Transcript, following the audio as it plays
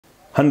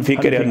حنفی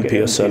کرے حنفی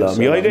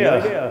السلام، یہ گیا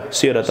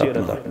سیرت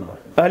اپنا،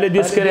 اہل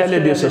حدیث کرے اہل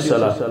حدیث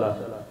السلام،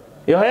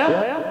 یہ ہے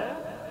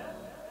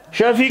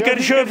شافی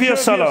کرے شافی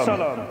السلام،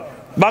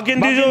 باقی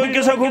اندیزو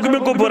کسا حکم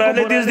کفر، اہل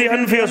حدیث دی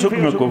حنفی اس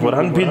حکم کفر،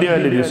 حنفی دی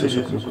اہل حدیث اس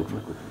حکم کفر،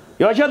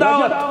 یہ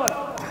دعوت،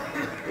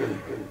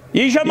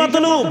 یہ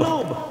مطلوب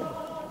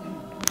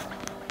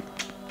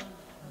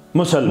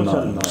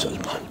مسلمان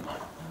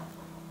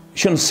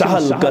شن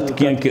سہل کت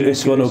کیا کہ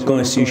اس ونو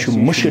کنسی شو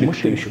مشرک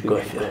تی شو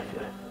کافر،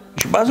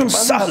 یہ بازم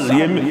سہل،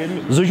 یہ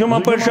زجمہ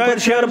پر شاعر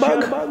شعر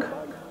باگ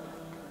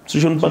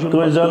سشن پت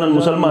کوئی زانن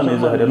مسلمان ہے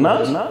ظاہر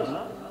ناز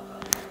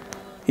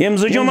یہ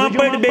زجمہ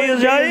پر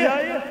بیز جائے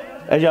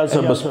اجاز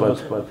بس پت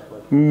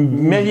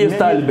میں یہ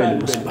طالب علم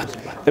بس پت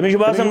تمیش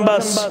بازم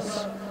بس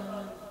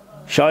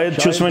شاید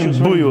چسمن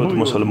بویوت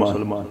مسلمان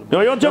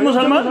یوت چا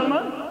مسلمان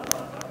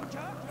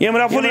یہ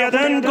رفع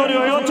الیدین کر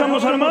یوت چا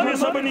مسلمان یہ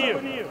سب نہیں ہے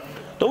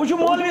تو وہ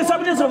مولوی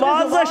صاحب نے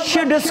واضح چھ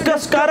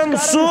ڈسکس کرن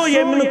سو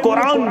یمن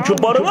قرآن چھ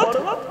پرمت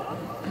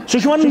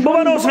سشون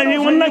بوانو صحیح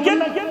وننا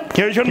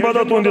کیا شن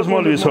پتا تو اندس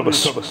مولوی صاحب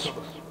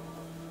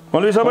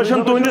مولوی صاحب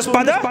شن تو اندس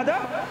پتا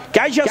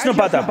کیا شس نہ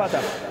پتا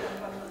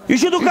یہ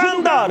چھ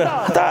دکاندار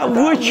تا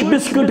وچ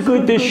بسکٹ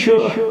کوتش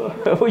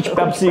وچ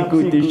پیپسی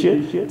کوتش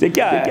تے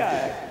کیا ہے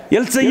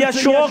یل سے یہ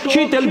شوق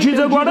چھی تل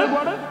چیزیں گوڑا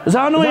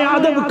زانو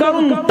ادب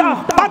کرن تا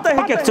پتہ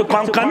ہے کہ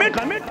ژٕ کمنٹ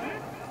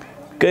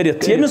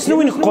کرت یمس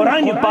نوین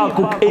قرآن پاک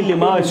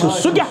علم آسہ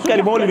سہ کیا کر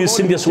مولوی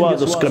سندس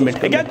وازس کمنٹ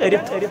ہے کیا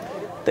کرت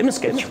تمس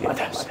کیا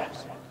پتہ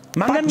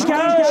مگن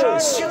کیا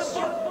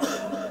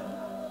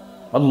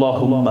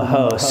اللہم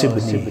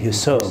حاسبنی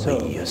حسابی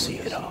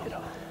یسیرا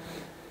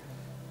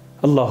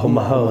اللہم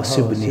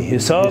حاسبنی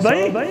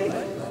حسابی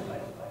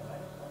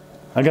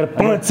اگر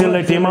 5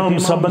 لٹ امام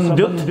صاحبن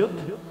دیت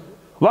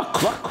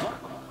وقف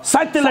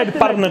 7 لٹ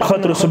پرن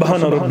خطر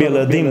سبحان ربی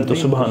العظیم تو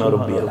سبحان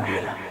ربی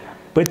العظیم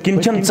پت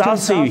کنچن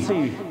چاسی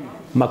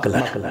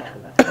مکلن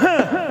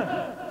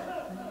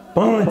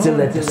 5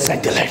 لٹ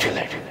 7 لٹ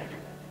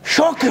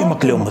شوقی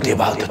مکلومت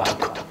عبادت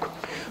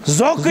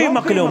ذوقی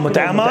مکلومت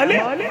اعمال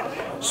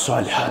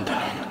صالحات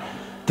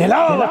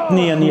تلاوت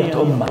نیت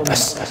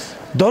امتس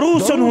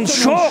دروسن ہن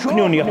شوق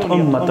نیت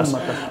امتس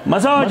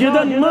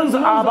مساجدن منز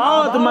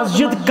آباد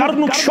مسجد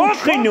کرنک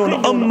شوق نیون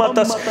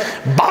امتس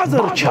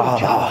بازر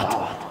چھاباد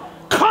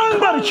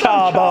خاندر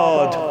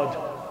چھاباد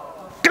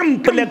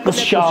کمپلیکس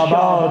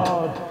شاباد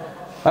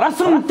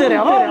رسم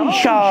تریوان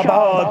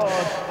شاباد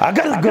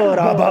اگر گور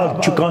آباد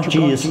چکان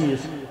چیز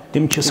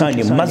تم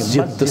چھسانی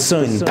مسجد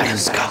تسانی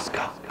درسگاہ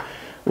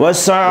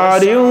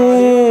وَسَعَرِوا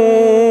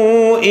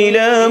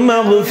إِلَى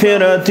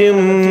مَغْفِرَةٍ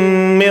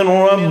مِّن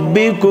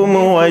رَبِّكُمْ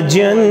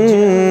وَجَنَّةٍ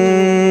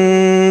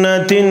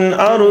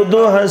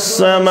أَرْضُهَا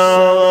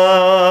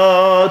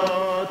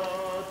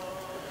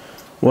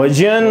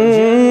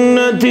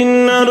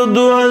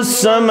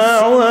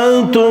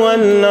السَّمَاوَاتُ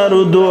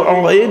وَالْأَرْضُ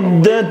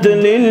أُعِدَّتْ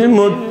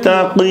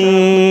لِلْمُتَّقِينَ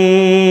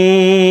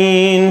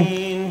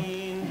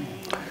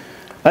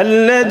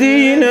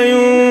الذين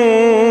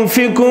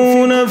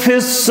ينفقون في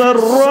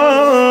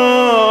السراء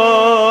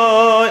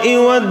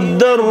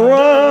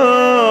والضراء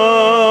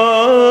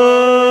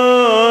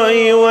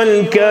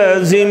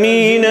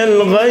والكاظمين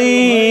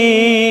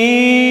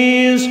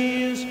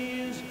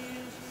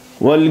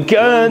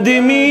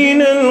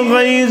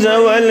الغيظ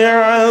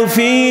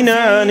والعافين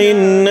عن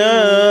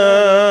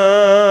الناس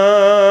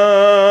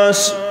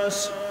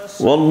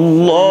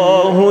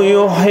والله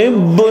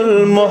يحب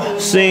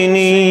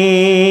المحسنين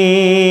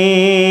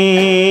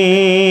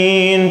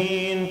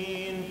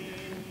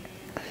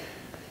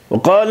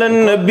وقال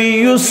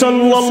النبي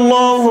صلى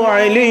الله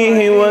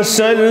عليه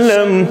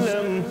وسلم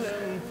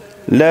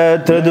لا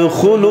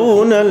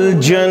تدخلون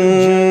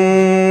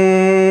الجنة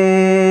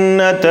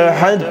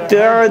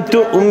حتى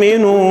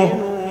تؤمنوا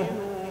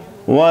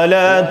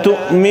ولا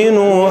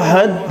تؤمنوا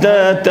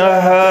حتى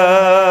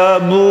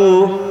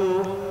تحابوا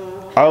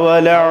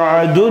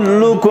أولا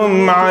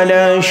أدلكم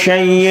على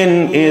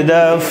شيء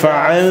إذا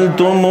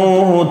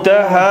فعلتموه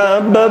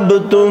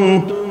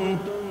تحاببتم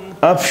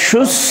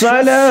أفشوا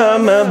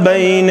السلام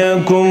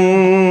بينكم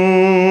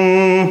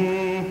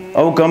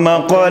أو كما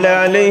قال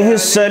عليه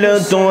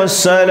الصلاة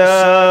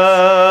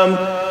والسلام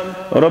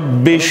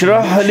رب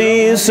اشرح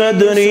لي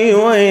صدري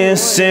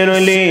ويسر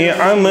لي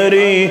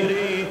أمري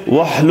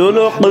واحلل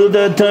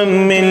عقدة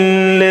من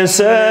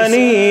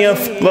لساني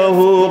يفقه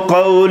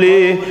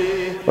قولي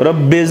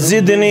رب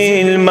زدني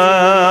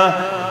علما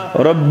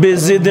رب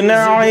زدنا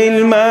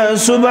علما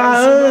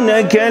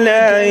سبحانك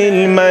لا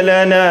علم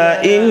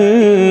لنا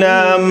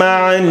إلا ما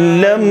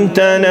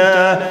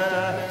علمتنا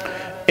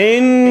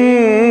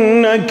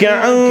إنك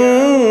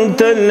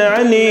أنت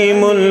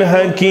العليم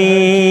الحكيم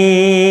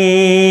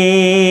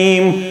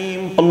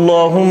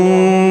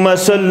اللهم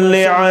صل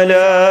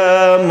على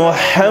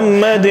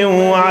محمد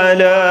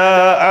وعلى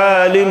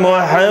آل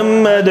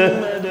محمد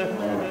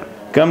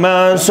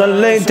كما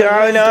صليت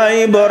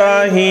على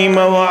إبراهيم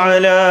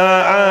وعلى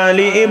آل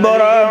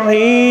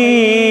إبراهيم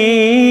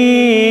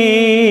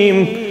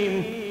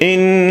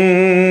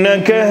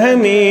إنك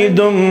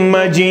حميد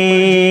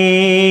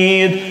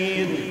مجيد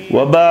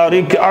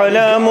وبارك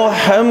على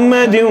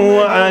محمد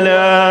وعلى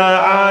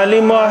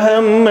آل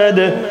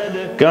محمد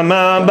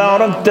كما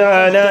باركت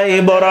على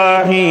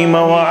إبراهيم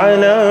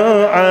وعلى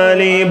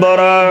آل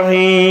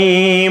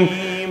إبراهيم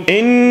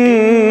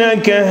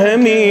إنك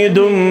حميد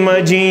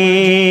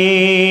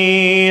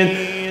مجيد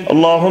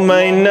اللهم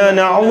إنا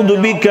نعوذ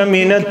بك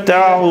من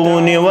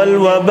الطاعون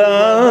والوباء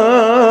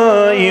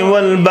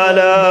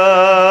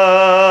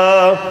والبلاء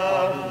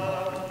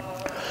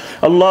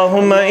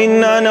اللهم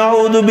إنا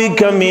نعوذ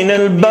بك من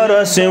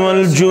البرص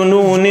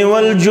والجنون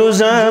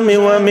والجذام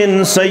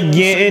ومن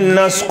سيء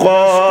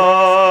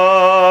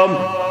الأسقام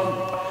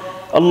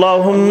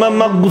اللهم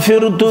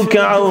مغفرتك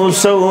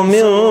أوسع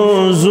من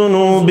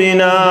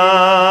ذنوبنا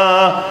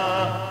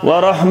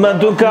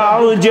ورحمتك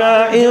أرجى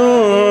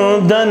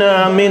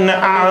عندنا من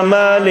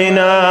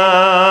أعمالنا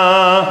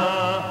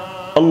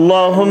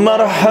اللهم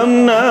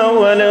ارحمنا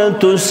ولا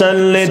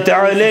تسلط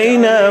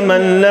علينا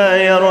من لا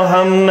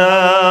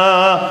يرحمنا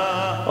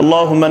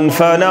اللهم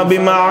انفعنا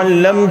بما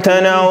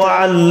علمتنا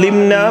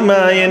وعلمنا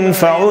ما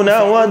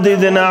ينفعنا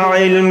وزدنا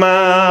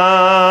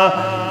علما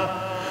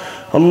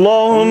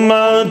اللهم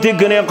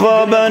اعتق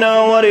رقابنا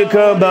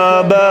ورقاب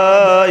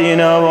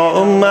آبائنا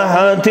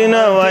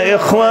وأمهاتنا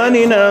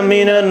وإخواننا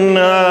من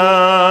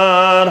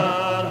النار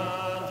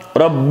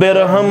رب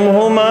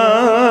ارحمهما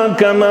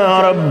كما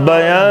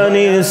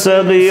ربياني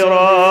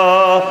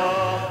صغيرا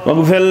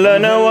واغفر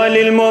لنا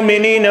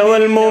وللمؤمنين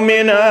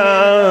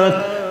والمؤمنات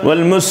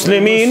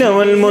والمسلمين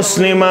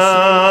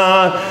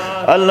والمسلمات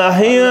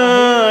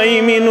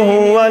الأحياء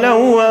منهم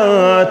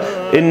والأموات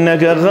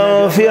إنك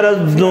غافر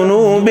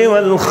الذنوب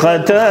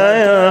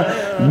والخطايا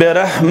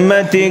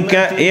برحمتك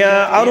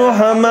يا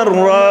أرحم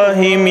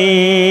الراحمين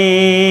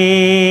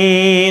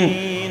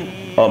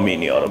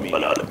آمين يا رب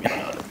العالمين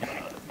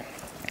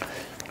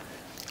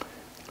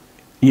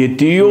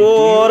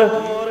يتيور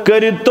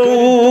کرتو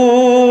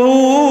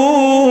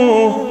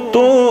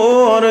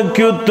تور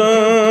کیت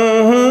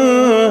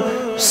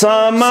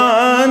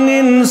سامان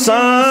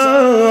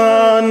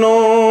انسانو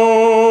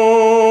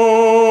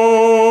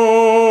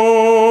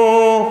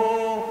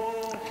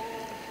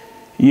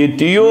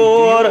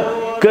یتیور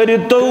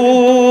کرتو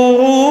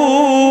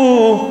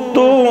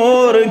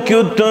تور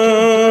کیت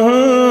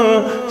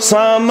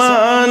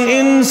سامان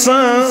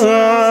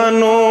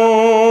انسانو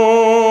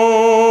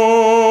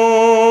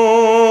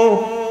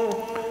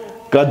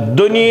کا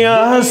دنیا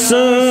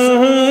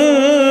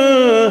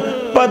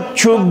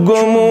پچھو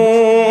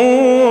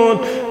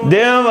گموت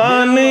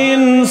دیوان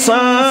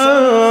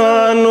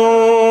انسانو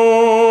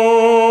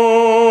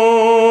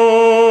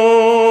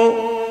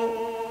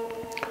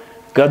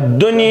کا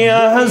دنیا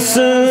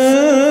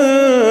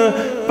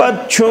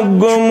پچھو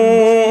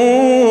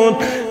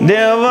گموت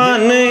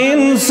دیوان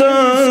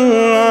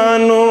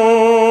انسانو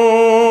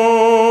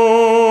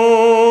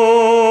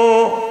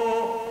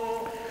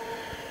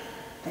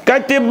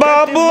کت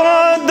بابو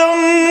آدم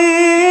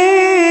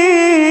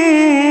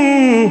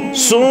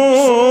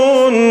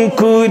سون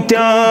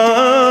کتیا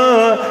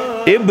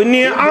ابن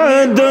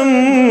آدم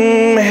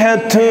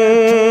ہتھ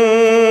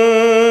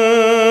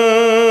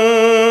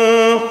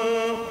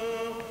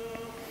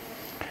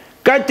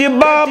کت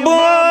بابو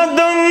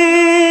آدم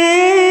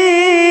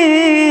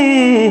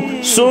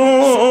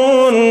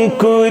سون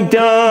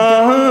کتیا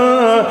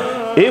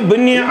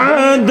ابن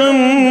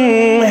آدم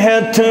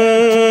ہتھ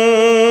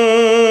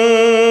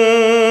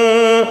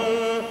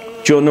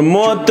چون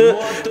موت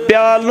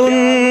پیالن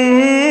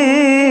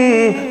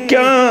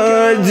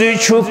کیا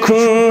چھک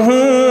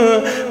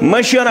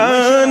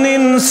مشران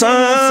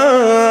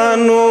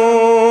انسانو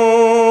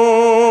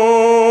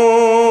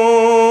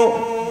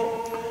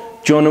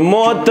چون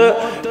موت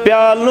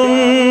پیالن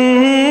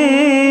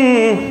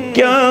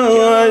کیا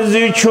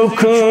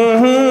چھک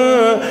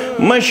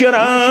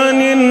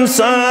مشران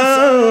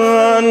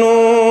انسانو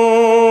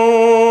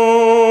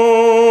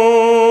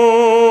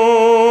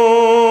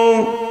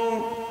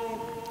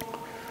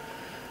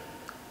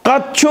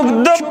قد چھک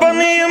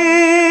دپنیم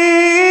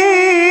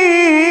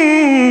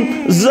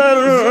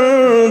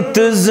زرت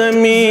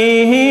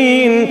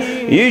زمین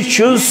یہ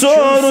چھو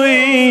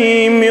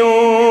سوری میون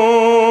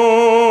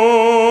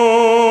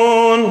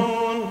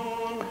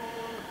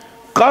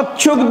قد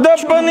چھک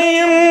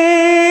دپنیم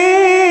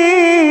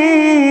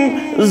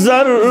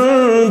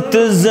زرت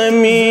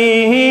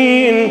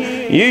زمین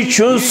یہ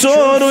چھو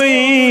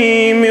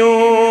سوری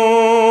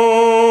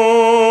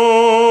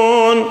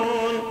میون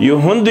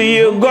یہ ہند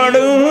یہ گڑ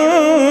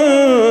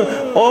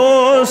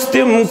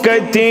اوستم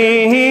کتی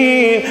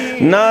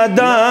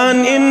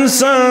نادان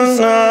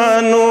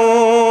انسانو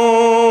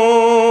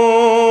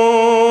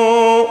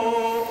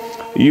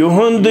یہ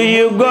ہند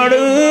یہ گڑ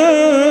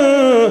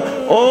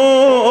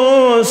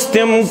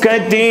اوستم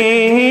کتی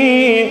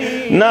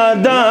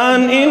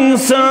نادان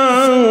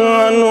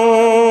انسانو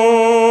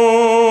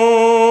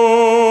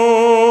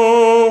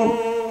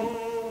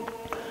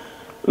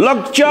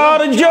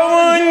لکچار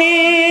جوانی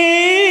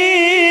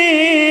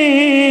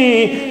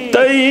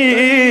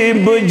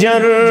طیب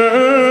جر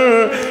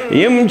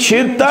یم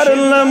چھ تر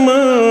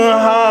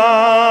لمحات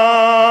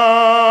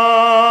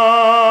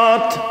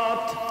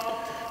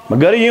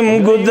مگر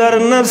یم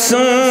گزرنس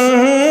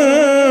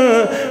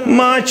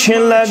ماچھ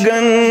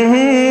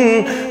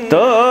لگن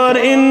تور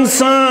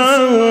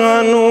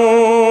انسانو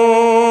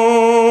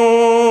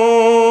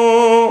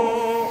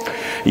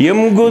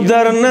یم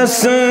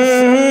گزرنس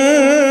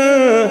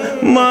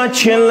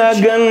ماچھ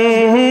لگن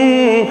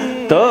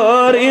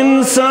تور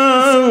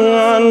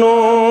انسانو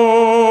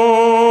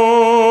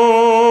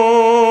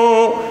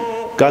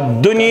کا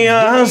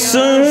دنیا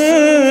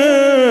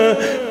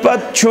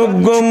پچھ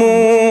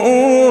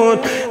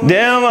گموت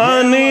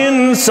دیوان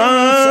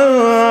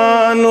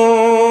انسانو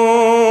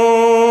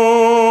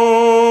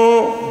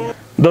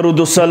درود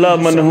و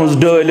سلام ہنز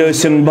ڈال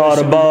اسن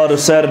بار بار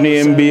سرنی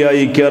انبیاء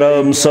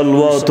کرام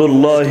صلوات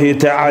اللہ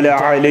تعالی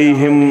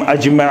علیہم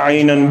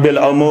اجمعین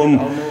بالعموم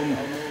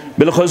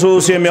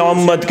بالخصوص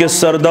محمد کے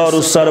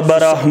سردار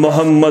سربراہ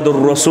محمد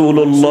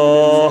رسول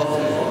اللہ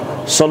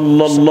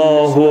صلی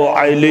اللہ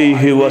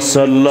علیہ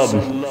وسلم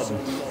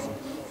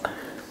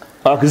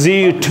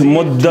اکزیٹ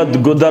مدت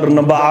گدرن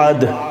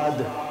بعد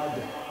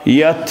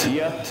یت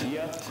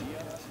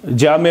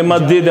جامع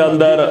مسجد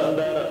اندر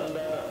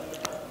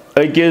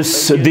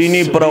اکس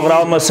دینی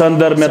پروگرام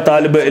اندر میں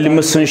طالب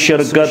علم سن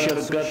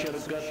شرکت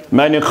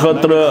میں نے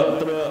خطر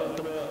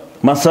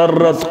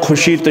مسرت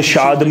خوشی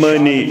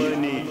تشادمانی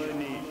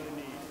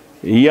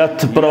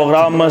یت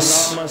پروگرام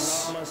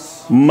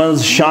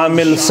مز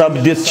شامل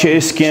سبدت چھے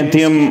اس کے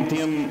تیم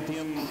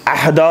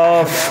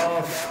اہداف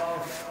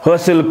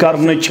حاصل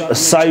کرنچ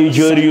سائی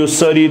جاری و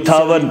ساری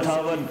تھاون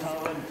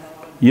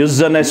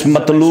یزن اس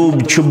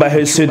مطلوب چھو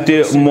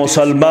بحثیت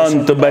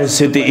مسلمان تو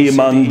بحثیت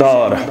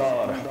ایماندار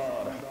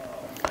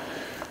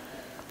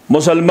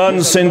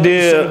مسلمان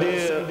سندے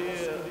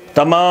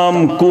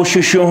تمام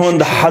کوششوں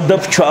ہند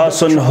ہدف چھو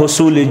آسن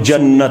حصول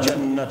جنت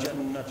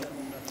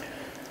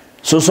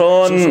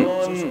سسون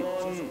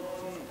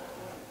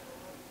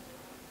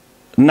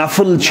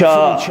نفل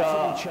چھا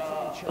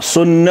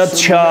سنت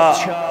چھا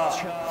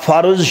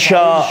فرض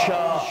چھا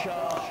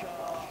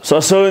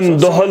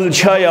سسون دہل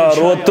چھا یا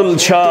روتل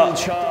چھا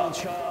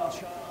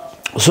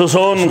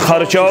سسون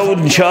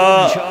خرچاؤن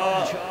چھا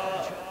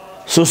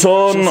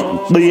سسون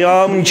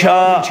قیام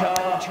چھا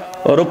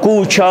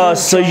رکوع چھا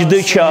سجد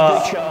چھا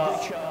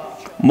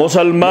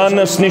مسلمان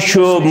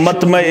نشو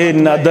مطمع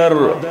نظر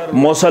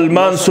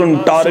مسلمان سن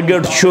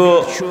ٹارگٹ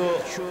چھو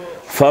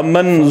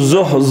فمن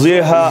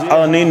زحزح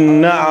عن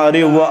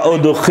النار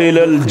وادخل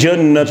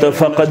الجنة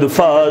فقد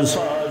فاز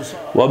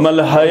وما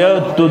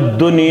الحياة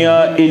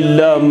الدنيا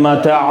الا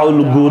متاع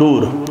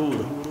الغرور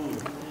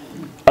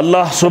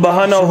اللہ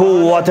سبحانہ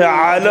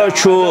وتعالی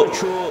چھو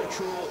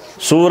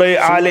سورہ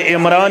آل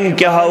عمران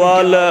کے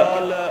حوالہ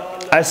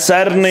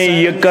اثر نے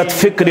یکت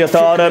فکر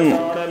تارن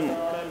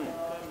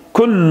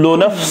کل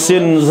نفس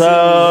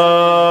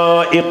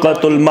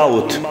ذائقت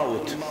الموت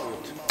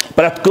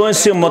پرت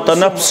کنسی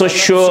متنفس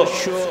شو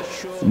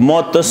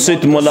موت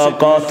ست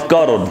ملاقات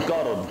کرن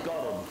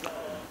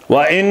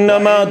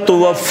وَإِنَّمَا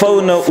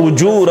تُوَفَّوْنَ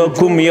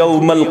أُجُورَكُمْ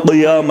يَوْمَ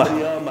الْقِيَامَةِ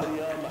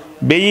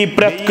بیئی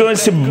پرت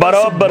کنسی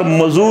برابر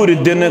مزور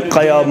دن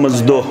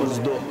قیامت دو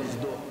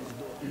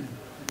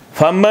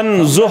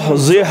فَمَنْ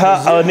زُحْزِحَ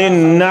عَنِ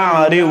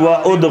النَّعْرِ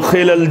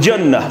وَأُدْخِلَ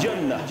الْجَنَّةِ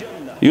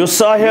یو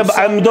صاحب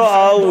عمدو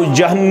آو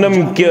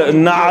جہنم کے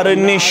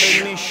نعرنش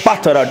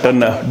پترٹن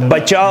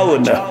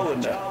بچاون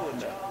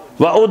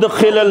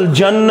وَأُدْخِلَ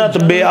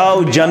الْجَنَّةِ بے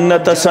آو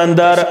جنت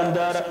سندر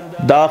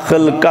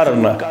داخل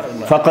کرن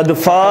فقد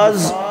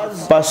فاز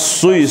پس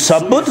سوئی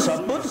سپد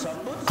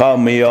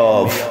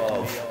کامیاب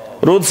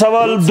رود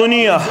سوال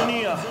دنیا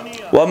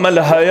وَمَا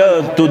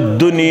الْحَيَاةُ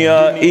الدُّنْيَا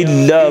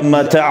إِلَّا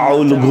مَتَعُ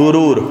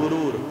الْغُرُورِ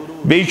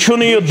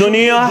بیچھن یہ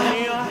دنیا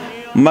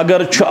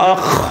مگر چھو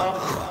اخ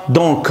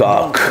دونک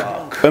آکھ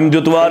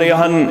امدتوار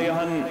یہاں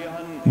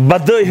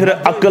بدہر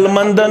عقل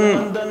مندن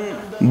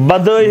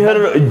بدہر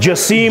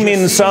جسیم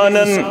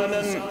انسانن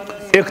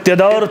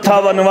اقتدار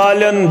تھاون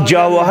والن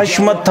جاو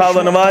حشمت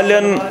تھاون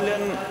والن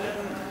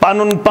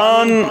پانن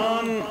پان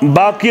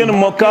باقین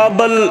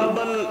مقابل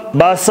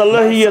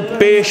باصلاحیت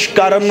پیش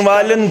کرن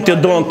والن تی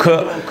دونک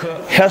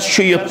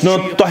حیثیت نو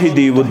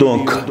تحیدی و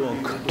دونک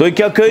تو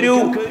کیا کریو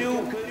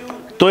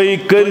تو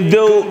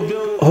کردو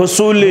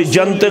حصول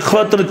جنت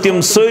خطر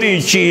تم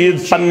سری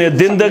چیز پنے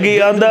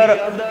زندگی اندر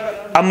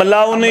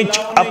عملاؤنچ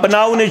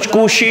اپناؤنچ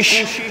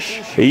کوشش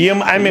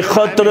یم امی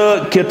خطر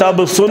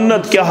کتاب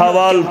سنت کے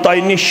حوال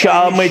تائنش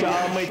آمد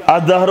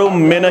ادھر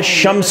من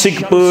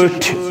الشمسک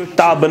پوٹ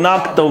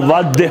تابناک تو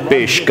وعدہ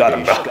پیش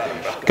کرنا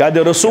کہ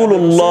رسول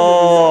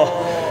اللہ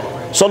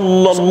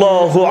صلی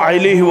اللہ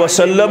علیہ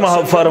وسلم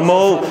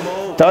فرمو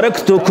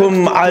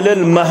ترکتکم علی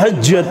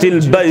المحجة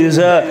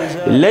البیضاء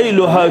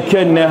لیلها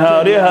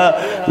كنهارها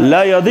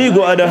لا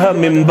یضیق عنها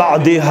من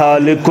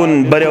بعدها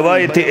لکن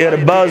بروایت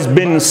ارباز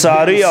بن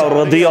ساریہ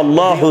رضی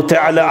اللہ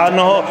تعالی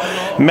عنہ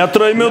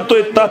مترمی تو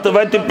اتت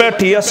ویت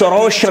پیٹ یس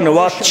روشن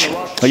واچ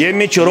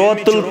یمیچ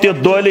روتل تی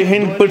دولی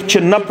ہن پچ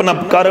نپ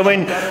نپ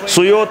کروین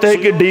سیوت ہے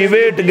کہ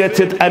ڈیویٹ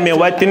گتت امی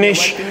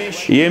ویتنش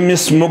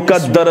یمیس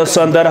مقدر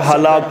سندر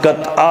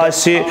حلاکت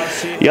آسی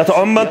یت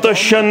امت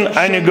شن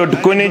این گڑ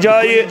کنی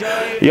جائے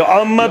یا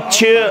امت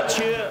چھے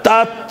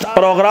تات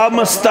پروگرام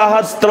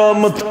استحت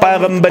ترمت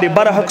پیغمبر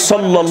برحق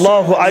صلی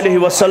اللہ علیہ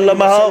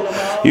وسلم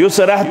یس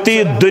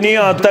رہتی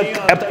دنیا تک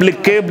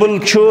اپلیکیبل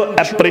چھو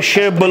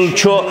اپریشیبل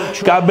چھو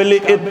قابل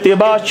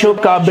اتباع چھو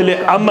قابل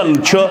عمل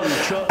چھو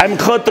ام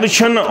خطر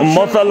چھن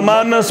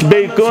مسلمانس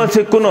بے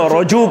کانسی کن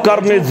رجوع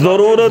کرنے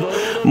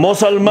ضرورت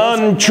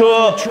مسلمان چھو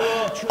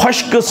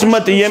خوش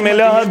قسمت یہ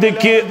ملاد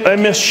کہ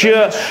امس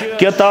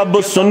کتاب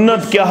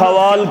سنت کے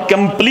حوال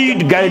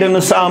کمپلیٹ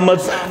گائیڈنس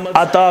آمد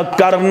عطا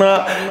کرنا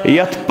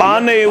یت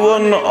پانے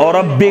ون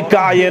رب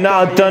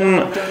کائناتن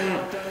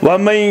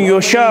ومن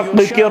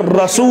يشاقق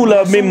الرسول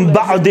من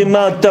بعد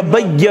ما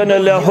تبين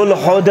له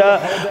الهدى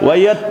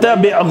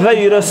ويتبع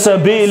غير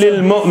سبيل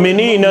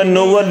المؤمنين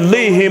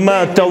نوليه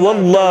ما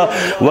تولى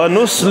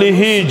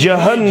ونصله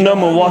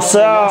جهنم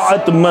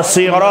وساعت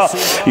مصيرا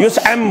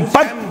يسعم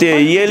پت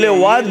يلي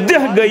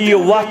واضح گئی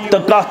وقت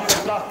قط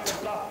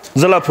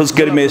ذلفظ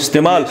کرمے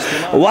استعمال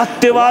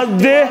وقت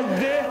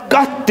واضح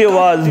کت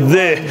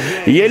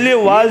واضح یلی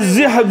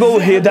واضح گو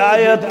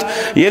ہدایت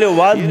یلی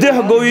واضح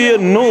گو یہ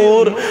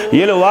نور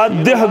یلی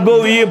واضح گو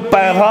یہ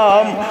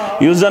پیغام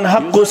یوزن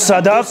حق و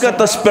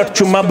صداقت اس پر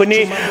چھو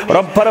مبنی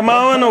رب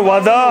فرماون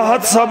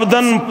وضاحت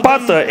سبدن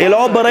پت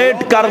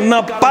ایلوبریٹ کرنا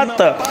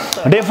پت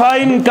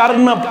ڈیفائن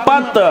کرنا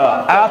پت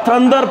ایت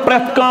اندر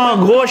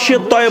پرتکان گوش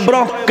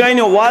توبرہ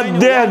کین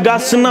واضح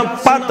گسنا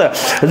پت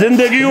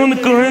زندگی ان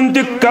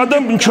کہنتی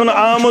قدم چھن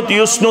آمد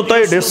یسنو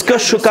توی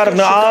ڈسکش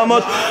کرنا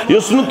آمد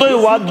یسنو توی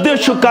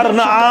واضح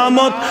کرنا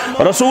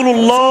آمد رسول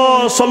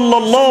اللہ صلی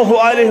اللہ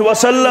علیہ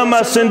وسلم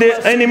سندے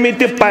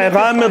انمیت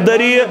پیغام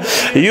دری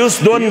یس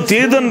دون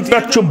تیدن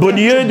پچھ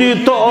بنیادی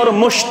طور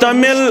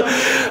مشتمل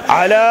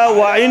علی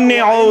وَإِنِّ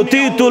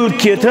عُوتِيتُ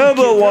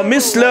الْكِتَابَ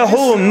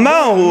وَمِثْلَهُ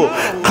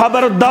مَاهُ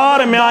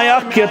خبردار میں آیا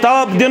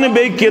کتاب دن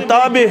بے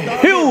کتاب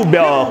ہیو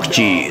بیاک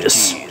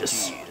چیز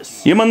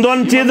یہ من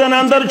دون چیزن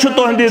اندر چھو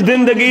تو ہندی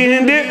زندگی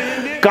ہندی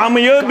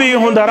کامیابی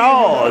ہند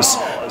راز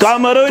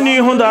کامرانی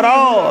ہند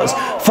راز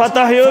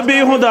فتحیابی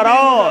ہند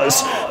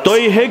راز تو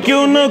یہ ہے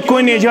کیوں نہ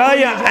کوئی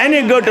جائے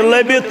اینی گٹ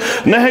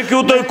لبت نہ ہے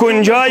کیوں تو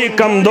کوئی جائے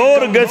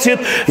کمدور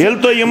گسیت یل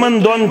تو یہ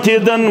من دون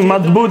چیزن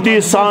مضبوطی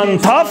سان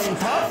تھاف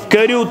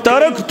کریو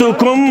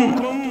ترکتکم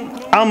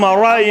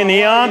امرائن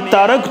یا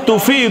ترکت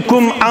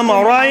فیکم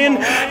امرائن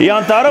یا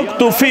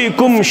ترکت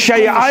فیکم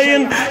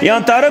شیعین یا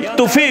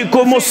ترکت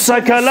فیکم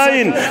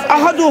السکلین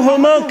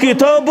احدهما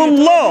کتاب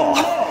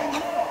اللہ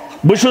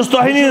بشس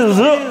تو ہنی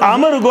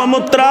امر گو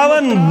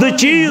متراون د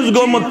چیز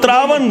گو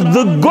متراون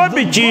د گوب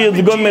چیز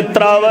گو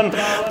متراون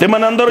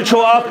تمن اندر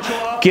چھو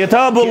آپ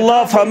کتاب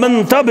اللہ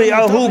فمن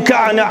تبعہو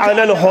کان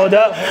علی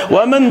الہدى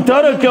ومن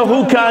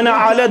ترکہو کان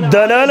علی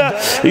الدلالہ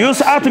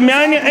یسعت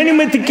میانی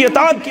انمت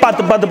کتاب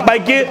پت پت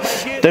پاکی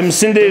تم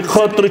سندے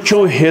خطر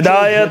چھو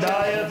ہدایت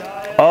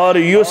اور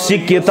یسی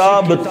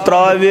کتاب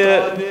تراوی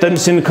تم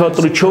سند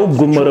خطر چھو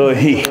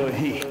گمراہی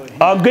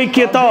آگئی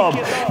کتاب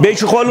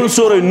بیچ خولن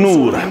سورہ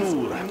نور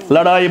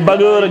لڑائی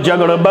بغیر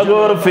جگڑ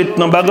بغیر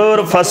فتن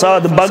بغیر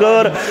فساد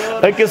بغیر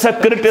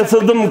اکسک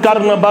کرٹیسزم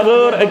کرن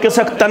بغیر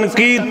اکسک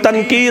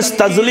تنقیس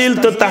تزلیل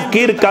تو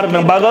تحقیر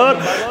کرن بغیر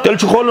تل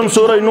چھولن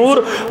سورہ نور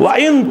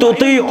وَإِن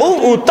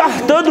تُطِيعُوا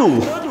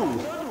تَهْتَدُوا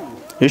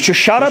یہ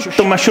شرط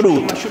تو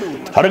مشروط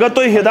ہرگا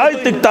تو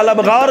ہدایت ایک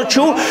طلبگار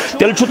چھو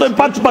تل چھو تو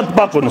پت پت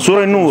پکن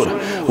سورہ نور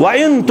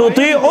وَإِن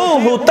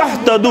تُطِيعُوا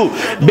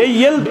تَهْتَدُوا بے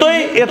یل تو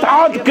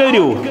اطاعت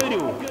کریو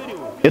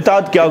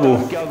اطاعت کیا گو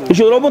یہ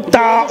چھو روبو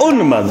تعاون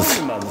مز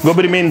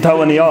گوبری مین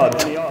تھاون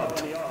یاد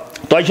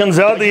تو ایشن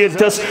زیادہ یہ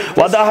تس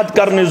وضاحت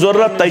کرنے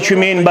ضرورت تیچو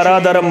مین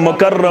برادرم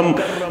مکرم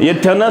یہ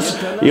تنس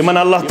یہ من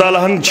اللہ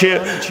تعالیٰ ہن چھے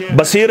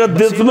بصیرت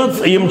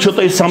دزمت یم چھو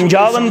تو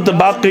سمجھاون تو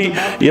باقی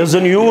یہ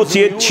زنیوس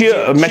یہ چھے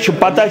میں چھو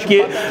پتا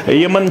کہ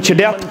یہ من چھے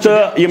ڈیپت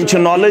یم چھے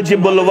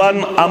نالجبل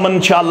ون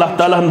امن چھے اللہ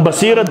تعالیٰ ہن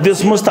بصیرت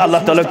دزمت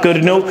اللہ تعالیٰ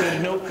کرنو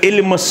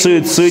علم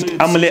سید سید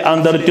عمل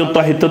اندر تیو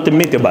تحیطت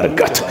میت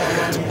برکت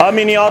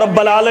آمین یا رب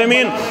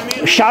العالمین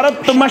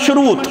شرط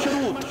مشروط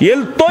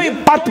یل توی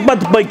پت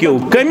پت پکیو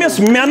کمیس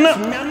من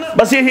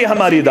بس یہی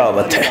ہماری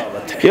دعوت ہے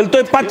یل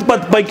توی پت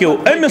پت پکیو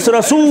امس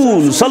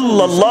رسول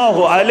صلی اللہ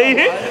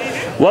علیہ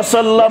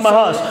وسلم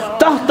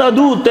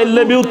تحتدو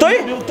تلبیو توی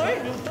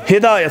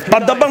ہدایت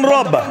پت دبن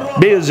رب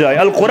بیز جائے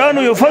القرآن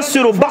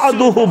یفسر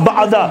بعضه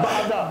بعضا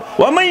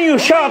ومن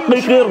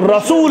يشاقق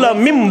الرسول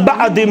من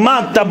بعد ما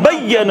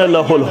تبين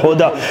له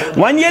الهدى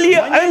وان يلي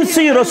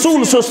انسي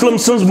رسول صلى الله عليه وسلم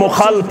سنز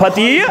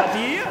مخالفتي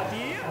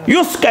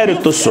يس كاري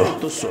تسو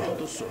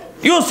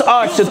يس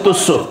آش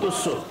تسو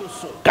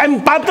كم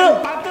پات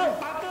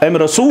ام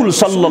رسول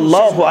صلى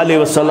الله عليه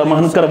وسلم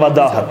هنكر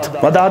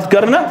وداحت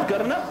کرنا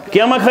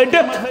کیاما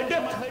خیٹت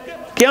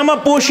کیاما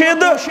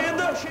پوشید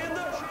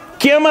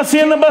کیاما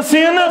سین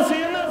بسین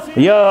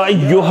یا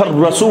ایوہ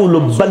الرسول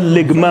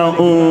بلغ ما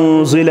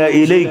انزل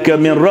الیک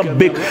من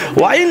ربک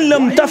وَإِن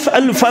لَمْ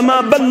تَفْعَلْ فَمَا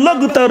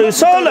بَلَّغْتَ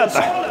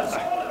رِسَالَتَهُ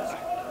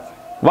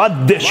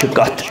وعد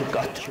شکات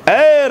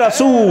اے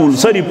رسول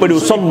سری پڑھو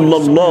صلی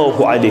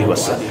اللہ علیہ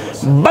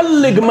وسلم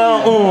بلغ ما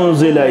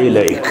انزل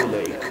الیک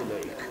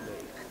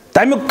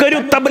تامیو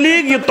کریو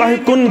تبلیغ یہ تاہی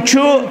کن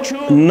چھو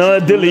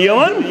نادل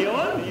یون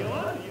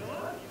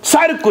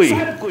سار کوئی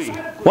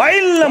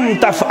وَإِن لَمْ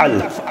تَفْعَلْ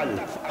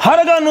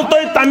ہرگاہ نو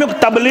توی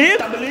تامیک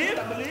تبلیغ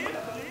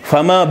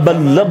فَمَا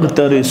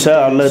بَلَّغْتَ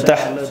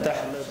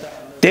رِسَالَتَهِ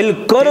تیل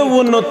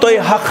کرو نو توی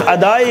حق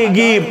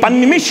ادائیگی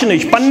پنی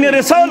مشنش پنی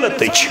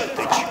رسالتش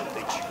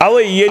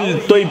اوے یل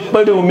توی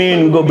پڑو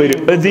مین گوبر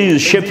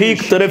عزیز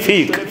شفیق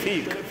ترفیق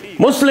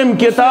مسلم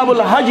کتاب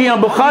الحج یا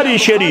بخاری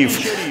شریف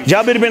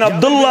جابر بن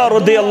عبداللہ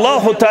رضی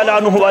اللہ تعالیٰ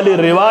عنہ والی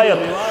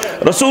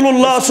روایت رسول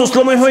اللہ صلی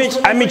اللہ علیہ وسلم ہوئی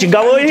امیچ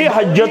گواہی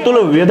حجت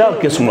الوداع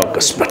کس موقع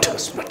پٹ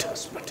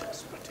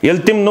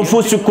یلتم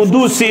نفوس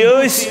قدوسی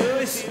اس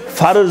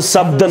فرض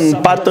سبدن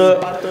پت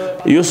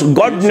یس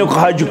گوڈنیک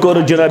حج کر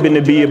جناب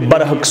نبی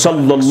برحق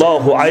صلی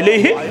اللہ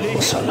علیہ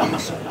وسلم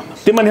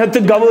تمن ہت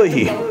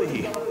گواہی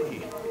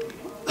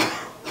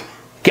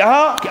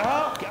کیا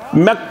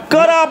میں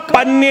کرا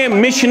پنے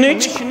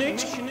مشنچ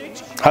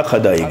حق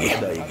ادائیگی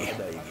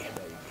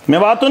میں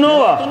باتو نو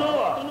ہوا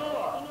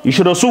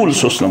یہ رسول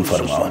صلی اللہ علیہ وسلم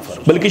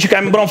فرماؤں بلکہ یہ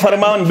کیمبروں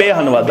فرماؤں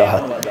بیان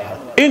وادہت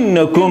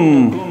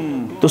انکم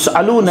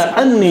تسألون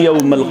انی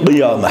یوم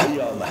القیامہ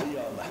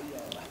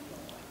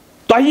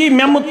تہی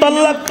میں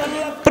متعلق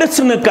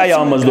پرسن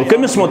قیامت دو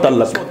کمس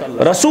متعلق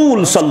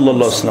رسول صلی اللہ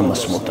علیہ وسلم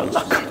اس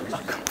متعلق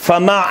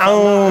فما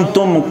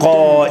انتم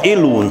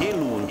قائلون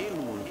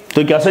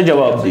تو کیا سے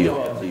جواب دیو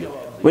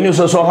ونیو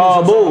سے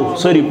صحابو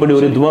سری پڑیو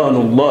رضوان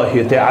اللہ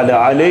تعالی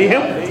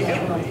علیہم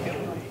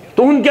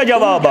تو ان کیا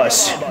جواب آس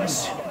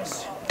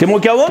تمو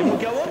کیا وہ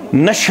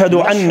نشہد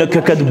عنک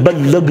قد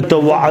بلغت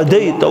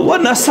وعدیت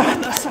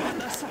ونصحت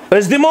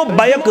اس دمو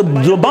بیق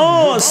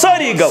زبان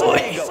ساری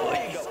گواہی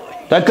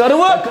تا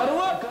کرو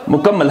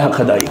مکمل حق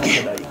ادائیگی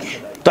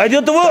تا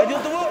دیتو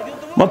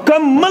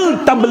مکمل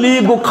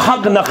تبلیغ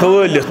حق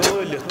نخوالت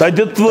تا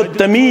دیتو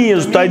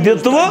تمیز تا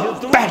دیتو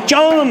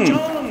پہچان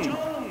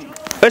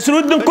اس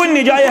رودن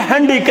کن جائے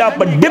ہینڈی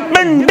کیپ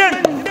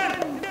ڈیپنڈنٹ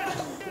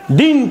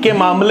دین کے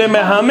معاملے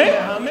میں ہمیں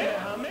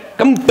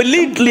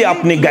کمپلیٹلی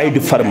اپنی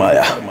گائیڈ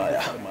فرمایا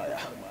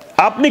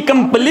آپ نے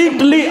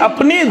کمپلیٹلی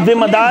اپنی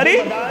ذمہ داری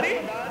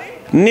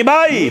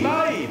نبائی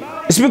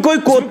اس میں کوئی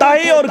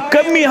کوتاہی اور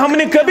کمی ہم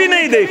نے کبھی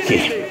نہیں دیکھی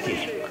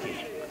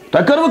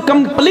تاکر وہ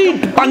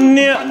کمپلیٹ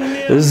پنی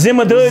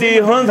ذمہ داری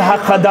ہند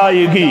حق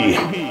ادائیگی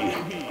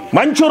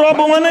منچو رب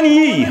ونن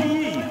یہ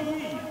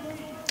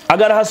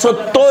اگر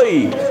حسد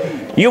توئی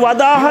یہ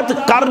وضاحت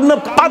کرن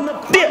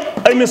پت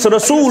امس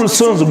رسول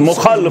سنز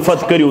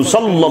مخالفت کریو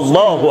صلی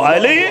اللہ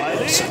علیہ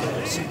وسلم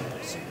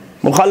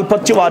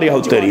مخالفت چواری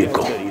ہو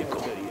طریقو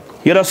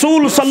یہ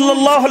رسول صلی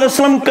اللہ علیہ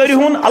وسلم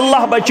کریون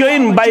اللہ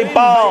بچائن بائی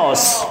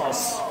پاس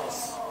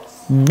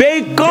بے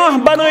کاہ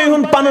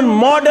بنائیون پنن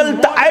ماڈل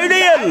تا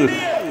آئیڈیل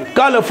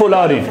قال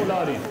فلانین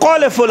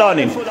قال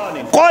فلانین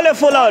قال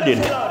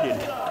فلانین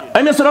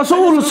امس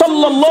رسول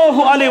صلی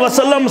اللہ علیہ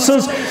وسلم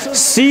سنس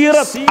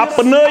سیرت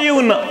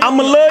اپنائیون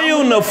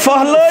عملائیون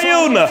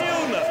فہلائیون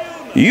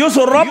یس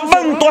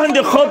ربن توہند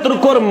خطر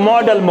کر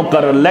ماڈل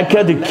مقرر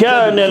لَقَدْ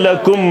كَانَ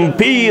لَكُمْ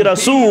فِي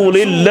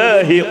رَسُولِ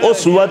اللَّهِ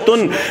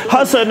أُسْوَةٌ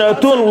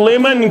حَسَنَةٌ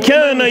لِمَنْ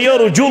كَانَ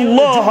يَرْجُو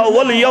اللَّهَ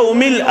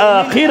وَالْيَوْمِ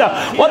الْآخِرَةِ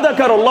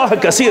وَذَكَرَ اللَّهَ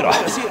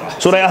كَثِيرًا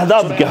سورہ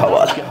احزاب کے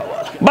حوالہ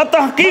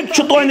بتحقیق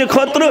چھتوہند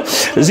خطر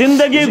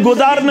زندگی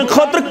گزارن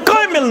خطر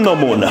کامل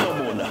نمونہ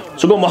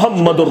سگو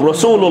محمد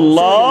الرسول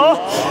اللہ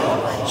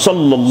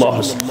صلی اللہ علیہ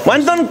وسلم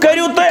وانتن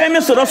کریو تو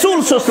امس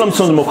رسول صلی اللہ علیہ وسلم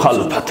سنز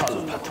مخالفت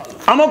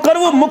اما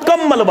کرو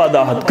مکمل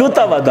وضاحت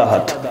کتا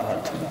وضاحت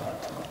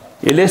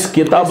یہ لیس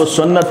کتاب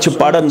سنت چھ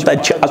پڑھن تا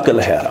چھ عقل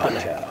حیران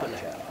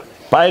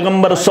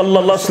پیغمبر صلی اللہ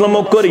علیہ وسلم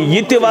کر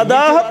یہ تی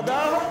وضاحت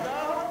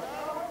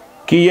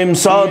کہ یہ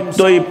امساد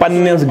توی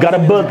پنیس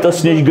گربت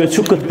اسنیش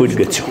گچو کت پوچھ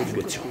گچو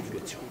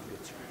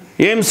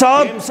یہ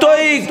امساد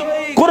توی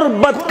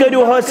قربت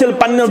کریو حاصل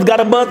پنیس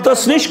گربت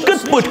اسنیش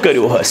کت پوچھ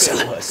کریو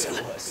حاصل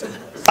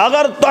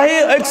اگر تہی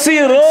اکسی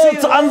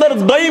روز اندر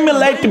دویم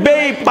لائٹ بے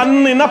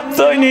پنی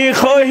نفتانی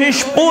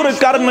خواہش پور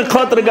کرن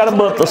خاطر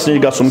گربت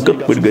اسنیش گا سن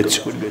کت پوچھ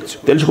گچو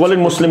تیلش کھولیں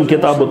مسلم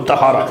کتاب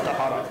التحارہ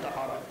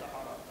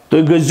تو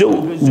گزو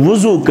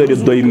وضو کری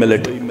دویم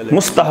لائٹ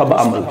مستحب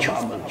عمل چھو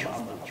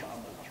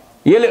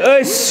یہ لئے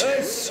اس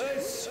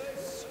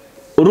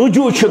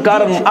رجوع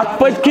چھکارن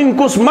اکپت کن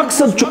کس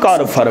مقصد چکار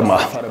فرما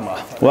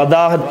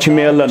وضاحت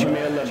چمیلن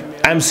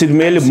امسید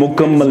میل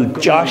مکمل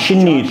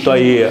چاشنی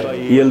توی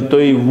یل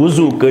توی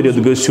وضو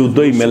کرد گسیو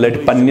دوی ملٹ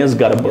پنیس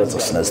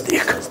گربازس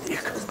نزدیک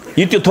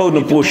یہ تی تھو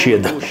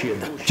نپوشید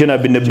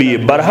جناب نبی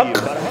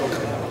برحق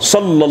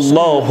صلی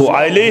اللہ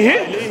علیہ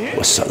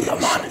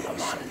وسلم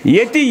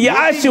یہ تی یہ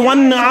آسی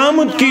ون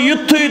آمد کی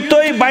یتھوی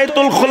توی بیت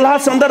الخلہ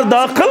سندر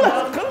داخل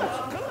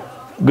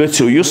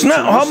گچو یسنا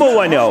ہمو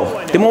ونیاو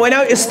تمو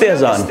ونیاو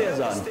استحزان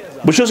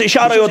بشوز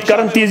اشارہ یوت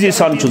کرن تیزی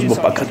سان چوز بو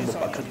پکن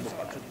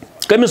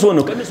کمیس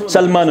ونو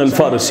سلمان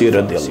الفارسی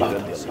رضی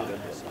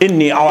اللہ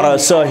انی عرا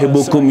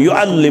صاحبکم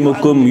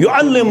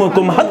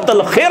یعلمکم حتی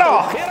الخیرہ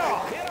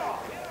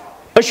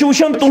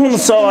اشوشن تہن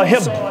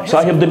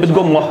صاحب دبت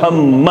گو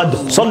محمد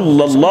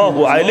صلی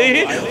اللہ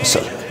علیہ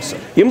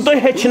وسلم یم تو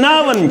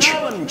ہچناون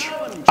چھ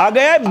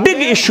آگیا big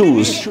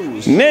issues,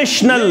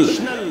 national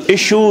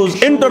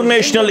issues,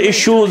 international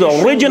issues,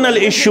 regional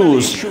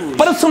issues,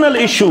 personal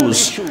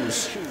issues.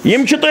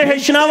 M چھ تو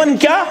ہیچناون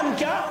کیا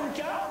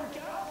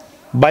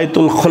بیت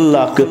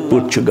الخلا کت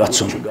پٹ چھ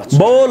گژھن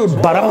بول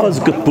براز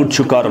کت پٹ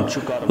چھ کرن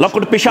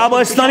لکٹ پیشاب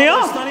ٲسۍتن یا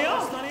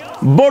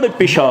بوڑ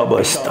پیشاب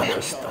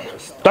ٲسۍتن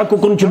تۄہہِ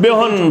کُکُن چھُ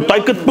بِہُن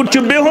تۄہہِ کِتھ پٲٹھۍ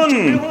چھُ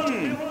بِہُن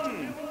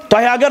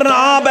تۄہہِ اگر نہٕ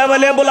آب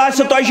ایویلیبل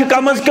آسہِ تۄہہِ چھِ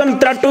کم از کم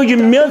 3 ٹُجہِ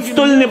میٚژ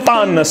تُلنہِ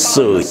پانس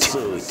سۭتۍ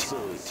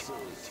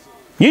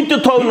یہ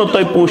تہِ تھوٚو نہٕ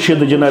تۄہہِ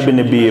پوٗشِتھ جناب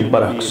نبی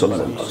برحق صلی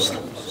اللہ علیہ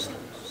وسلم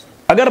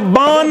اگر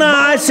بانہٕ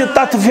آسہِ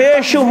تتھ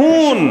فیشہِ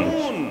ہوٗن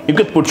یہ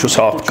کِتھ پٲٹھۍ چھُ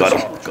صاف کرُن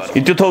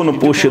یہ تہِ تھوٚو نہٕ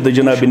پوٗشِتھ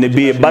جناب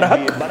نبی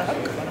برحق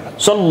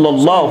صلی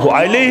اللہ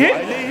علیہ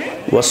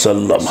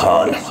وسلم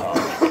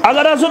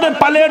اگر ہسا تۄہہِ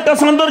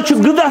پلیٹس اندر چھُ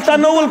غذا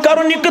تناول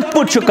کرُن یہ کِتھ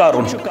پٲٹھۍ چھُ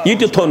کرُن یہ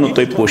تہِ تھوٚو نہٕ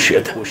تۄہہِ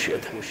پوٗشِتھ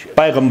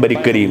پیغمبر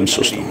کریم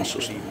صلی اللہ علیہ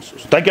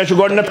وسلم تۄہہِ کیٛاہ چھُ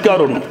گۄڈٕنٮ۪تھ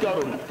کرُن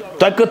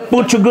تۄہہِ کِتھ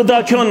پٲٹھۍ چھُ غذا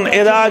کھیوٚن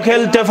اذا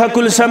اکلت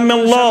فکل سم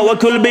اللہ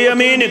وکل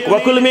بیمینک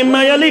وکل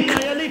مما یلک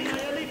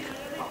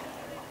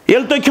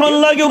ییٚلہِ تُہۍ کھیوٚن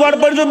لٲگِو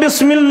گۄڈٕ پٔرۍزیو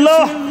بسم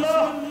اللہ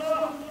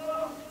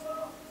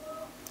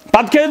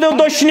پتہٕ کھیزیو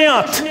دۄشنہِ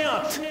اتھ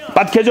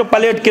پتہٕ کھیزیو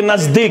پلیٹ کے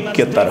نزدیک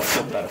کے طرف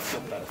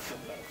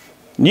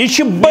یہ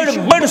چھ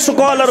بڑ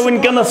سکالر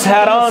ونکنس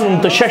حیران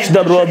تو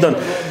ششدر روزن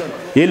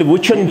یل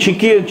وچھن چھ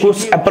کہ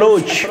کس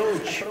اپروچ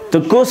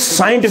تو کس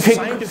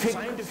سائنٹیفک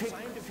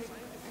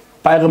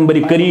پیغمبر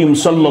کریم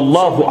صلی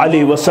اللہ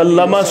علیہ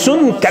وسلم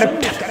سن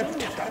کریکٹر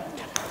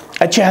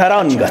اچھے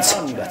حیران گژھ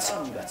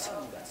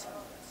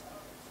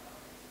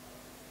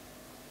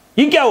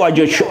یہ کیا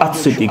وجہ چھ ات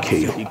ستی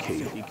کھیو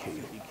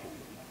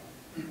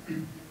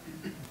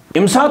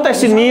ام سات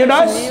ایسی نیڈ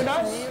آس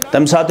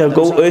تم سات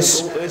ہکو اس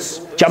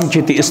چمچہ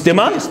تی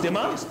استعمال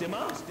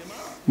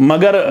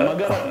مگر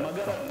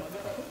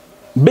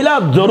بلا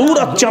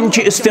ضرورت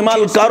چمچہ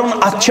استعمال کرن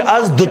اچھ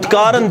از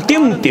دتکارن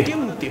تم تی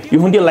یہ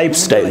ہندی لائف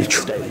سٹائل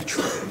چھو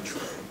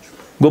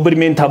گوبر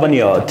میں تھاون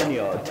یاد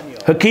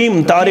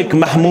حکیم طارق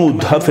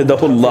محمود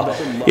حفظہ اللہ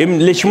ام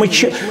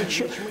لچمچ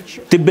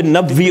طب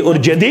نبوی اور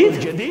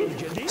جدید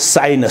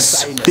سائنس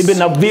طب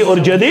نبوی اور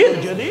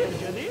جدید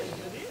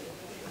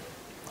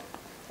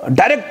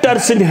ڈائریکٹر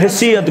سن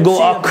حیثیت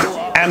گو اک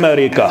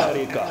امریکہ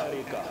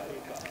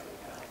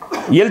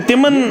یل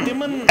تمن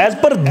as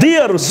per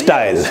their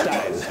style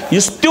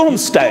yes تیون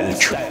style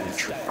چھو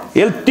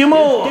یل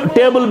تمو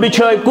ٹیبل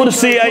بچھائی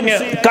کرسی این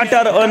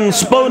کٹر ان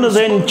سپونز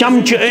ان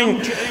چمچ ان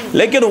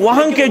لیکن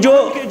وہاں کے جو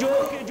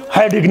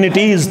ہائی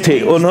ڈگنیٹیز تھے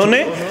انہوں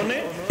نے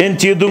ان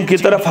چیزوں کی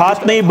طرف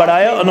ہاتھ نہیں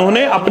بڑھایا انہوں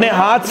نے اپنے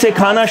ہاتھ سے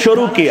کھانا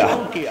شروع کیا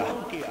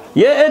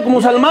یہ ایک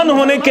مسلمان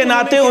ہونے کے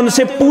ناطے ان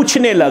سے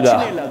پوچھنے لگا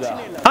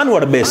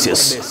انورڈ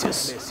بیسس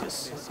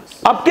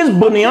اب کس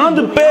بنیاد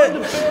پہ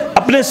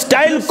اپنے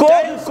سٹائل کو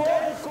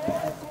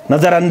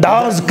نظر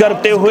انداز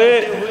کرتے ہوئے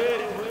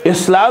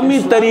اسلامی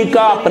طریقہ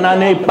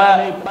اپنانے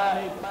پر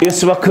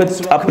اس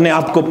وقت اپنے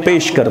آپ کو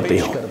پیش کرتے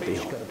ہو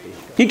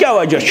یہ کیا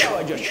وجہ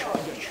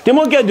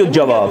تمو کیا دیت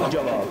جواب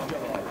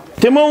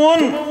تمو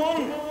ان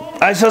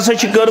ایسا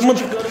سچ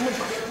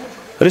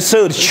کرمت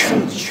ریسرچ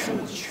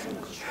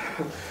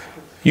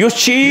یہ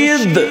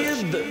چیز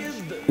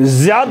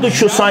زیادہ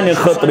چھو سانے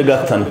خطر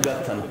گتھن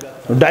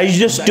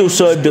ڈائجسٹیو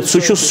ثابت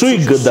سو سوئی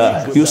غذا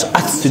یس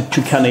ات ست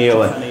کھانے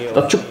یوان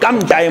تک کم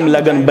ٹائم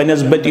لگن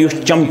بنسبت اس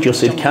چمچہ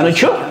ست کھانے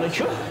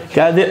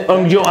کیا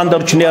انگجو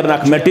اندر نیرن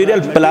اک material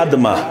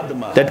plasma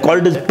that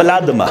called is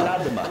plasma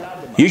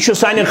یہ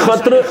سانے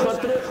خطر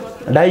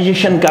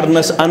ڈائجیشن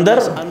کرنس اندر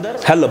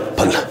ہیلپ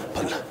فل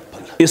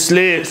اس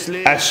لیے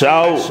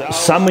ایساو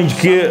سمجھ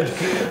کے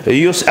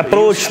اس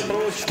اپروچ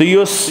تو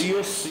اس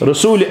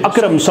رسول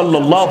اکرم صلی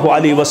اللہ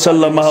علیہ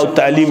وسلم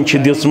تعلیم چھ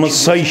دسمت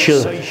سیش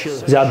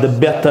زیادہ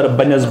بہتر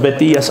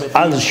بنسبتی اس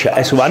از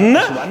اس ون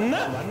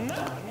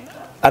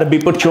عربی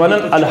پر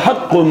چونن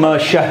الحق ما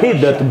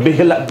شہدت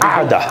به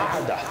الاعدہ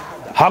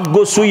حق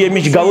گو سو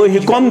یمچ گواہی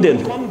کون دن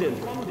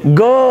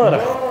گور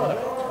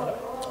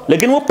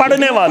لیکن وہ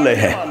پڑھنے والے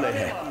ہیں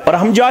اور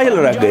ہم جاہل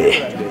رہ گئے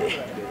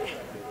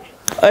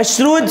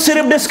اشرود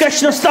صرف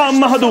ڈسکشن استام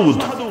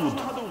محدود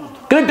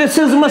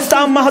کرٹیسزم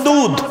استام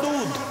محدود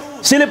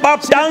صرف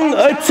آپ ٹانگ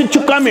ایت سے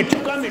چکامٹ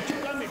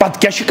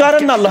پت کیا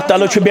شکارن اللہ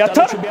تعالیٰ چھو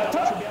بیاتر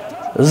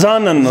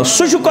زانن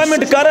سو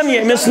چکامٹ کارن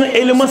یہ مثل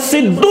علم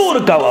سے دور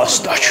کا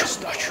واسطہ چھو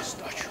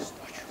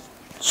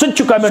سو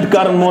چکامٹ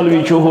کارن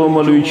مولوی چھو ہو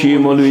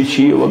مولوی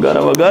چھی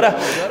وغیرہ وغیرہ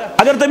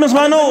اگر تم اس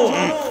مانو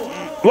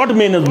what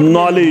means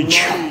knowledge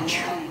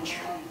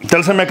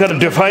تل سے میں کر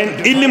ڈیفائن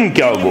علم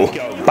کیا گو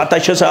پتہ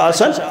چھے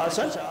آسن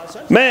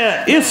میں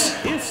اس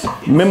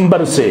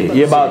ممبر سے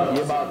یہ بات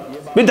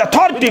with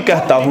authority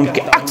کہتا ہوں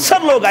کہ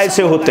اکثر لوگ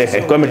ایسے ہوتے ہیں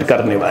کمنٹ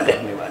کرنے والے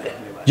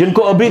جن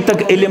کو ابھی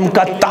تک علم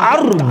کا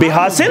تعارف بھی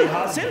حاصل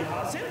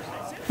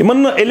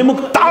امن علم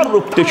کا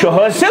تعارف تشو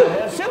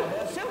حاصل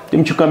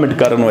تم چھو کمنٹ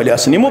کرنے والے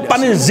آسن یمو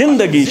پانی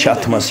زندگی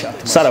چاہت مس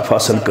صرف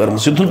حاصل کرن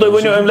ستون تو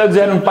ونیو املک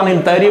ذہن پانی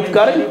تعریف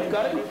کریں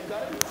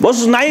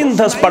بس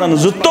 9th پڑھن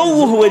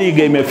زتوہ وری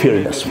گئی میں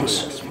فیلڈ اس مس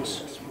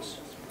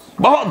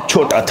بہت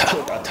چھوٹا تھا،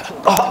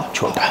 بہت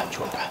چھوٹا.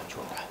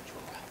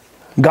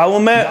 گاؤں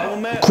میں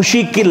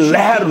خوشی کی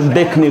لہر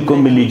دیکھنے کو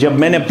ملی جب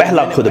میں نے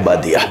پہلا خطبہ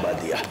دیا.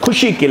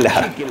 خوشی کی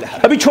لہر.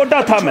 ابھی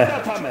چھوٹا تھا میں،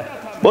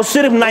 وہ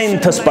صرف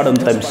 9th پڑھن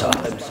تھا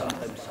مثال.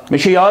 میں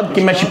یاد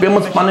کہ میں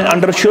پیمت پانے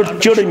انڈر شرٹ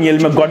چڑن یل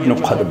میں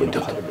گۄڈنیُک خطبہ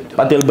دیت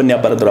پتہ یل بہ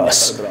نیبر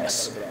دراس.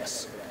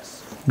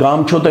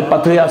 گام چھو تہ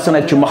پتہ آسان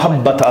اتھ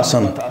محبت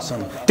آسان.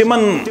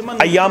 تمن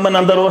ایامن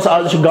اندر اوس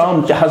آز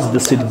گام تہ حسد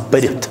سۭتۍ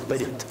بٔرِتھ،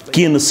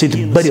 کینہ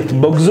سۭتۍ بٔرِتھ،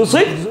 بغض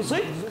سۭتۍ.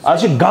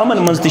 آج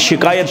گامن منز تہ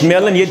شکایت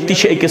میلن ییٚتہِ تہ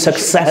چھِ أکِس اکھ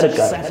سحر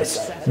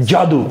کران،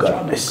 جادو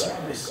کران.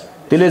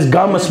 تیٚلہِ ٲسۍ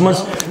گامس منز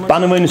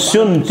پانہٕ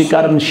سیُن تہ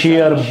کران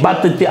شیر،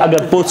 بتہٕ تہ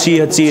اگر پوٚژھ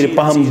ییٖہا ژیٖرۍ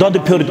پہم،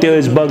 دۄدٕ پھیُر تہ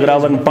ٲسۍ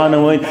بٲگراوان پانہٕ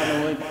ؤنۍ.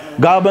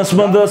 گامس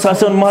منز ٲس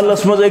آسان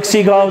محلس منز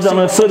أکسٕے گاو زن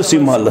ٲس سٲرسٕے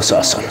محلس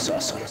آسان.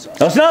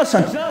 ٲس نا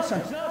آسان؟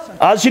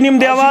 آج چھِنہٕ یِم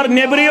دیوار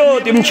نیبرٕے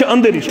یوت، یِم چھِ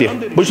أنٛدٕرۍ تہِ.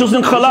 بہٕ چھُس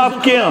نہٕ خلاف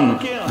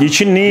کینٛہہ، یہِ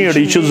چھِ نیٖڈ،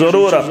 یہِ چھِ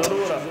ضروٗرت.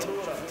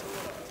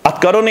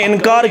 ات کرو نہٕ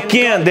انکار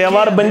کینٛہہ،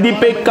 دیوار بندی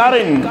پے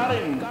کرٕنۍ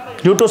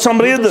ڈیوٗ ٹُو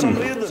سم ریزن.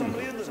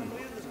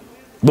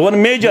 بہٕ ونہٕ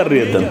میجر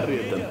ریزن،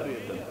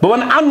 بہٕ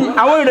ونہٕ ان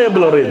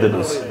اوائڈیبل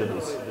ریزنز.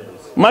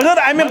 مگر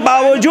امہِ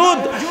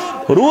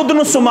باوجوٗد روٗد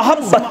نہٕ سُہ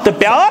محبت تہٕ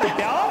پیار.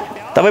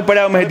 توے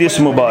پڑیو مےٚ حدیث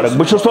مبارک.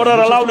 بہٕ چھُس تھوڑا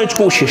رلاونٕچ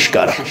کوٗشش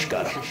کران.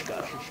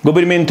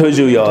 گوٚبٕرۍ میٛٲنۍ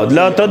تھٲیزیو یاد،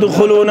 لا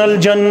تدخلون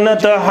الجنة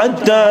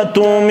حتى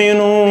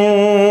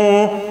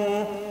تؤمنوا.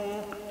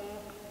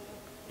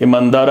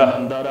 ایماندارا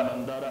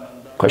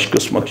خوش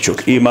قسمت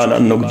چھُکھ، ایمان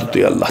انُک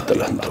دِتُے اللہ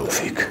تعالیٰ ہن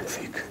توفیق.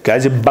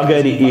 کیازِ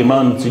بغیر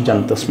ایمان ژٕ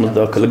جنتس منٛز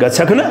دٲخل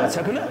گژھکھ نہٕ.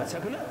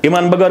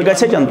 ایمان بغیر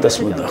گژھِ جنتس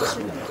منٛز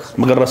دٲخل.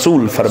 مگر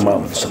رسول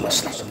فرماون صلی اللہ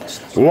علیہ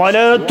وسلم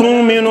ولا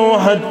تؤمنوا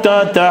حتى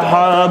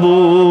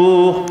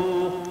تحابوا.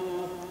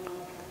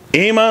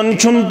 ایمان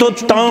چھُنہٕ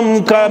توٚتام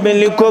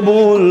قابل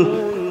قبول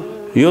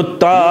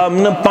یوٚتام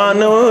نہٕ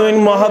پانہٕ ؤنۍ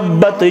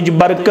محبتٕچ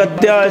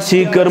برکت تہِ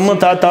آسی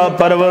کٔرمٕژ عطا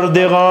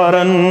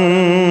پروردگارن.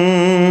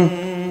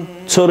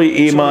 ژھوٚرُے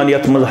ایمان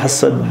یتھ منٛز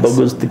حسد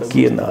بغض تہٕ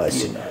کینہ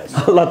آسہِ،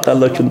 اللہ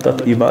تعالیٰ چھُنہٕ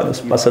تتھ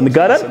ایمانس پسند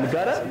کران.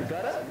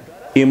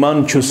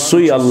 ایمان چھُ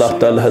سُے اللہ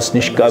تعالیٰ ہس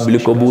نش قابل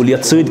قبول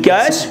یتھ سۭتۍ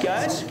کیٛاہ آسہِ؟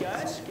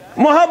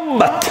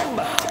 محبت.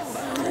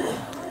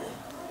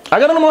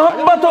 اگر نہٕ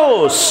محبت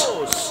اوس،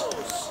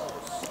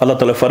 اللہ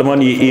تعالیٰ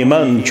فرمان یہ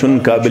ایمان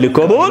چھُنہٕ قابل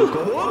قبول.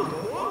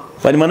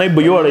 وۄنۍ ونے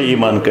بہٕ یورے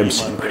ایمان کمہِ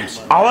سۭتۍ؟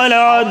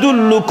 اولا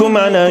ادلکم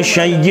علی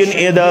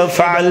شیء اذا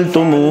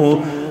فعلتموه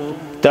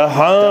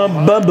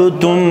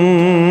تحاببتم.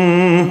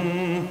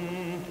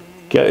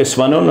 کیا اس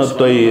ونو نا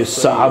تُہۍ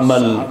سہ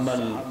عمل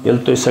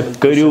ییٚلہِ تُہۍ سہ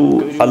کٔرِو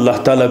اللہ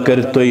تعالیٰ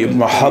کرِ تُہۍ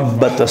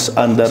محبتس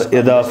اندر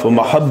اضافہ،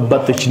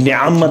 محبتٕچ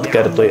نعمت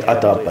کرِ تُہۍ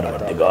عطا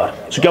پروردگار.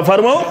 سُہ کیٛاہ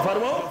فرمو؟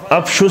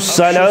 افشوا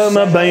السلام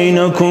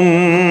بینکم.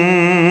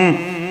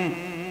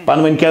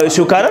 پانہٕ ؤنۍ کیٛاہ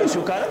ٲسِو کران؟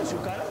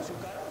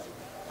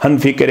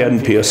 حنفی کرے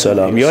حنفی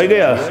السلام. یہ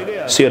گیا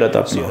سیرت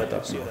اپنی.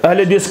 اہل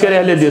حدیث کرے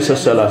اہل حدیث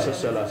السلام.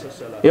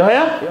 یہ ہے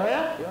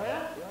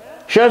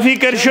شافی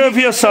کر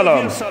شافی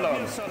السلام.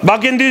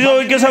 باقی دیزو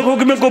کسا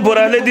حکم کفر،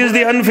 اہل حدیث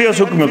دی حنفی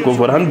اس حکم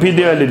کفر، حنفی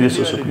دی اہل حدیث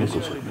اس حکم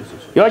کفر.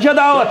 یہ ہے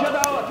دعوت،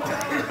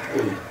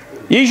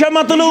 یہ ہے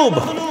مطلوب.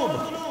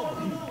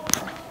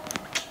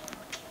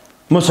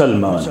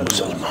 مسلمان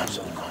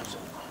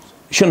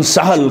چھُنہٕ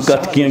سہل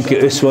کتھ کینٛہہ کہ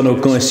أسۍ ونو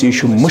کٲنٛسہِ یہِ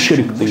چھُ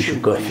مُشرک تہٕ یہِ چھُ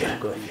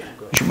کٲفر.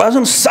 یہ چھُ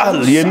باسان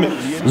سہل. ییٚمہِ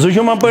زٕ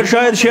جمعہ پٔرۍ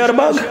شاید شیر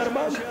باغ،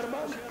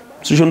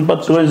 سُہ چھُنہٕ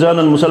پتہٕ توتہِ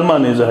زانان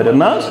مسلمانٕے ظٲہِر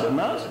نا حظ.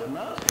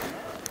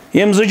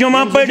 ییٚمہِ زٕ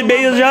جمعہ پٔرۍ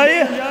بیٚیِس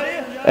جایہِ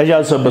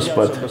اعجاز صٲبس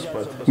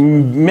پتہٕ،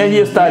 مےٚ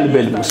یِیَس طالبہِ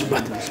علمس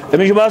پتہٕ،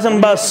 أمِس چھُ باسان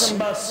بس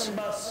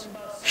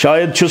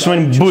شاید چھُس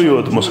وۄنۍ بٕے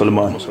یوت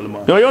مسلمان.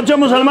 یہوے یوت چھا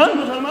مسلمان؟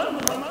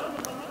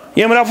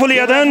 ییٚمۍ رفع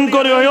الیدین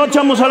کوٚر یہوے یوت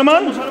چھا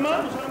مسلمان؟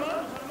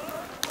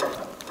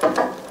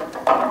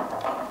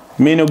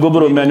 میٛانیو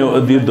گوٚبرو، میٛانیو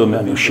عدیٖدو،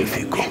 میٛانیو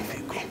شفیٖقو،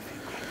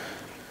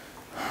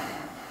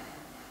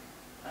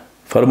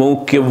 فرمو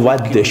کہ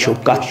وَتہِ دیشو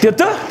کتھ تہِ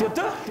تہٕ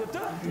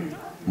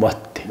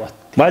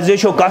وَتہِ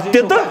دیشو کتھ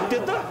تہِ تہٕ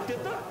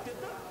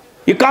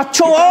یہ کتھ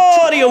چھو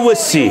واریاہ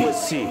ؤسیع.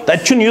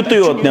 تتہِ چھُنہٕ یُتُے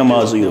یوت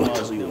نٮ۪مازٕے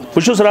یوت.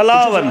 بہٕ چھُس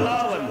رلاوان،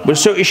 بہٕ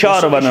چھُسو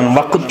اِشارٕ ونان،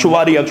 وقت چھُ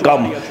واریاہ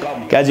کم.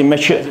 کیٛازِ مےٚ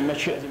چھِ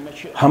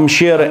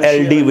ہمشیر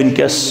ایل ڈی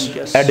وٕنکٮ۪س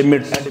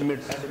ایڈمٹ.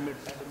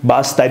 بہٕ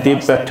آسہٕ تتے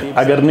پٮ۪ٹھ.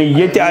 اگر نہٕ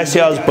ییٚتہِ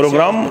آسہِ آز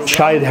پروگرام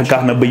شاید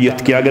ہٮ۪کہٕ نہٕ بہٕ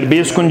یِتھ کینٛہہ. اگر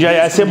بیٚیِس کُنہِ جایہِ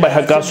آسہِ بہٕ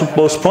ہٮ۪کہٕ ہا سُہ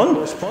پوسٹ پون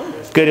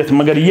کٔرِتھ،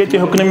 مگر ییٚتہِ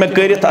ہیوٚک نہٕ مےٚ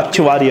کٔرِتھ. اتھ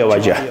چھِ واریاہ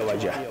وجہ،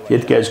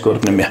 ییٚتہِ کیٛازِ کوٚر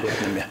نہٕ مےٚ.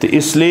 تہٕ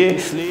اس لیے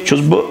چھُس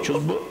بہٕ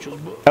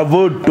اے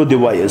وٲرڈ ٹُو دِ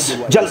وایِز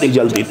جلدی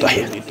جلدی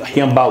تۄہہِ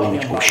کینٛہہ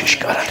باونٕچ کوٗشش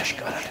کران.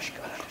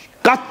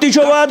 کتھ تہِ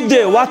چھو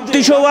وَتہِ، وَتھ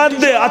تہِ چھو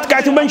وَتہِ. اتھ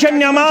کتھِ منٛز چھےٚ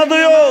نٮ۪مازٕے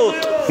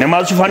یوت.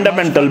 نٮ۪ماز چھِ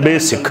فنڈامنٹل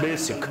بیسک.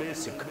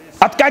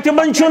 اتھ کتھِ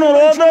منٛز چھُنہٕ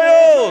روزے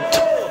یوت.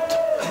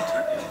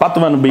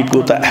 پتہٕ ونہٕ بہٕ یہِ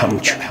کوٗتاہ اہم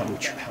چھُ.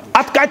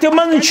 اتھ کتھِ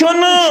منٛز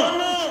چھُنہٕ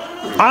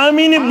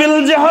آمیٖنہِ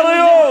بِلجہر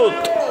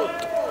یوت،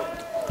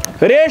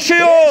 ریشہِ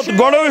یوت،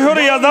 گۄڈو ہیوٚر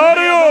یزار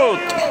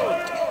یوت.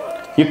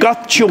 یہ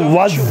کتھ چھِ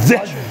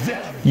واضح،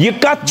 یہ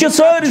کتھ چھِ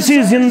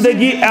سٲرسٕے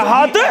زندگی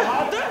احاطہٕ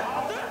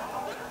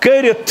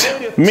کرت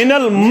من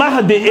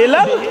المہد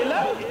الى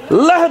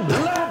اللحد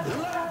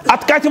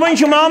ات کت من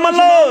چھ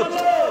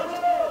معاملات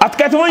ات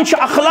کت من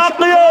چھ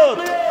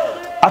اخلاقیات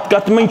ات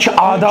کت من چھ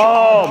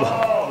آداب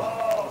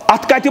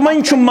ات کت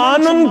من چھ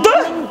مانن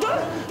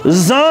تو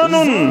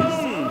زانن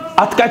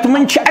ات کت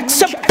من چھ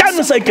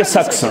ایکسپٹنس اکس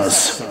سکسنس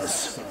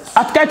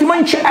ات کت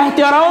من چھ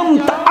احترام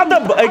تو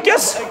ادب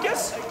اکس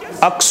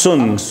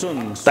اکسن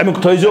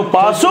تمیک تھوزیو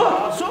پاسو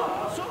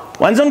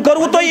ون زن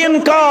کرو تو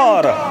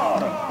انکار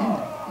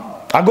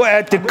اگو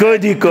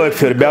اعتقادی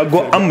کافر بیا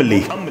گو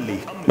عملی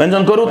ون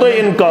زن کرو تو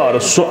انکار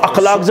سو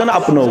اخلاق زن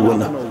اپنو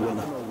ون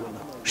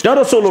شنا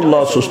رسول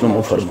اللہ صلی اللہ علیہ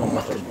وسلم فرمو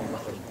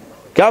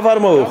کیا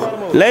فرمو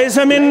لیس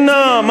مننا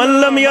من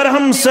لم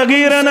یرحم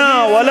صغیرنا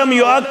ولم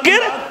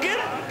یعکر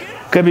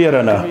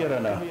کبیرنا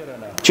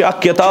چی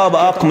اک کتاب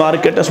اک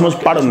مارکیٹ اس مز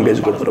پڑھن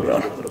گیز گو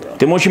پروگرام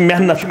تمو چی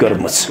محنت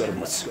کرمس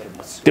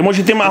تمو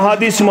چی تم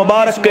احادیث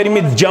مبارک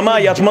کرمت جمع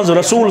یتمز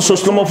رسول صلی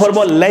اللہ علیہ وسلم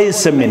فرمو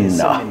لیس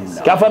مننا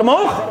کیا فرمو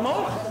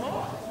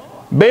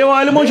بے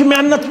عالمو چی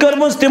محنت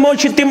کرمس تمو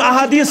چی تم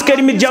احادیث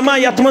کرمت جمع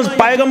یتمز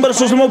پیغمبر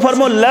صلی اللہ علیہ وسلم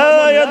فرمو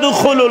لا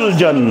يدخل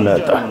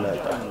الجنت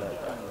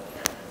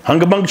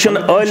ہنگ بنکشن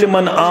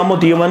علمن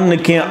آمد یون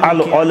کی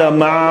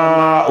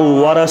العلماء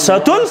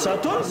ورثت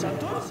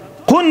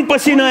خون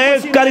پسینہ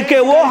ایک کر کے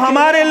وہ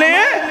ہمارے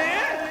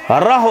لیے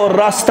راہ اور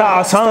راستہ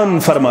آسان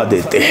فرما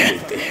دیتے ہیں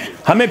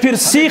ہمیں پھر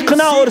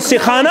سیکھنا اور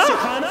سکھانا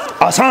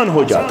آسان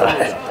ہو جاتا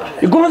ہے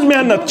یہ گمز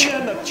محنت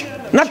چھ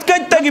نت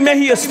کہتا کہ میں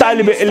ہی اس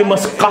طالب علم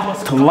اس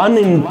قط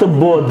ونن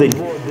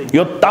تبودن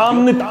یہ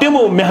تامن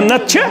تمو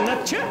محنت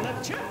چھ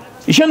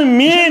یہ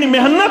مین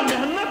محنت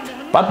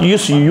پت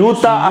یس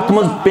یوتا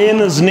اتمز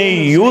پینز نے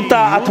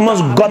یوتا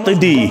اتمز گت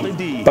دی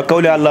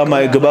بقول علامہ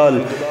اقبال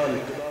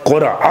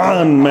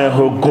قرآن میں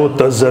ہو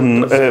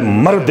گوتزن اے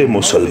مرد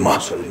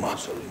مسلمان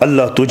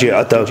اللہ تجھے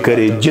عطا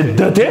کرے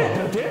جدت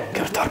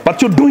کردار پت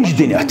چو ڈونج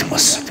دین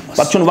اتمز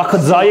پت چون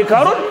وقت ضائع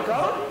کرن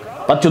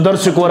پت چو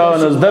درس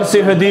قرآن درس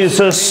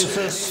حدیث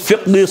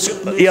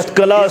فقہ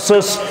کلاس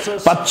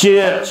پت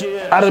چھ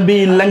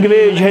عربی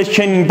لنگویج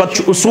ہچن پت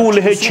چھ اصول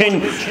ہچن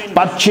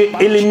پت چھ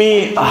علمی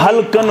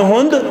حلقن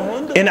ہند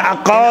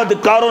انعقاد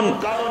کرن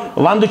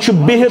وند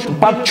چھ بہت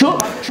پت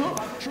چھ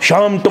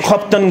شام تو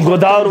خفتن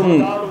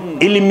گدارن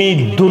علمی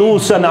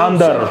دروسن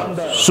اندر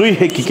سوئی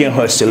ہے کی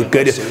حاصل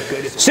کرت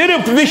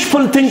صرف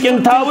وشفل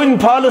تھنکنگ تھاوین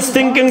فالس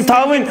تھنکنگ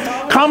تھاوین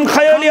خام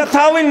خیالیہ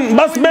تھاوین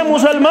بس میں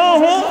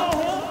مسلمان ہوں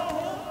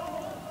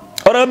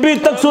اور ابھی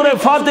تک سورہ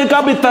فاتح کا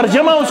بھی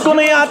ترجمہ اس کو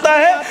نہیں آتا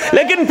ہے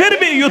لیکن پھر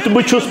بھی یوت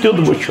بچھس تیوت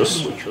بچھس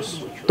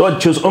تو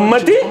اچھس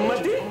امتی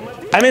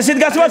امی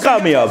سید گسوا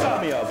کامیاب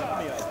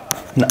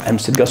نا امی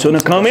سید گسوا نا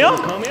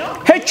کامیاب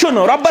ہے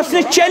چنو ربس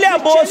نے چلیا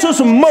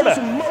بوسوس مڑ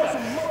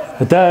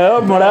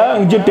مڑا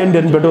انجی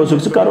ٹینڈن بیٹھو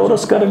سکس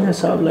کرورس کرن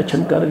حساب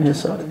لچھن کرن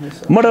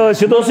حساب مڑا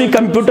سیدھو سی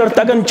کمپیوٹر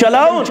تکن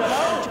چلاؤن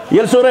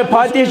یہ سورہ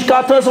فاتح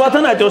کاتھ اس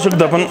واتن آتے ہو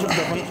سکتا دفن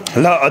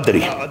لا ادری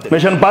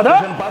میشن پادا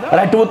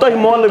رائٹ وہ تو ہی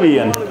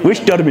مولوین وش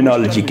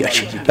ٹرمینالوجی کیا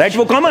چھ رائٹ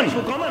وہ کامن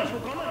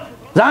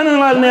زانن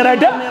والنے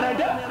رائٹ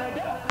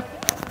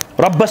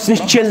ربس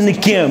نش چلن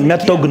کیا میں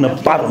توگن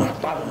پارن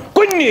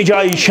کنی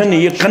جائی شن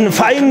یہ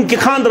کنفائن کی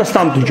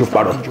خاندرستان تجھو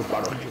پارن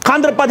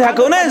خاندر پتہ ہے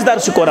کون ہے اس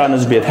درس قرآن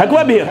اس بیت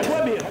ہے بیت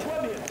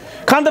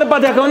خاندر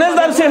پتہ ہے کون ہے اس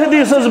درس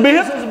حدیث اس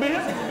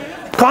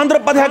بیت خاندر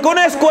پتہ ہے کون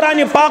ہے اس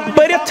قرآن پاک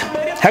پرت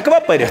ہے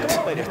پرت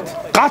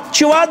قات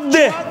چواد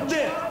دے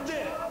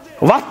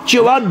وقت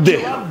چواد دے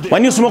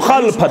ون اس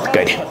مخالفت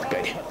کری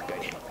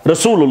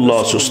رسول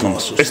اللہ صلی اللہ علیہ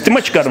وسلم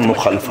استمچ کرن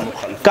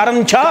مخالفت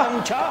کرن چھا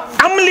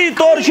عملی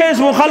طور سے اس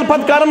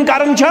مخالفت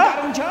کرن چھا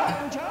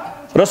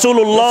رسول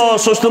اللہ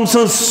صلی اللہ علیہ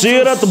وسلم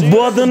سیرت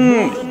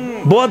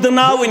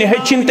بودناوین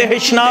ہچن تے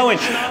ہچناوین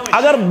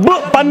اگر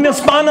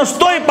پنس پانس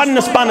توئی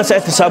پنس پانس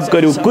احتساب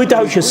کریو کوئی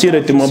تاوش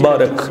سیرت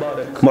مبارک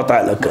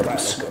مطالعہ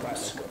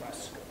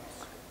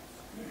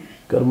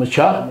کرمس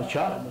چھا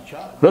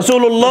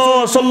رسول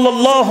اللہ صلی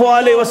اللہ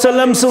علیہ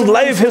وسلم سے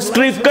لائف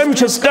ہسٹری کم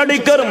چھ سٹڈی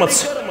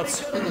کرمس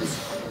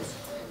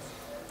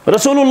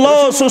رسول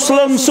اللہ صلی اللہ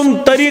علیہ وسلم سن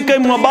طریق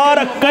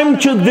مبارک کم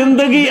چھ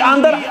زندگی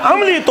اندر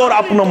عملی طور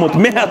اپنمت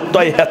محت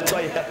تویحت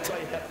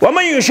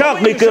ومن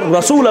يشاقق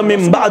الرسول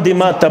من بعد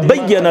ما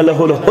تبين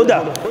له الهدى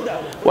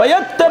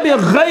ويتبع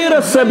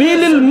غير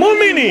سبيل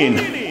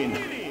المؤمنين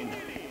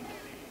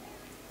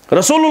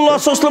رسول اللہ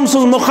صلی اللہ علیہ وسلم سے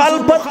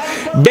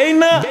مخالفت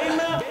بین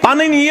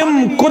پانن یم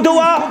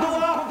قدوہ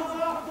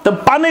تو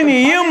پانن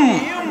یم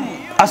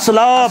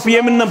اسلاف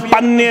یمن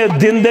پنی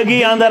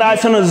زندگی اندر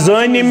آسن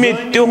زانی میں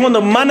تیہن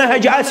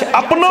منہج آس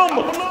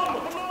اپنومت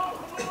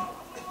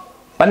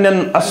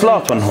پنن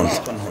اسلافن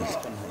ہند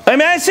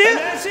ایم ایسے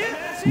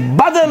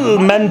بدل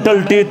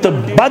مینٹلٹی تو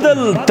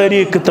بدل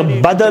طریق تو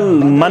بدل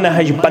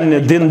منہج پنی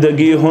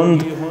زندگی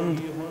ہند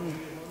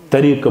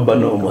طریق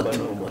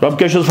بنومت رب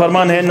کے شد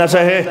فرمان ہے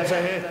نسا ہے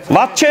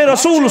واچے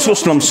رسول صلی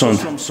اللہ علیہ وسلم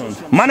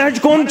سند منہج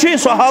کون چی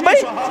صحابہ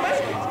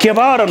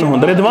کبارن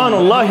ہند رضوان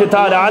اللہ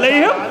تعالی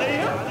علیہم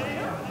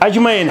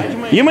اجمعین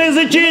یہ میں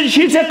سے چیز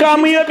شی سے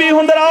کامیابی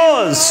ہند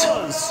راز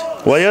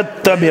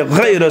وَيَتَّبِعْ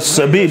غَيْرَ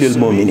السَّبِيلِ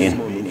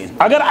الْمُؤْمِنِينَ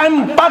اگر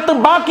ام پت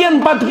باقین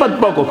پت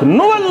پکوک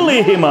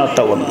نولیہ ما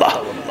تولا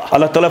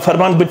اللہ تعالیٰ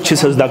فرمان بچ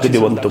سزدہ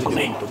دیون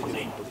تکنے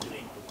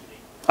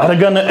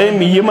ارگن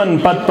ام یمن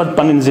پت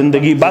پنن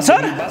زندگی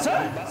بسر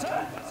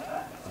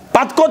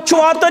پت کت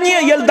چھو آتن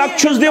یہ یل دک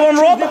چھز دیون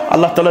روب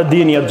اللہ تعالیٰ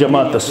دین یا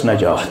جماعت اس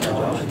نجات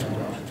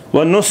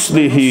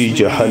وَنُصْلِهِ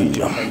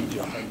جَهَنَّمْ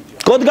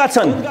کود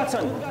گاتسن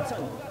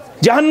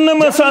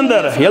جہنم اس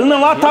اندر یلنا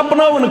وات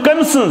اپناون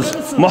کمسنز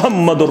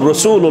محمد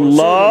الرسول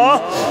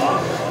اللہ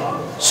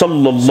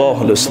صلی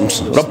اللہ علیہ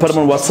وسلم رب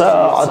فرمان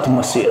وَسَاعَتْ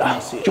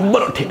مَسِيرًا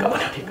چبر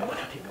ٹھیکانا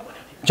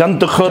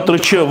جنت خطر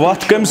چھ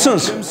وات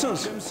کمسنز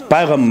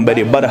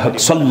پیغمبر برحق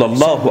صلی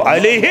اللہ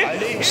علیہ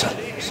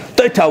وسلم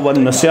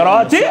تیتاون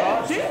صراط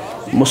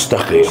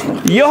مستقیم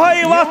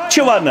یہائی وات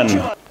چوانن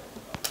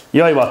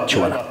یہائی وات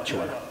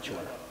چوانن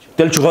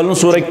تیل چھو کھولن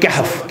سورہ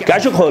کہف کیا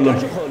چھو کھولن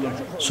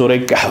سورہ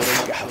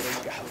کہف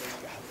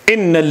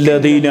ان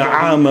الذين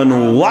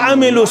آمنوا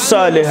وعملوا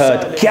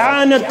الصالحات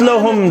كانت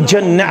لهم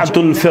جنات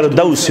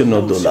الفردوس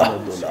نزلا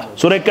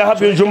سورہ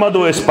کہف یہ جمعہ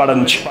دو اس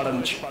پڑھن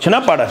چھنا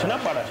پڑھا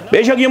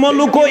بے شک یہ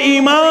مولو کو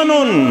ایمان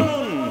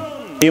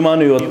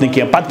یوت نہیں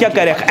کیا پت کیا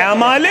کرے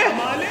اعمال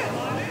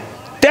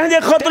تہندے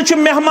خطر چھ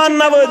مہمان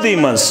نوازی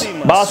منز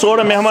باس اور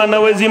مہمان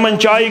نوازی من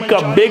چائی کا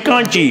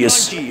بیکان چیز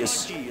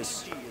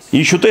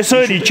یہ چھتے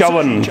ساری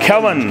چون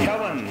کھون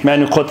میں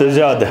نے خود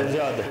زیادہ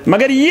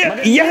مگر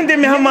یہ دے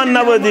مہمان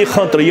نوازی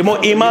خطر یہ مو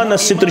ایمان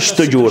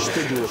سترشت جوڑ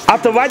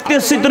ات وات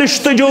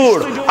سترشت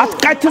جوڑ ات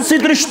کت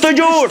سترشت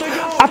جوڑ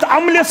ات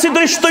عمل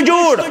سترشت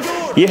جوڑ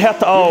یہ ہے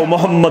آو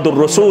محمد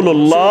الرسول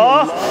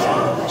اللہ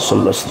صلی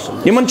اللہ علیہ وسلم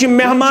یہ من چی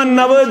مہمان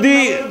نوازی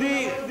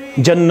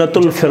جنت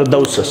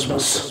الفردوس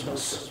اسمس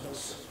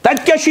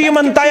تک کیا شی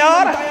من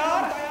تیار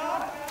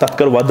تک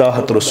کر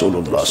وداحت رسول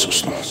اللہ صلی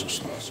اللہ علیہ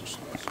وسلم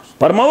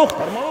فرماؤ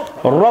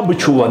رب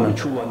چھوان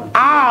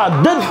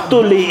عادت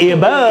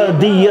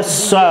لعبادی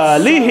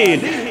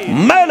الصالحین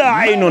ما لا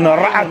عین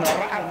رعت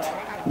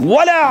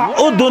ولا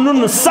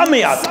اذن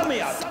سمعت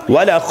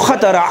ولا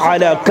خطر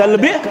على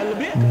قلب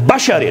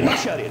بشر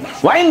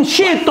وإن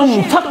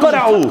شئتم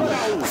فقرعوا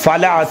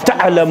فلا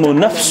تعلم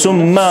نفس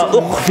ما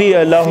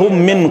أخفي لهم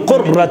من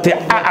قرة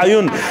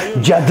أعين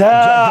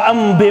جزاء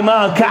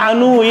بما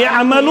كانوا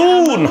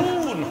يعملون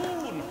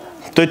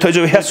تو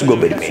تجو حس گو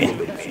برمین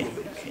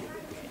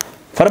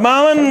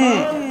فرماون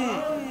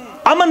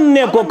امن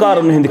نیکو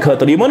کارن ہند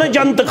خطر یہ منا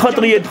جنت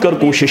خطر یہ کر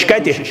کوشش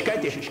کہتے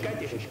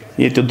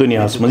یہ تو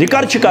دنیا اسمز یہ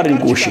کر چکارن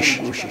کوشش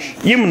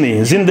یم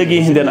نہیں زندگی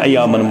ہندن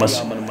ایامن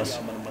مس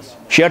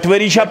 60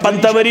 وری چھا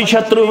 50 وری چھا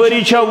 30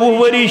 وری چھا 20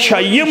 وری چھا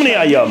یم نہیں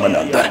ایامن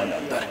اندر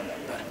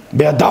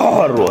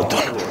بیدار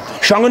روتن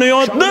شنگن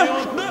یوتن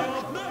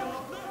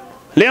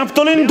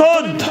لیفتلن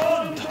تود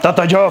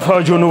تتجافا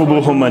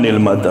جنوبهم عن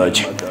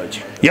المضاجع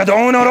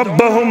يدعون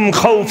ربهم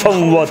خوفا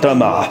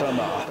وطمعا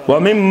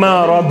ومما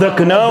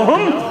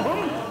رزقناهم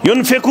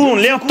ينفقون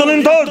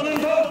لیفتلن تود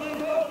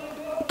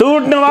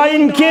توٹ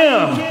نوائن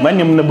کیا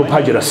منیم نب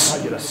فجرس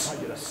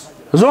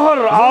ظہر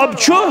آب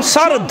چھو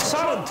سرد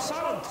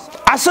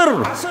عصر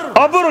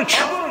عبر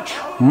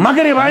چھ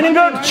مغرب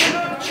آئنگٹ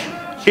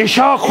چھ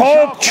عشاء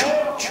خوب چھ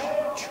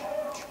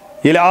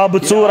یہ آب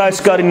ژور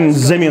آس کرن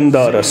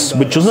زمیندارس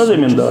بچھس نا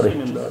زمیندار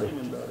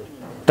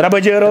 3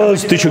 بجے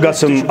روز تہ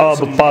گژھن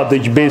آب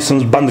پادج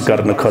بیسنس بند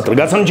کرنے خاطر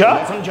گژھن چھا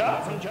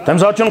تم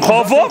سات چھن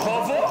خوف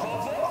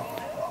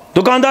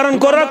دکاندارن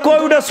کورا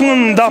کووڈس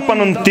من دہ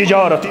پنن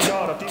تجارت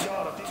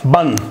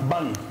بند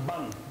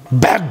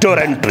بیک ڈور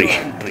انٹری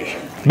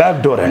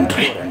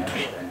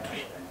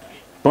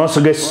پونس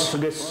گس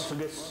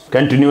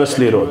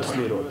کنٹینیوسلی رود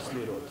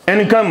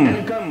انکم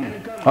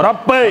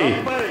رپے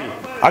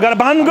اگر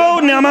بند گو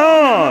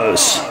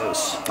نماز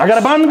اگر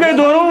بند گئی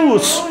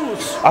دروس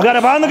اگر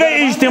بند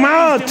گئی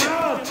اجتماعات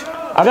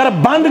اگر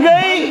بند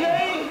گئی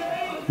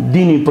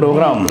دینی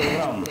پروگرام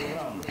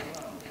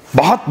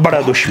بہت بڑا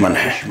دشمن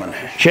ہے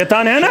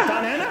شیطان ہے نا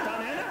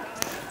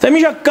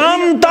تمیشہ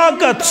کم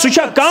طاقت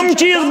سوچا کم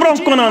چیز برہ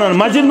کنانا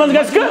مسجد مز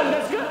گس کا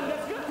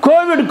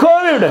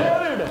کووڈ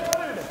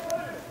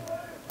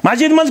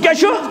مسجد مز کیا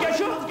شو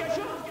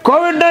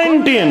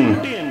کووڈ-19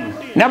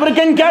 نبر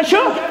کن کیا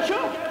شو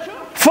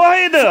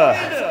فائدہ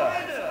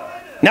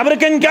نبر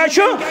کن کیا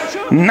شو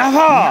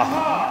نفع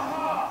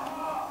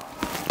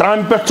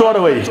ترام پر 4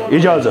 وی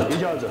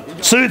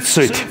اجازت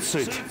سیت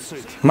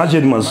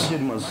مسجد مز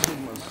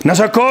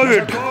نسا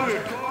کووڈ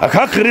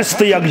اکھاک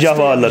رست یک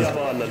جوالن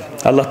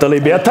اللہ تعالی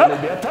بیتر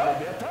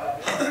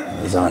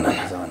زانن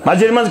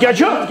مسجد مز کیا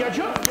چھو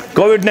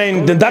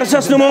کووڈ-19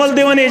 درسس نمول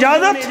دیوان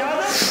اجازت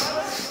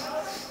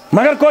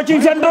مگر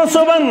کوچنگ سینٹر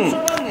صبح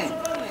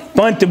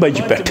 5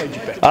 بجے پیٹ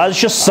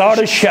آج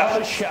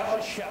 6:30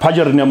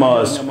 فجر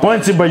نماز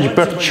 5 بجے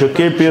پیٹ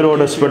کے پی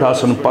روڈس پیٹ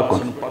آسن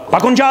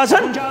پکن چھ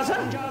آسن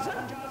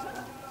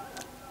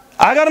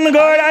اگر ن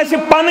گاڑی آسی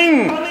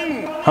پنن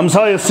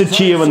ہمسایہ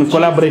سچی ایون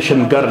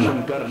کولیبریشن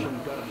کرنا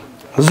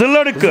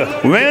زلڑک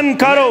وین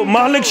کرو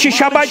محلک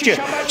شیشہ بچ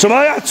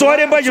صبح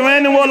 4 بج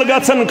وین وول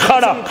گژھن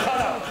کھڑا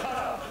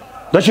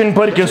دشن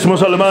پر کس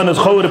مسلمانس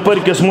خور پر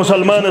کس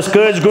مسلمانس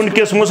کج گنڈ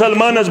کس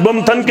مسلمانس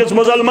بمتھن کس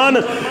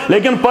مسلمانس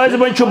لیکن پائز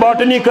بن چھو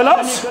باٹنی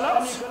کلاس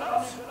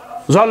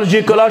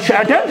زالجی کلاس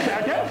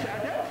اٹینڈ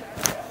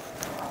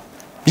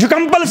یہ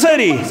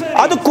کمپلسری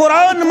اد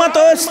قرآن مت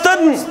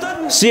استن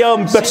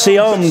سیام پہ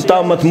سیام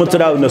تامت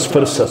متراونس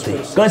فرصتی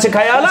کہاں سے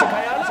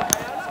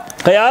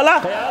خیالہ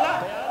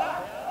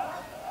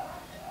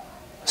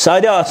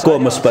سادیات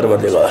قومس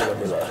پروردگار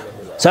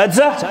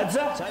سادسا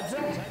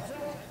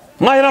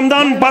ماہ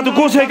رمضان پتہ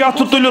کس ہے کہ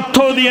اتھ تلیو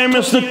تھو دی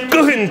امس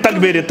کہن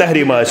تکبیر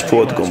تحریم آس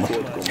فوت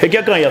گومت ہے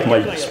کیا کہاں یت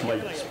مجلس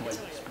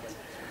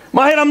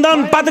ماہ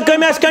رمضان پتہ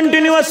کم اس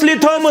کنٹینیوسلی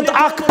تھومت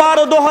اک پار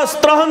دوہس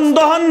 3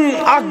 دہن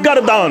اک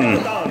گردان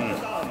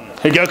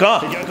ہے کیا کہاں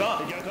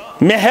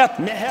میں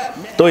ہیت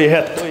تو یہ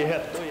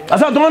ہیت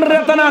اسا 2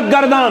 ریتن اک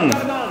گردان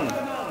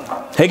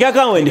ہے کیا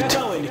کہاں ونت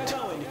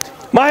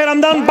ماہ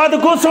رمضان پتہ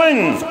کس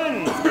ون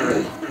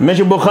میں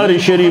بخاری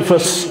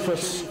شریفس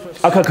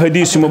اکھ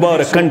حدیث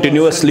مبارک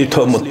کنٹینیوسلی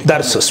تھومت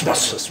درسس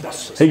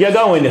ہے کیا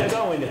کہاں ونت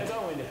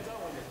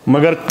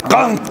مگر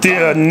کان تی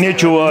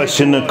نیچو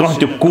آسن کان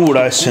تی کوڑ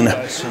آسن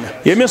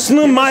یمس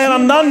نو ماہ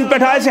رمضان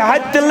پہ آس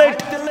حد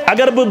لٹ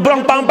اگر برہ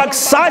پام پاک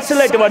 100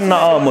 لٹ وننا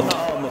آمت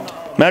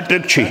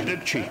میٹرک چھی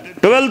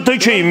 12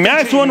 چھی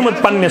میں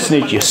ونمت پنس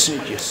نیچیس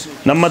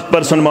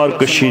 90%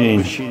 مارک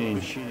شینین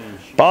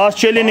پاس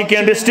چلین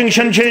کیا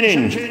ڈسٹنکشن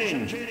چینین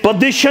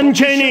پوزیشن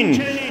چینین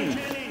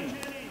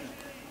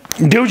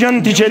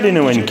ڈیوجن تی چلین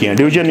ون کیا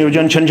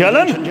ڈیوجن چھن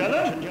چلن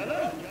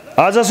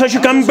آج اسا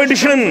چھ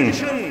کمپٹیشن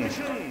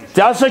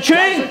تیاسا چھے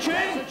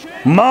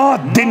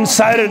مات دن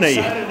سائر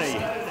نہیں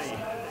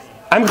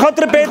ام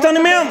خطر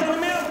پیتن میں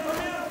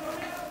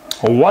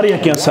واریا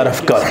کیا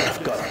صرف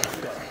کرن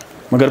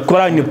مگر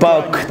قرآن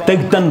پاک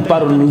تگتن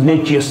پر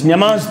نیچیس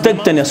نماز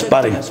تگتن اس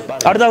پرن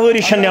 18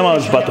 وریشن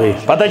نماز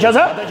پتہ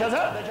چھا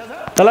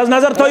تلاز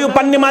نظر تو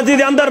پنی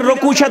مسجد اندر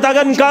رکوع چھ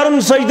تگن کرن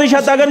سجدہ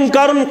چھ تگن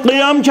کرن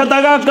قیام چھ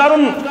تگا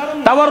کرن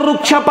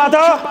تورک چھ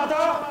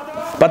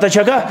پتہ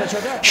چھکا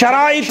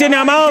شرائط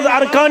نماز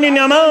ارکان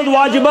نماز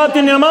واجبات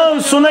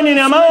نماز سنن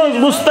نماز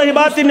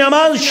مستحبات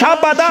نماز شاہ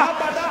پتہ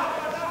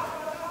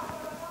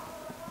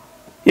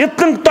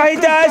اتن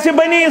تحیت ایسے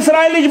بنی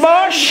اسرائیل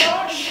باش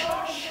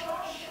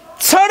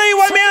چھڑی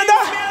ومیدہ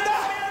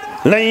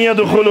لن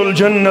يدخل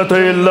الجنة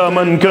إلا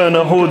من كان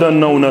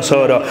هودا أو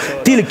نصارى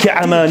تلك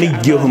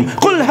أمانيهم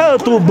قل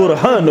هاتوا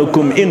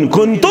برهانكم إن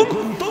كنتم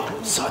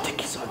صادقين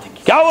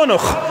کیا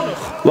ونخ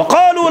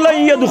وقالوا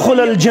لن يدخل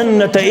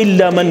الجنة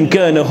إلا من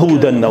كان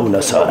هودا أو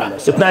نصارى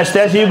اتنا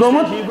استعسی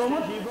گومت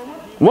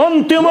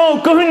وانتمو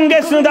کہن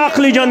گسن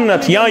داخل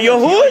جنت یا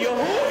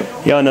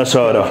یہود یا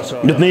نصارى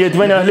اتنا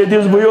یتوین اہل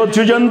دیز بیوت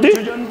چھو جنتی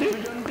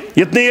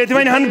اتنا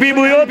یتوین ہنپی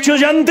بیوت چھو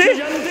جنتی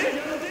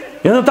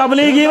یہ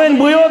تبلیغی وین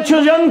بیوت چھو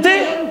جنتی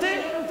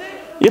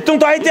اتن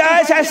تو آئیتی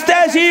آئیس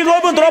استعسی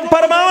گومت رب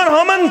فرمان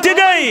ہمن تی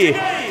گئی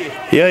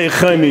یا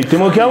خامی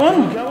تمو کیا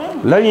ون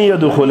لن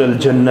يدخل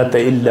الجنة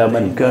إلا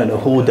من كان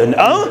هودا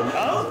أو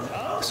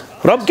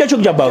رب کیا چک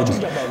جب آؤ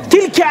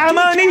تلك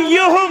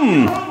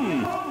امانيهم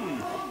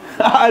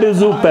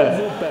آرزو پہ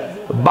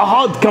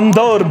بہت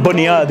کمزور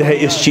بنیاد ہے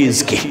اس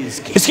چیز کی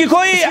اس کی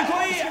کوئی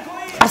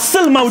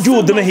اصل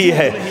موجود نہیں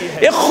ہے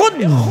ایک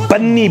خود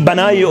بنی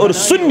بنائی اور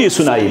سنی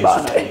سنائی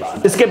بات ہے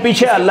اس کے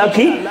پیچھے اللہ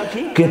کی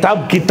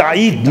کتاب کی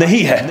تائید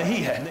نہیں ہے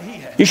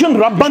یشن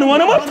ربن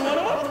ونمت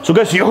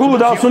سوگس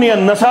یہود آسنی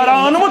النصارى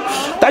آنمت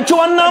تچو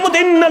انامت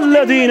ان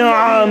الذین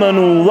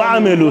آمنوا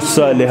وعملوا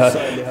الصالحات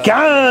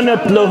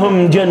كانت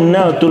لهم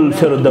جنات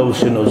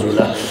الفردوس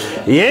نزلا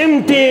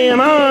یمتی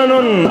ایمان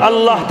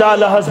اللہ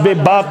تعالی حسب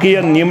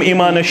باقین یم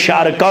ایمان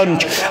شارکان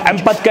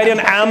امپت کرین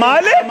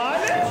اعمال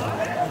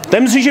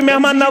تمسی چھ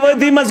مہمان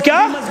نوازی مز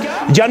کیا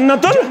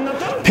جنت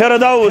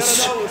الفردوس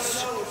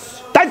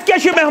تت کیا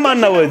چھ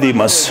مہمان نوازی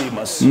مز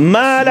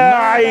ما لا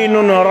عین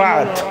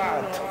رعت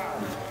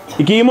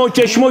کہ یمو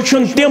چشمو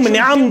چھن تم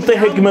نعمت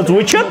حکمت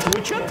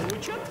وچھت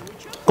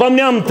کم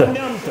نعمت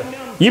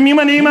یم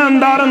یمن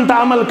ایماندارن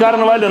تعمل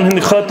کرن والن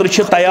ہند خاطر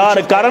چھ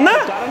تیار کرنا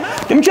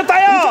تم چھ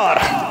تیار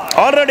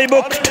already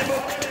booked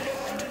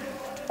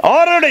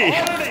already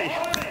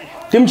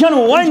تم چھن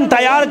ون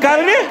تیار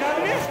کرنی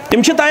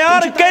تم چھ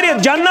تیار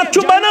کرت جنت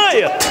چھ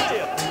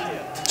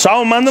بنایت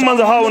ساو مند مند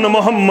ہاون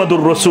محمد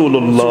الرسول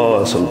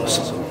اللہ صلی اللہ علیہ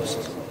وسلم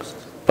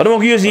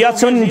فرموک یس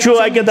یتسن چھو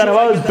اکہ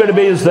درواز پر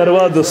بیس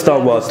درواز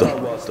استام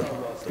واتن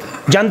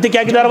جنت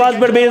کیا کہ درواز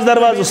پر بیس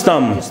درواز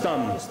استام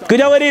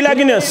کجا وری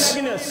لگنس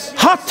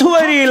 7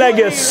 وری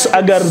لگس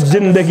اگر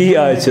زندگی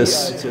آئیس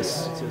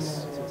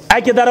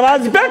اکہ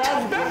درواز پر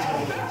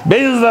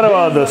بیس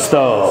درواز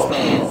استام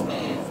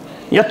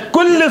یت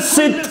کل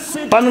ست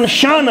پن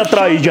شان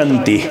اترائی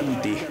جنتی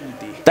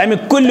تامی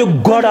کل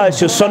گوڑ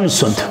آئیس سن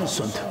سند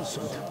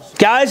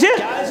کیا آئیس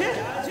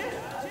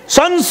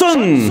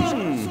سن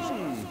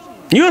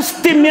یس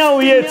تی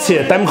میاو یت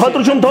سے تامی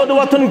خطر چون تھو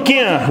دواتن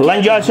کیا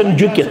لنجا آئیسن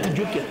جکت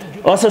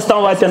اسستان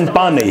واتن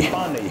پانی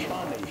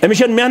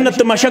امیشن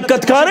محنت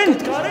مشکت کارن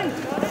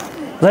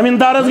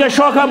زمیندارس گا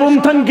شوکا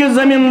بمتھن کی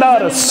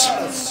زمیندارس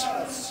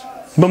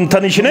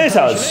بمتھن اشنے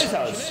ساز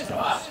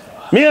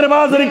میر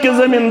بازر کے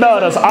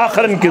زمیندارس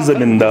آخرن کے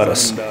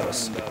زمیندارس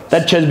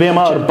تچھس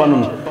بیمار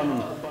پنن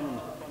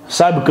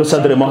سابق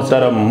صدر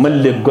محترم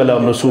ملک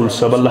غلام رسول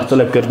صاحب اللہ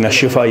تعالیٰ کرنا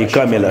شفائی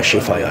کاملہ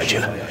شفائی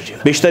عاجلہ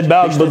بیشتر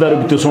باق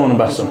بزرگ تسون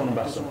بسن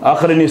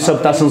آخرنی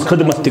سب تاسنس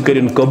خدمت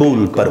کرن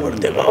قبول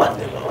پروردگار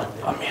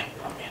آمین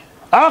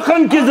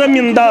آخرن کی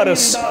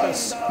زمیندارس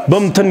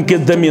بمتھن کے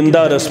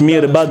زمیندارس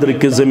میر بادر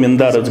کے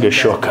زمیندارس گے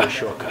شوکا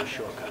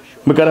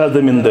مکرہ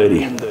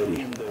زمینداری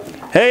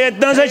ہے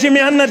اتنا سا چی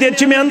محنت یہ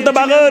چی محنت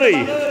بغیری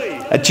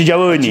اچھی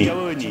جوانی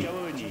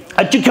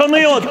اچھی کیوں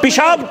نہیں ہوت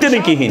پیشاب تی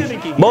نہیں کی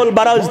ہیں بول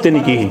براز تی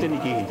نہیں کی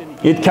ہیں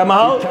یہ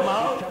کھماؤ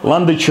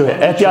وند چھو ہے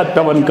احتیاط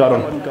پیون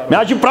کرن میں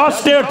آجی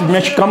پراسٹیٹ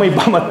میں چھ کمی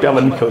بامت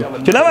پیون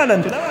کرن چنا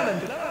مانن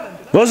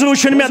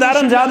وضروشن میں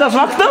دارن زیادہ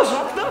وقت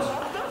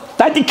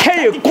تاتی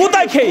کھئے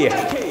کوتا کھئے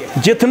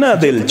جتنا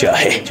دل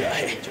چاہے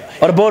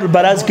اور بول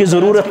براز کی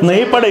ضرورت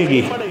نہیں پڑے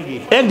گی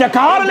ایک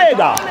ڈکار لے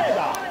گا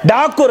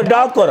ڈاکر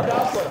ڈاکر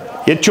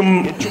یہ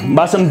چم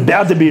باسن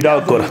بیاد بھی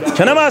ڈاکر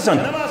چھنا باسن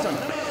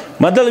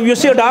مطلب یہ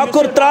سے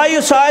ڈاکر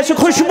ترائی سائے سے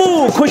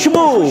خوشبو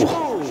خوشبو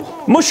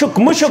مشک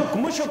مشک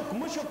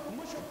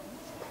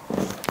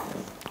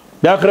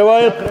بیاک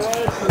روایت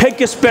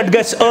پھیکس پیٹ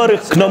گیس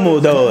ارک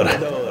نمودار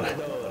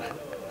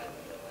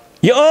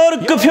یہ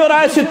ارک پھر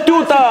آئے سے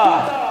توتا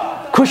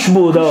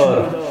خوشبو دار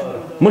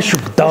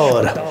مشک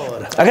دار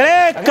اگر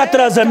ایک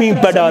قطرہ زمین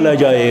پر ڈالا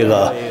جائے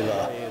گا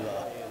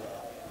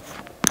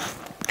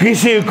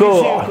کسی کو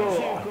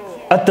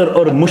عطر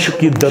اور مشک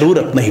کی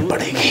ضرورت نہیں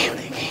پڑے گی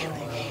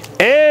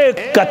ایک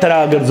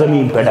قطرہ اگر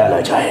زمین پہ ڈالا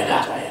جائے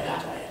گا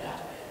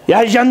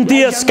یا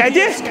جنتی اس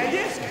کہتے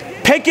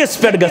پھیکس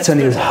پیٹ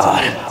گسن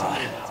اظہار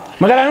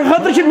مگر ام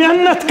خاطر چھ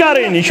محنت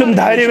کریں یہ چھن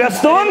دھائری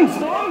ویستون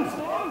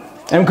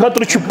ام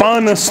خاطر چھ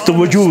پانست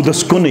وجود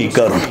اس کنی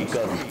کرن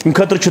ام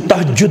خاطر چھ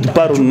تحجد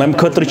پرن ام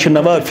خاطر چھ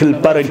نوافل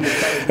پرن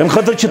ام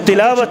خاطر چھ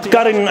تلاوت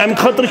کرن ام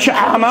خاطر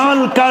چھ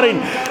اعمال کرن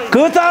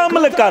کتا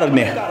عمل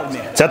کرنے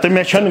ساتھ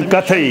میں چھن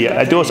کتھائی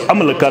ایت اس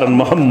عمل کرن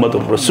محمد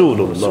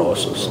رسول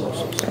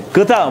اللہ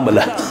کتا عمل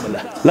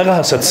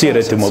لگا ست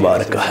سیرت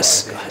مبارکہ ہس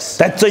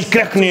تیت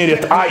کرک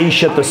نیرت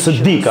عائشت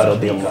صدیقہ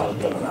رضی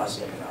اللہ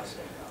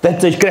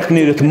تیت کرک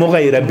نیرت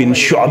مغیرہ بن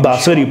شعبہ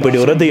سری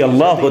پڑیو رضی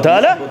اللہ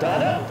تعالی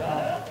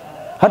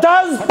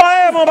حتاز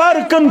پائے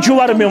مبارکن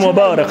چوار میں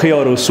مبارک یا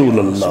رسول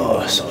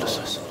اللہ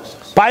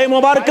پائے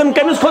مبارکن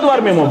کمیس خود وار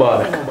میں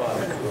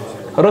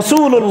مبارک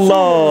رسول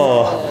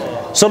اللہ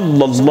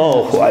صلی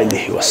اللہ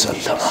علیہ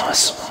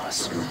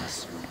وسلم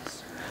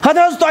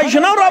حتاز تو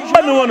عائشنا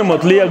ربن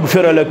ونمت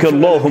لیغفر لك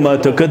اللہ ما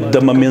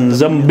تقدم من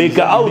ذنبك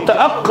او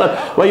تأخر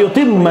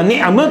ويتم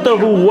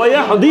نعمته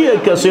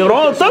ويهديك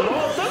صراطا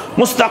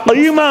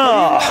مستقیما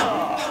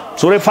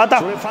سورہ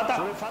فتح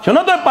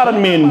چھنا تو پارن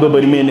مین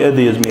ببر مین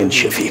عزیز مین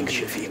شفیق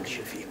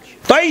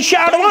تو ایشی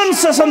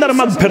ایڈوانس سندر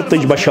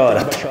مغفرتج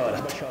بشارت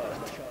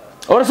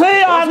اور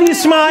صحیح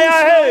حدیث میں آیا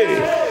ہے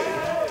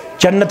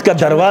جنت کا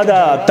دروازہ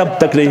تب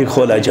تک نہیں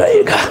کھولا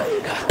جائے گا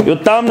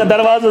یوتام نے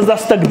دروازہ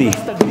دستک دی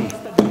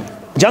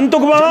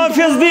جنتک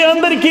محافظ دی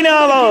اندر کی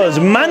آواز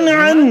من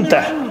انت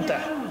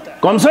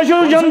کون سا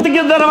شو جنت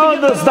کی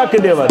دروازہ دستک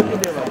دے ور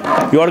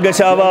یور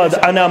گیس آواز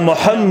انا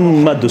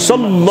محمد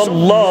صلی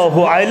اللہ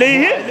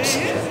علیہ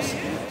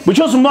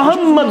بچوس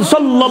محمد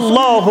صلی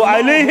اللہ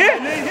علیہ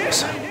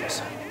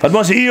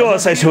فرماس ایو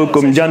اساس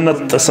حکم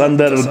جنت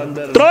سندر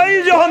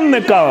ترائی جہن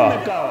نکا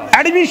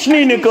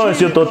ایڈمیشنی نکا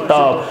اس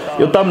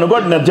یو تام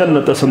نگوڑ نا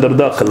جنت سندر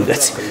داخل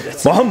گیس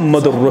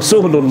محمد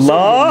رسول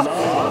اللہ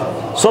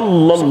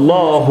صلی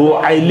اللہ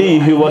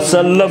علیہ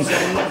وسلم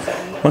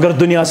مگر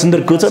دنیا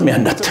سندر کتا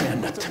محنت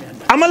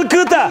عمل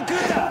کتا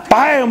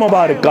پائے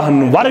مبارک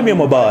کہن ورمی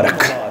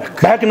مبارک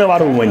بہکن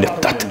وارو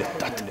ونیت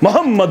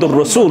محمد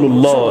رسول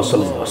اللہ صلی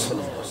اللہ علیہ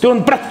وسلم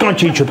تیون پرکن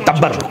چیز چھو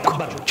تبرک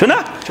چھنا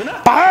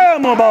پائے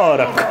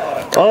مبارک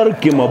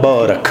ارکی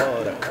مبارک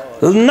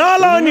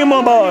نالانی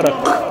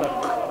مبارک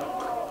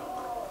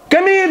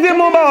کمید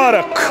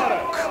مبارک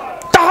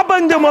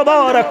تحبند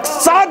مبارک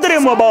صادر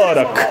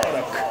مبارک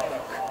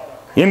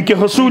ان کے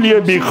حصولیہ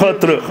بھی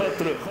خطر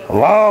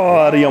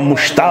واریا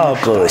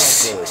مشتاق اس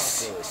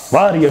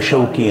واریا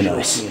شوقین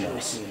اس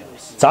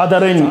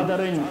صادرین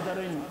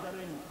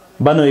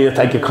بنائیت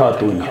ہے کہ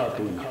خاتون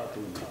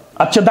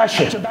اچھا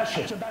داشت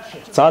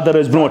صادر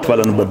اس برونٹ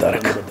والن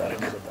بدارک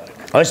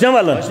اس نے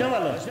والن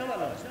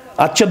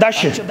اچھا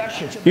داشت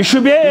یہ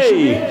شبے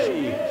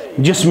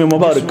جسم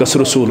مبارک اس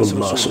رسول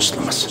اللہ صلی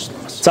اللہ علیہ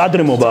وسلم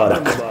صادر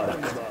مبارک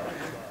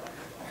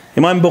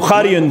امام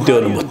بخاری انتے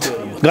ارمت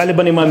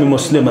غالباً امام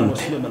مسلم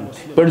انتے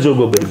پڑھزو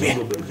گو برمی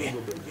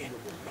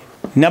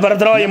نبر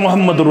درائی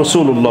محمد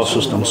رسول اللہ صلی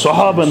اللہ علیہ وسلم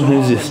صحابن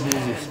حضیث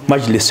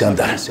مجلس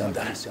اندر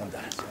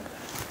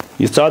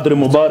یہ صادر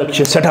مبارک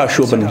چھے سٹھا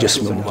شوبن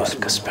جسم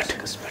مبارک اس پیٹ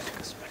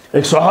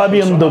ایک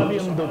صحابی اندر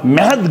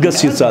مہد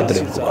گسی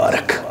صادر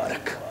مبارک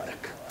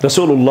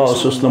رسول اللہ صلی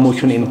اللہ علیہ وسلم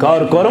اچھن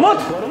انکار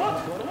کرمت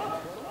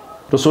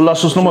رسول اللہ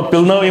صلی اللہ علیہ وسلم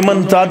پلنو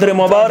ایمن صادر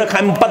مبارک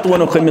ہم پت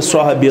ونو خیمی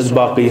صحابی از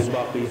باقی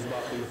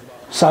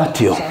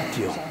ساتھیو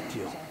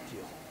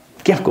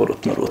کیا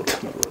کورت نروت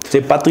سے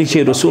پتہ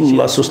چھ رسول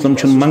اللہ صلی اللہ علیہ وسلم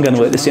چھن منگن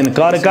ولس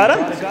انکار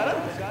کرن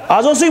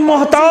آز اوسے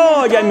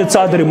محتاج امی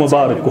ژادر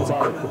مبارک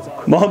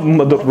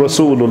محمد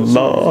رسول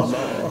اللہ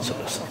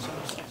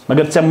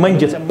مگر ژے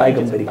منجت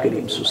پیغمبر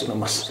کریم صلی اللہ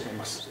علیہ وسلم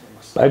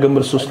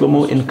پیغمبر صلی اللہ علیہ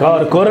وسلم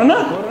انکار کرنا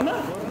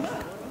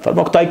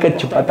فرموک تائی کت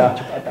چھ پتہ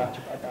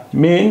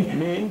مین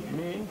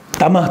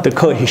تمہ تو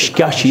خواہش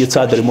کیا یہ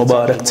ژادر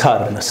مبارک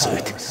ژھارنس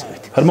ست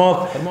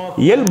فرموک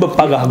یل بہ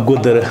پگہ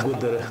گدر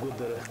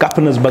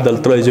کفنس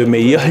بدل ترٲیزیو مے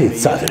یہے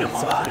ژادر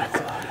مبارک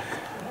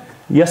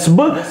یس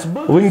بہ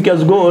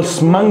ونکس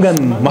گوس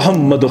منگن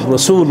محمد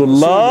رسول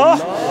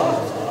اللہ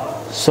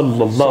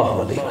صلی اللہ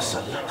علیہ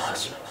وسلم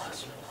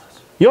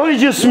یہ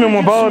جسم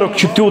مبارک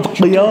چھ تیوت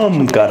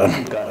قیام کرن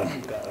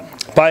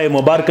پائے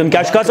مبارکن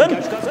کیا چھ کھسن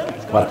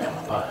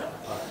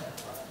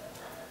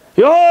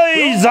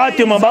یہ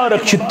ذات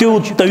مبارک چھ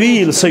تیوت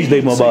طویل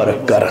سجدہ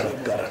مبارک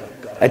کرن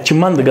اچھ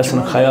مند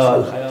گسن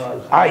خیال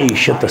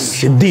عائشہ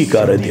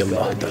صدیقہ رضی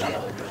اللہ تعالیٰ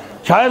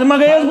شاید ما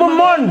گئیس بہ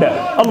مونڈ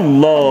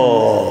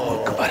اللہ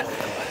اکبر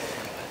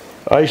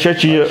عائشہ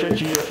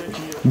چھ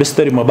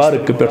بستر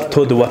مبارک پر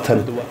تھود وتھن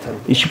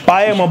یہ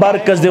پائے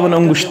مبارکس دیون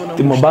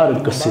انگشت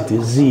مبارکس ست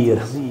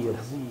زیر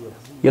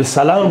یل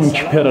سلام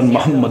چھ پھرن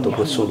محمد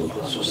رسول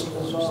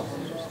اللہ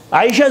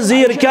عائشہ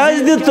زیر کیا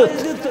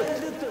دتت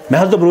میں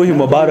حضرت روحی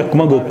مبارک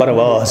مگو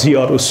پرواز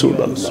یا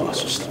رسول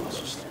اللہ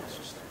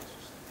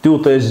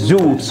تیوت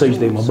زیوت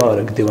سجدہ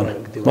مبارک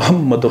دیون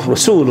محمد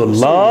رسول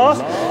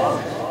اللہ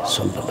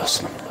صلی اللہ علیہ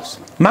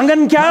وسلم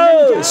منگن کیا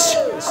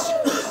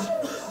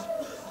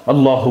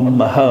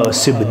اللہم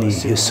حاسبنی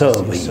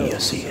حسابی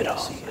یسیرا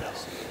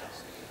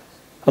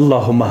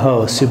اللہم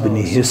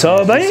حاسبنی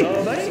حسابی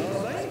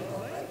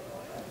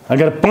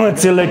اگر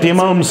 5 لٹ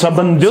امام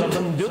صاحبن دیت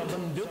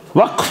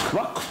وقف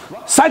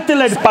 7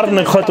 لٹ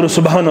پرن خطر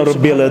سبحان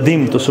ربی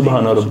العظیم تو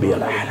سبحان ربی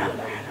العظیم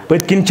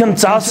پت کنچن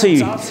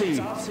ژاسی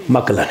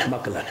مکلن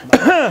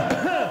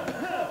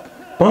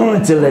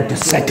 5 لٹ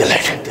 7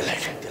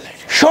 لٹ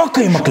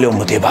شوقی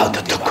مکلیومت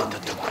عبادتک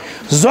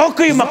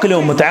ذوقی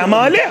مکلیومت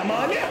اعمال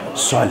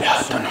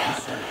صالحاتن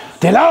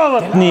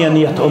تلاوت نین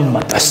یت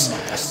امتس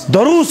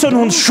دروسن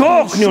ہن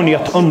شوق نیون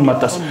یت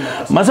امتس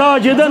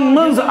مساجدن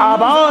منز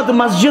آباد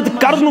مسجد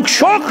کرنک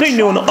شوق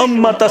نیون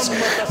امتس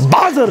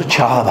بازر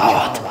چھ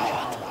آباد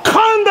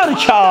خاندر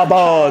چھ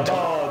آباد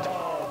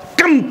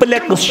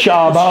کمپلیکس چھ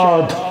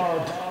آباد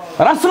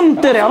رسم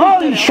تے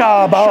رواج چھ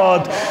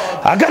آباد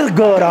اگر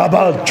غیر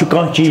آباد چھ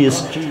کان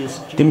چیز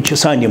تم چھ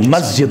سانی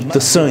مسجد تو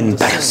سانی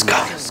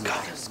درسگاہ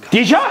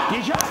تیجا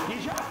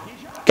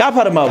کیا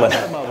فرماون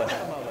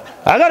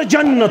اگر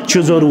جنت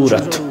چھ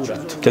ضرورت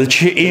تل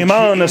چھ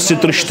ایمان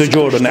ست رشتہ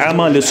جوڑن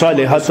اعمال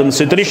صالحاتن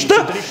ست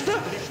رشتہ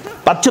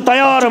پت چھ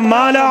تیار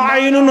مالا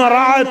عین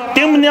رعت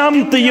تم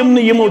نعمت یمن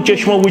یمو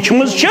چشمو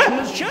وچمز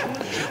چھ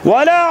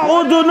ولا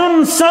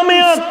اذن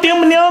سمعت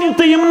تم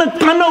نعمت یمن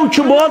کنو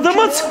چھ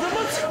بوزمز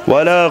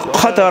ولا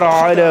خطر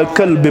على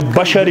قلب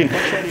بشر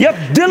یا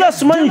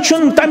دلس من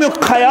چن تمیک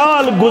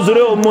خیال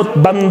گزریو مت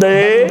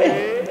بندے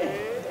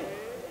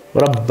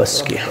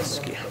ربس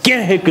کیا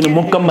ہیکن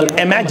مکمل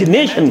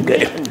امیجنیشن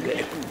کرے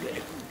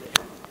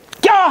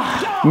کیا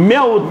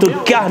میوت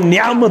کیا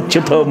نعمت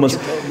چھ تھومس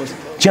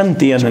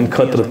جنتین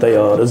خطر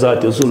تیار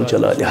ذات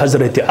ذوالجلال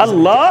حضرت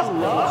اللہ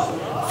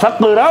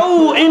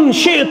فقرؤ ان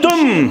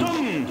شئتم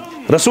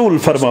رسول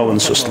فرماون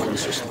سسلم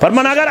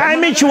فرمان اگر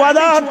امیچ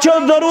وضاحت چھو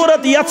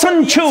ضرورت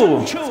یسن چھو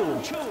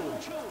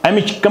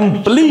امیچ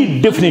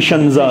کمپلیٹ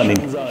ڈیفینیشن زانی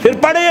پھر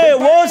پڑھئے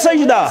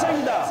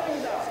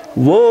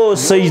وہ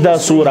سجدہ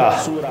سورہ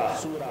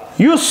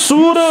یہ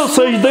سورہ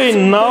سجدہ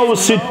ناو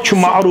ست چھ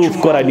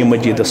معروف قرآن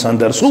مجید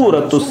سندر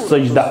سورۃ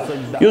السجدہ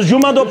یہ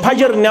جمعہ دو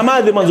فجر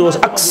نماز مزوس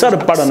اکثر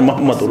پڑھن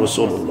محمد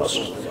رسول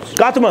اللہ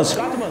کات مز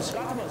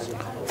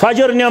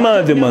فجر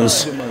نماز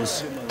مز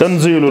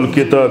تنزيل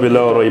الكتاب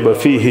لا ريب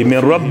فيه من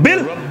رب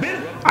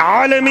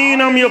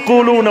العالمين ام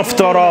يقولون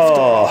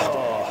افتراه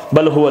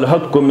بل هو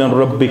الحق من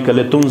ربك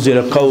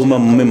لتنذر قوما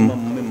من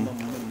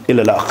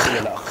الى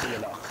الاخر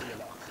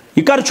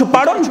یہ کر چھ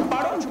پڑھن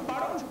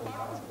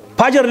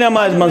فجر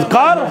نماز مز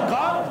کر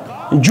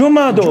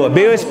جمعہ دو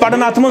بیس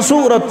پڑھن ات من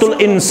سورۃ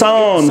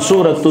الانسان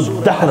سورۃ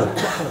الدہر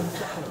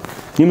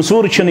یم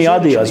سور چھن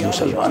یادی از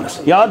مسلمانس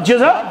یاد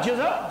جزا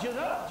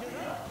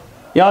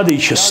یادی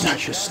چھسنا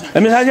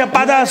امس آسیا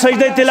پتہ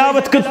سجدہ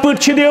تلاوت کت پٹ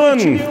چھ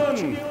دیون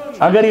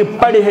اگر یہ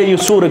پڑھے ہے یہ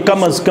سور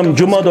کم از کم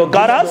جمعہ دو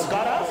کراز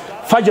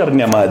فجر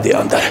نماز دی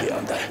اندر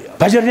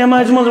فجر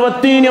نماز مز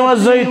وتین و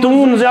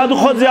زیتون زیادہ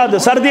خود زیادہ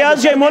سردی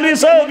آز جائے مولوی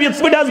صاحب یہ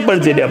پٹ از پڑھ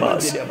دی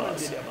نماز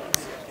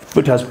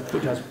پٹ از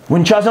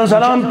ونچ آسان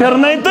سلام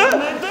پھرنے تو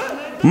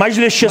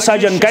مجلس چھ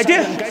سجن کتے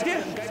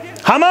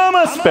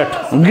حمامس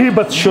پٹ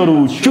غیبت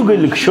شروع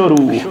چگل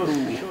شروع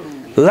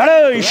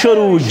لڑائی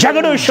شروع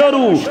جھگڑ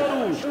شروع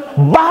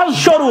بحث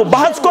شروع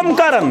بحث کم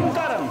کرن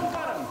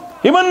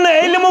یمن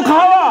علم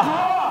ہوا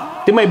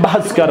تمہیں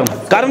بحث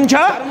کرن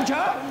چھا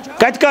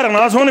کت کرن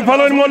آسون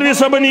پھلون مولوی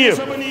صاحبن یہ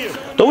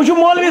تو وہ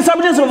مولوی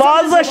صاحب نس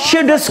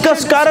واضح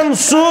ڈسکس کرن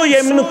سو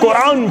یمن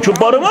قرآن چھ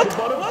پرمت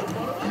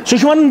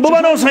سو ون بہ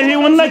ونو صحیح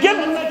ون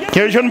لیکن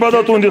کیا چھن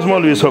پتہ تہندس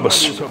مولوی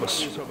صاحبس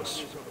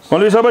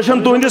مولوی صاحبس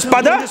چھن تہندس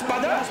پتہ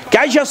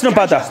کیا چھس نہ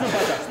پتہ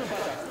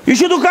یہ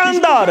چھُ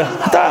دکاندار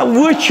تا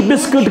وچ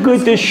بسکٹ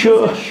کتس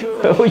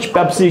وچ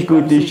پیپسی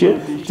کتس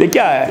ژے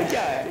کیا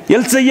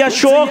یل ژے یہ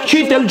شوق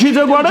چھی تیل چھی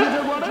ژے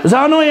گۄڈٕ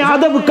زانو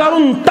ادب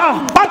کرن تا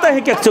پتہ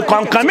ہیکھ ژے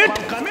کمٹ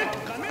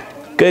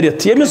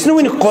کرت یمس نہ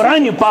ون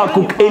قرآن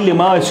پاکک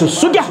علم آسہ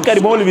سہ کیا کر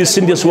مولوی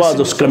سندس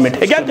وازس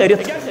کمٹ ہیکیا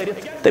کرت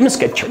تمس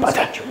کتہ چھ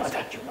پتہ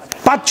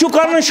پتہ چھ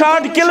کرن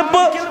شارٹ کلپ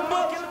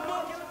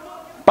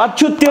پتہ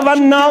چھ تہ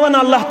وناون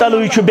اللہ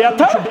تعالی چھ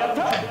بہتر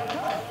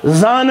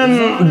زانن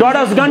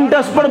 1.5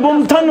 گھنٹس پر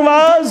بمتھن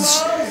واز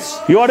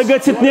یور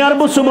گژھت نیر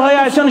بہ صبح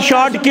آسن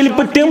شارٹ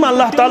کلپ تم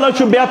اللہ تعالی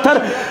چھ بہتر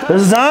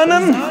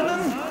زانن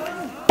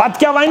پتہ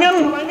کیا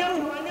ونن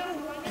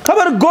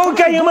خبر گو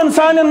کیا یمن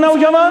سانن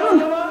نوجوان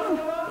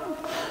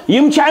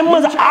یم چھ ام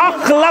مز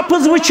اخ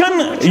لفظ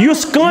وچھن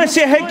یس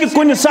کانسہ ہیکہ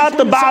کن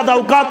سات بعد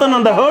اوقاتن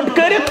اندر ہرٹ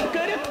کرت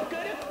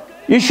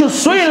یہ چھ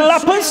سوی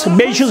لفظ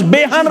بیٚیہِ چھُس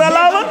بیہان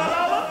رلاون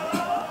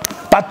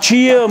پتہ چھ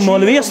یہ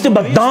مولویس تہ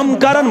بدنام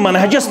کرن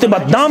منہجس تہ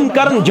بدنام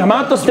کرن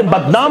جماعتس تہ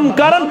بدنام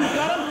کرن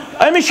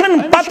امس چھن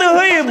پتہ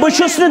ہے بہ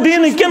چھُس نہ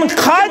دین کین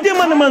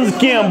خادمن منز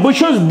کینٛہہ بہ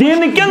چھُس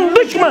دین کین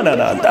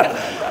دشمنن اندر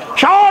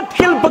شارٹ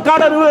کلپ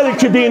کڑن وٲلۍ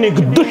چھِ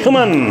دینٕکۍ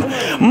دشمن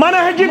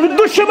منہجک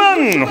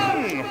دشمن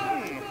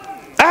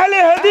اہل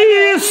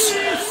حدیث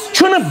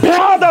چھن بے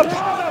ادب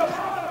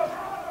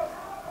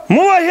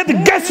موحد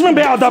گژھن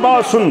بے ادب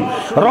آسن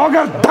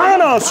روگر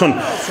دان آسن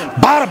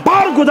بار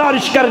بار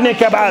گزارش کرنے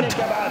کے بعد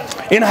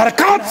ان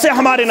حرکات سے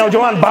ہمارے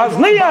نوجوان باز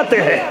نہیں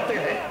آتے ہیں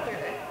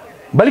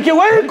بلکہ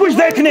وہی کچھ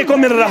دیکھنے کو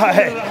مل رہا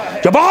ہے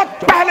جو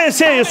بہت پہلے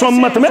سے اس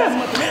امت میں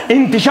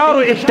انتشار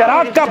و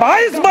افتراق کا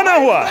باعث بنا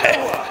ہوا ہے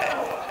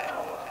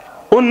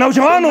ان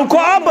نوجوانوں کو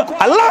اب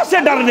اللہ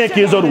سے ڈرنے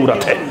کی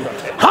ضرورت ہے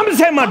ہم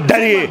سے مت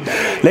ڈریے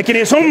لیکن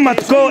اس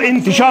امت کو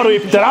انتشار و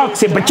افتراق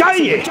سے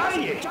بچائیے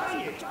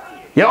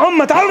یہ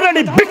امت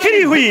آلریڈی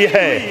بکھری ہوئی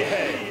ہے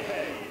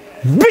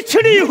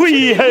بچھڑی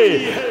ہوئی ہے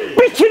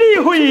پچھڑی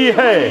ہوئی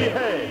ہے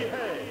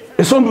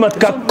اس امت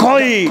کا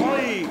کوئی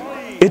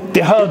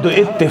اتحاد و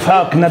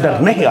اتفاق نظر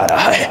نہیں آ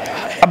رہا ہے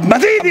اب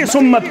مزید اس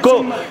امت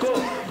کو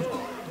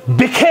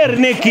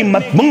بکھیرنے کی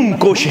مذموم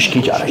کوشش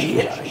کی جا رہی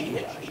ہے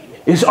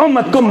اس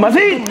امت کو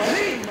مزید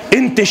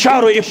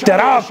انتشار و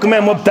افتراق میں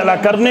مبتلا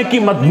کرنے کی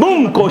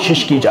مذموم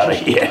کوشش کی جا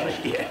رہی ہے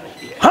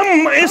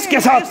ہم اس کے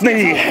ساتھ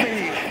نہیں ہیں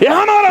یہ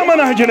ہمارا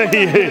منہج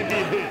نہیں ہے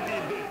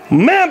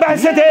میں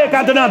بحثت ایک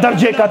ادنا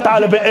درجے کا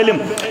طالب علم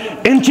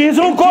ان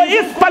چیزوں کو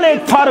اس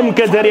پلیٹ فارم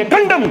کے ذریعے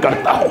کنڈم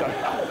کرتا ہوں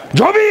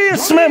جو بھی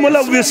اس میں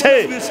ملوث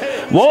ہے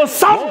وہ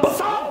سب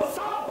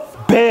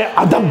بے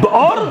ادب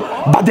اور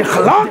بد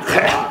اخلاق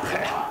ہے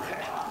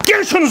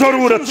کیسن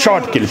ضرورت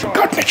شارٹ کلپ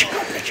کاٹنے کی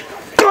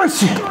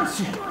کانسی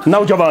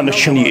نوجوان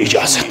چھنی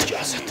اجازت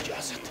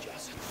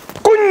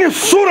کن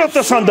صورت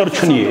اندر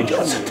چھنی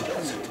اجازت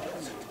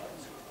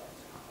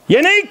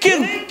یہ نہیں کہ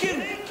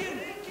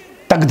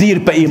تقدیر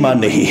پہ ایمان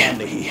نہیں ہے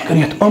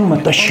کریت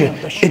امت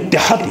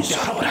اتحادی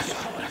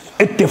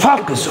ضرورت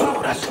اتفاق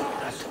ضرورت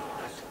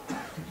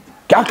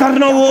کیا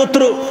کرنا وہ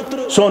اتر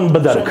سون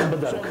بدرگ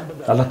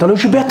اللہ تعالیٰ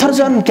سے بہتر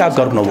جان کیا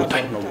کرنا ہوتا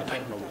ہے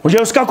مجھے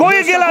اس کا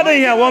کوئی گلہ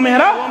نہیں ہے وہ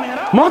میرا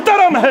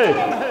محترم ہے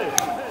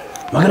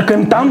مگر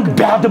کم تام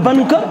بیاد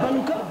بن کر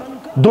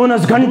 2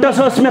 گھنٹہ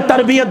سے اس میں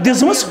تربیت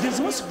دزمس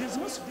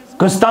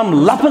کستام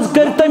لفظ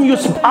کرتم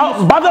یس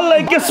بدل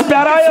کس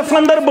پیرائس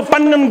اندر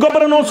پنن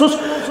گبرن اوسس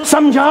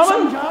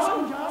سمجھاون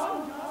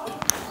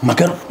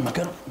مگر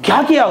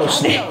کیا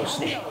اس نے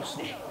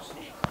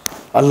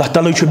اللہ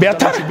تعالیٰ چھو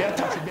بہتر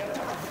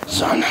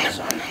زانن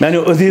میں نے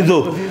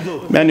عزیزو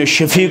میں نے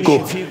شفیقو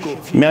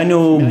میں نے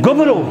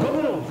گبرو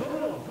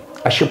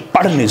اچھے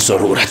پڑھنے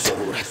ضرورت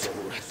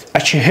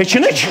اچھے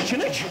ہچنچ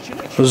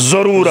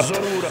ضرورت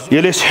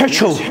یہ لیس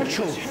ہچو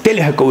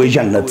تیلے ہے کوئی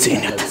جنت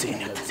زینت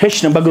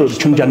ہچن بغیر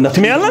چھن جنت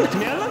میلن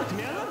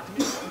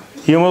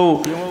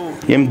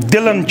یم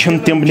دلن چھن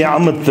تم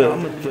نعمت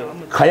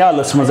خیال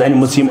اسمز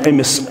مسیم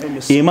امس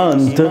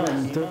ایمان تو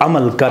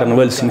عمل کرن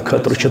ول سن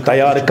خطر چھ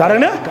تیار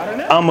کرنا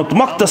آمت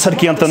مختصر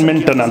کینتن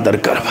منٹن اندر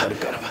کروا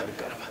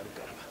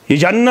یہ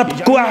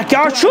جنت کو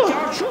کیا چھو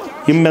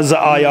یم مز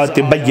آیات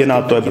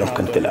بینات و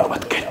ابرکن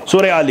تلاوت کر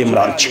سورہ آل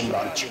عمران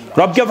چھ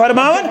رب کیا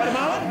فرماون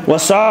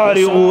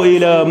وسارعوا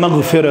الى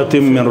مغفرت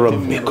من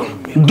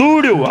ربکم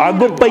دوڑو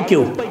آگو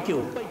پکیو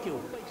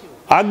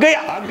آگے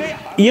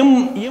یم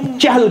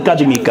چہل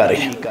قدمی کرے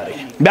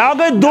بے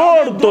آگے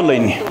دوڑ تو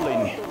لینی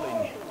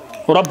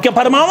رب کیا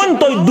فرماون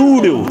تو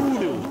دوڑو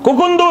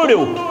ککن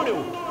دوڑو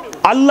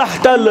اللہ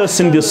تعالی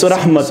سندس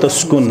رحمت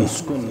اسکن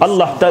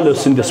اللہ تعالی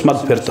سندس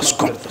مغفرت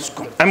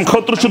اسکن ام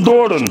خطر چھ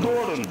دوڑن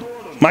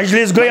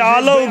مجلس گئی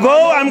آلو گو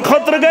ام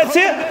خطر گئی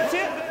سے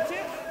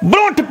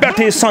بروٹ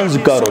پیٹھی سنز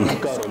کرن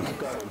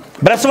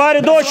برسوار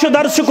دوش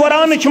درس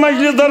قرآن چھ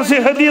مجلس درس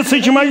حدیث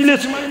چھ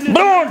مجلس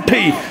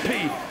بروٹھی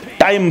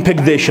ٹائم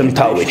فکدیشن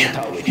تھاوئی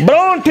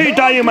بروٹھی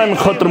ٹائم ام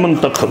خطر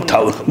منتخب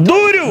تھاوئی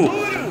دوریو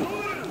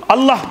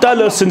اللہ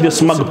تعالی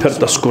سندس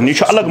مغفرت اسکن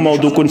یہ الگ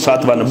موضوع کن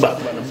ساتھ ون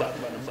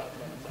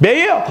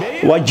بیٚیہِ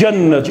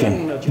وَجَنَّتٍ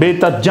بیٚیہِ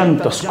تَتھ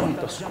جنتَس کُن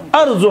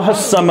عَرْضُهَا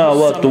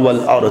السَّمَاوَاتُ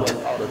وَالْأَرْضُ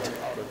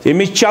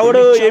ییٚمِچ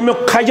چَوڑٲے ییٚمیُک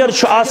کھجر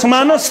چھُ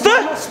آسمانَس تہٕ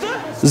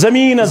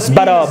زٔمیٖنَس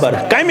برابر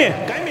کَمہِ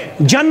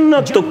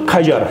جنتُک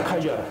کھجر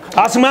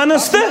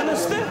آسمانَس تہٕ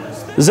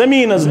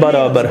زٔمیٖنَس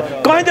برابر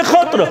کٕہٕنٛدِ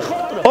خٲطرٕ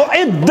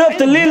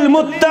اُعِدَّت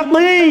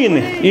لِلْمُتَّقِیٖن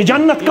یہِ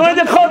جنت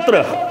کٕہٕنٛدِ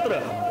خٲطرٕ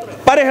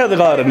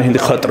پرہیزگارن ہٕنٛدِ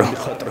خٲطرٕ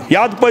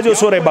یاد پٲیزیو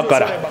سورہ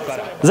بقرہ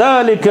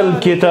ذَلِكَ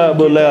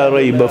الْكِتَابُ لَا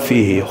رَيْبَ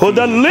فِيهِ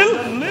هُدًى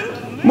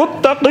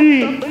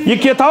لِلْمُتَّقِينَ یہ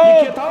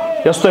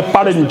کتاب یس تُہۍ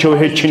پرن چھو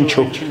ہیٚچھِن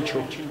چھو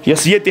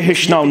یس ییٚتہِ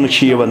ہیٚچھناونہٕ چھِ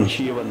یِوان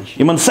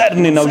یِمن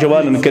سارنٕے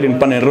نوجوانن کٔرِنۍ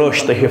پنٕنۍ رٲچھ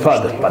تہٕ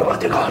حفاظت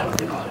پروردگار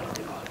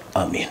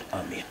آمیٖن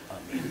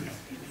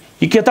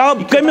یہ کتاب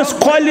کٔمِس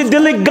کھولہِ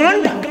دِلٕکۍ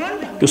گنٛڈ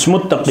یُس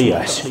متقی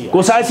آسہِ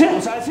کُس آسہِ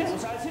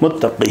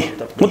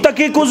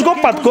متقی کُس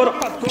گوٚو پتہٕ کوٚر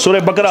سورہ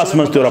بقرہس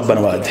منٛز تہِ رۄبن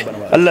وعدٕ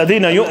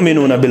الذین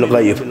یؤمنون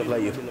بالغیب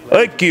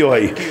أکۍ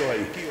یِہوٚے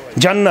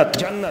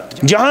جنت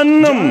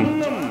جہنم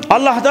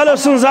اللہ تعالیٰ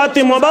سٕنٛز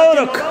ذاتِ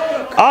مبارک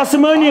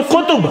آسمٲنی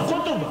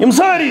قطب یِم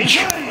سٲری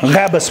چھِ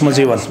غیبس منٛز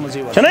یِوان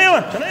چھِنہ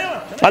یِوان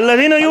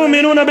الذین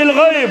یؤمنون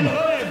بالغیب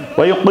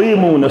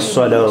ویقیمون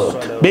الصلاة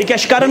بیٚیہِ کیٛاہ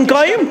چھِ کران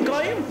قٲیِم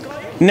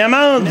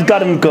نماز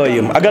کرن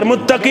قٲیِم اگر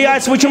متقی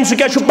آسہِ وٕچھُن سُہ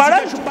کیٛاہ چھُ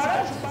پران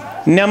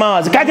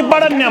نماز کتہِ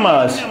پران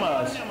نماز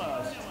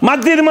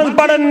مسجد منٛز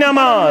پران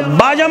نماز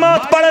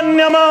باجماعت پران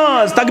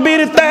نماز تکبیر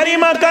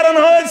تحریمہ کران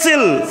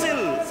حٲصِل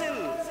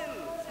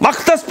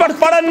وقتس پٮ۪ٹھ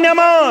پران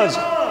نماز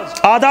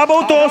آدابو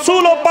تو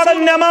اصولو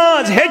پران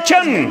نماز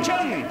ہیٚچھن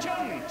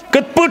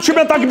کِتھ پٲٹھۍ چھُ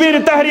مےٚ تکبیر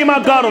تحریمہ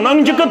کرُن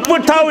انٛگجہِ کِتھ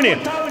پٲٹھۍ تھاونہِ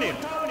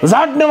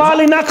زَٹنہٕ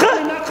والٕنۍ نکھٕ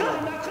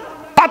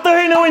پتہٕ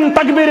ہے نہٕ وۄنۍ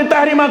تکبیر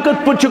تحریمہ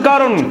کِتھ پٲٹھۍ چھُ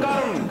کرُن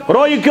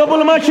روی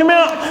قبل ما چھِ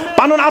مےٚ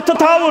پنُن اَتھٕ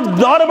تھاوُن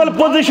نارمل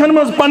پوزیشن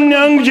منٛز پننہِ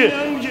انٛگجہِ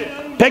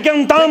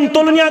پھیٚکٮ۪ن تام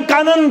تُلُن یا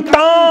کَنن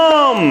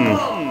تام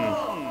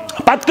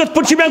پتہٕ کِتھ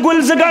پٲٹھۍ چھِ مےٚ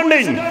گُلۍ زٕ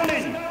گنٛڈٕنۍ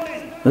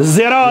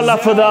زِرا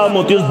لفظ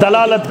آمُت یُس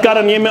دلالت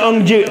کران ییٚمہِ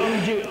انٛگجہِ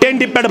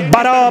ٹٮ۪نٛڈِ پٮ۪ٹھ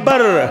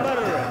برابر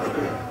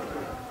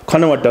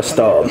کھۄنوٹس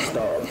تام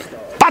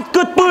پتہٕ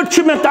کِتھ پٲٹھۍ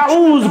چھُ مےٚ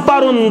تعوٗذ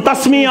پرُن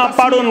تسمیہ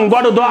پرُن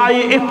گۄڈٕ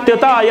دُعایہِ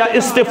افتتاح یا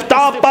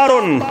استفتاح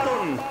پرُن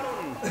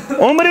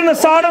عمرن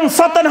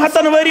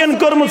 7,700 ورین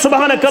کٔرمُت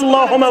سبحانک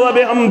اللہم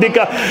وبحمدک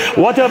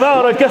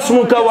وتبارک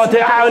اسمک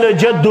وتعالى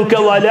جدک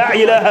ولا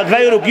الہ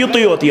غیرک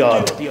یُتُے یوت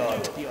یاد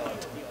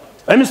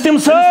أمِس تِم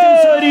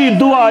سٲری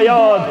دعا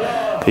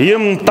یاد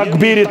یِم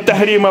تکبیر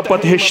تحریمہ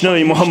پتہٕ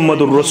ہیٚچھنٲے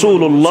محمد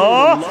رسول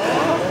اللہ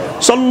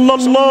صلی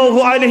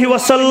اللہ علیہ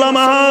وسلم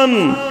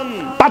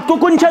پتہٕ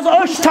کُکُن چھَس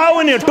أچھ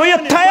تھاوٕنہِ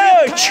ٹُوِتھ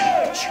تھایہِ أچھ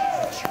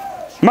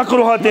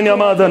مکروہات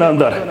نمازن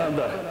اندر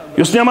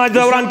یُس نماز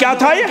دوران کیٛاہ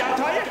تھایہِ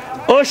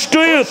أچھ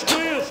ٹُوِتھ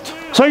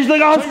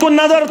سجدگاہس کُن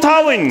نظر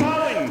تھاوٕنۍ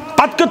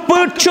پتہٕ کِتھ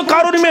پٲٹھۍ چھُ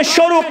کرُن مےٚ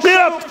شروع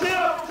قِرت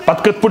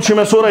پتہٕ کِتھ پٲٹھۍ چھُ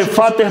مےٚ سورہ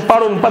فاتح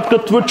پرُن پتہٕ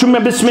کِتھ پٲٹھۍ چھُ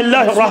مےٚ بسم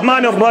اللہ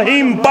الرحمن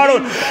الرحیم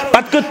پرُن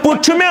پتہٕ کِتھ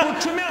پٲٹھۍ چھُ مےٚ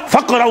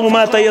فقرؤ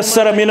ما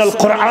تیسر من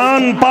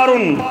القرآن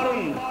پرُن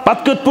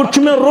پتہٕ کِتھ پٲٹھۍ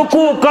چھُ مےٚ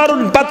رکوع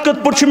کرُن پتہٕ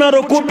کِتھ پٲٹھۍ چھُ مےٚ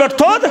رکوع پٮ۪ٹھ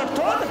تھوٚد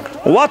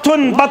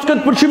وۄتھُن پتہٕ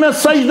کِتھ پٲٹھۍ چھُ مےٚ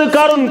سجدٕ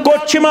کرُن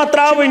کوٚٹھ چھِ ما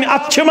تراوٕنۍ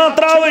اَتھٕ چھِ ما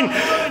تراوٕنۍ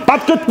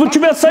پتہٕ کِتھ پٲٹھۍ چھُ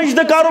مےٚ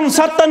سجدٕ کرُن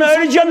 7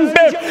 أڑجن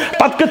پٮ۪ٹھ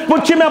پتہٕ کِتھ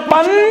پٲٹھۍ چھِ مےٚ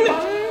پنٕنۍ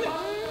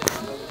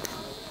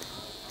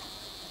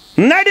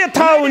نرِ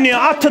تھاونہِ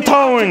اَتھٕ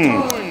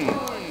تھاوٕنۍ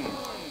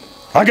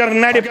اگر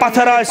نرِ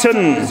پتھر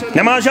آسن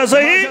نماز چھا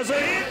صحیح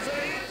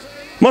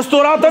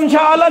مستوراتن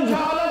چھا الگ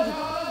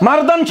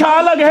مردن چھا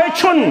الگ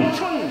ہیٚچھُن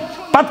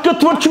پتہٕ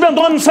کِتھ پٲٹھۍ چھُ مےٚ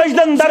دۄن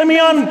سجدن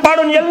درمیان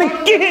پرُن ییٚلہِ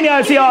نہٕ کِہیٖنۍ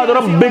آسہِ یاد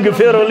رب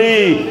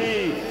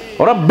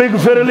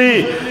اغفر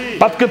لی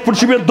پتہٕ کِتھ پٲٹھۍ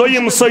چھُ مےٚ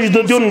دوٚیِم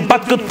سجدٕ دیُن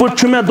پتہٕ کِتھ پٲٹھۍ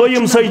چھُ مےٚ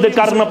دوٚیِم سجدٕ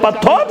کرنہٕ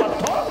پتہٕ تھوٚد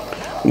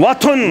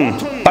وۄتھُن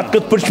پتہٕ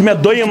کِتھ پٲٹھۍ چھُ مےٚ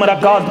دوٚیِم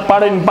رکات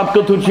پرٕنۍ پتہٕ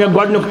کِتھ پٲٹھۍ چھُ مےٚ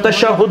گۄڈنیُک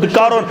تشہُد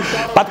کرُن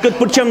پتہٕ کِتھ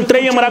پٲٹھۍ چھَم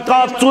ترٛیٚیِم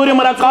رکات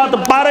ژوٗرِم رکات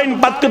پرٕنۍ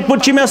پتہٕ کِتھ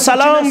پٲٹھۍ چھِ مےٚ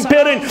سلام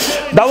پھِرٕنۍ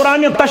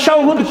دورانہِ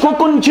تشہُد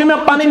کُکُن چھِ مےٚ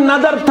پنٕنۍ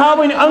نظر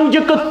تھاوٕنۍ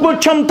انٛگجہِ کِتھ پٲٹھۍ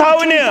چھَم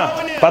تھاونہِ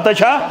پتہ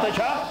چھا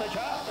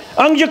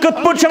انٛگجہِ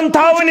کِتھ پٲٹھۍ چھَم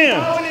تھاونہِ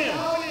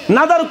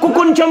نظر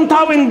کُکُن چھَم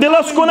تھاوٕنۍ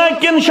دِلس کُنہ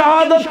کِنہٕ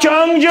شہادت چھِ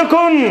انٛگجہِ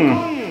کُن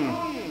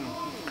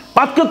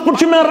پتہٕ کِتھ پٲٹھۍ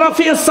چھُ مےٚ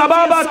رفیع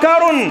سبابہ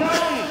کرُن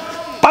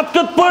پتہٕ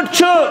کِتھ پٲٹھۍ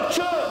چھُ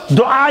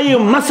دعایہِ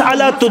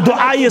مسئلہ تہٕ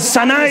دعایہِ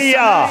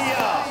ثنایہ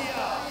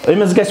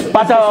أمِس گژھِ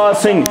پتہ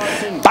آسٕنۍ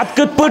پتہٕ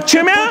کِتھ پٲٹھۍ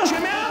چھُ مےٚ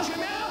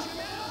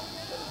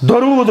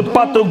درود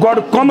پتہٕ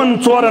گۄڈٕ کۄمن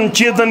 4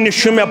 چیٖزن نِش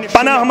چھُ مےٚ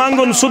پناہ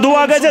منٛگُن سُہ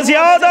دعا گژھِ اَسہِ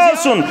یاد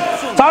آسُن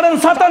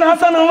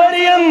 7,700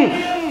 ؤرین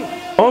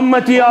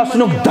اُمتی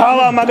آسنُک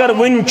دعوا مگر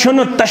وُنہِ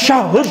چھُنہٕ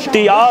تشہُد تہِ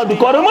یاد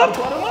کوٚرمُت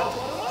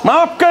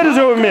معاف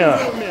کٔرۍزیو مےٚ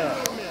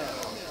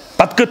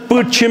پتہٕ کِتھ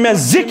پٲٹھۍ چھِ مےٚ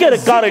ذِکر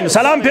کرٕنۍ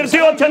سلام پھِرتھٕے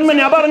یوت چھَنہٕ مےٚ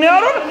نٮ۪بر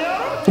نیرُن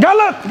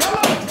غلط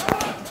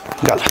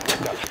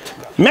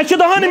مےٚ چھِ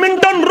 10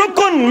 منٹن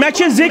رُکُن مےٚ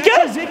چھِ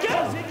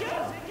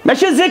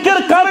ذِکر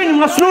کرٕنۍ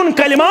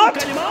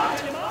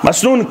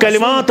مسنون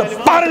کلمات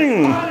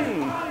پرٕنۍ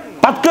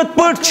پتہٕ کِتھ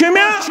پٲٹھۍ چھِ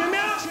مےٚ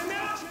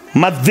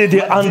مسجدِ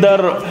اندر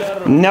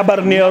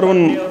نٮ۪بر نیرُن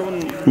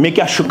مےٚ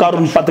کیٛاہ چھُ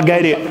کرُن پتہٕ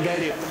گرِ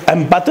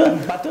ام پتہ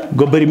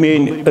گوبر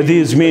مین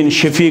عزیز مین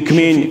شفیق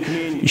مین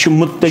یہ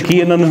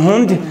متقین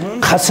ہند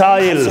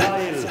خسائل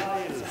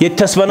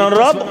یتھس ونان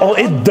رب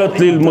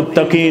اعدت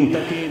للمتقین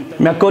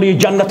میں کور یہ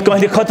جنت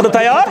کہندِ خطر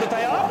تیار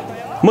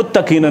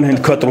متقین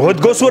ہند خطر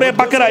ہوت گو سورہ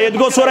بقرہ یہ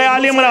گو سورہ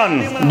آل عمران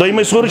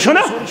دویمہ سورہ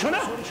چھنا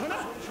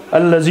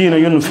الذین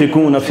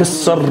ينفقون فی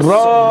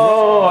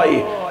السراء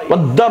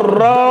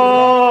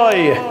والضراء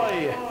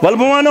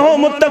والبوانہ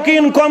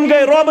متقین کم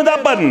گئی رب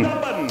دپن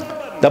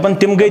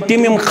تم گئی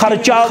تم یم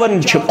خرچاون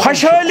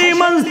خوشحالی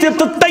منز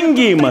تو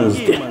تنگی منز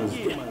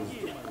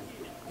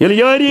یل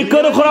یاری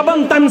کرخ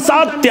ربن تم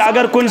سات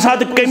اگر کن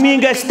سات کمی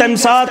گیس تم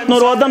سات نو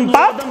رودن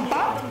پاک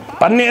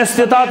پنی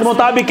استطاعت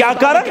مطابق کیا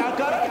کرن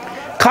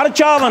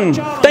خرچاون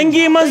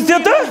تنگی منز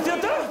تو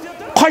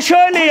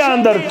خوشحالی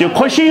اندر تی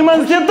خوشی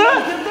منز تو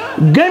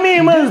گمی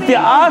منز تی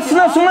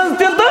آسنس منز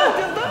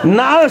تو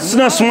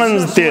ناسنس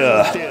منز تی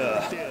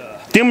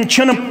تم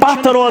چھن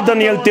پات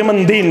رودن یل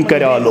تمن دین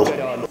کرالو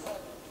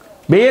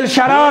بیل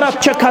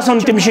شرارت چھ کھسن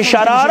تم چھ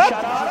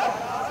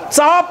شرارت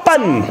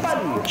ژاپن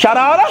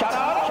شرارت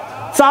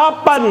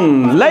ژاپن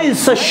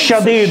لیس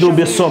الشدید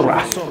بسرعہ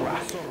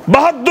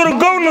بہادر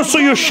گو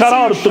نسو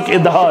شرارتک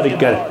اظہار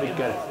کر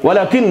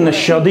ولكن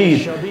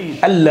الشدید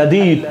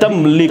الذي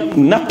تملك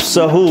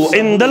نفسه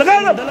عند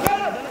الغضب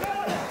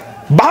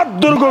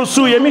بہادر گو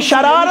سو یمی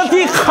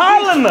شرارتی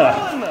خالن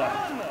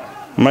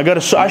مگر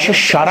سو آش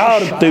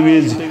شرارت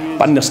ویز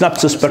پنس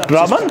نفسس پر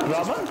رابن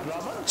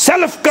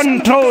سیلف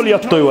کنٹرول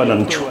یت تو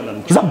ونن چھو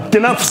ضبط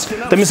نفس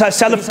تمس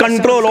سیلف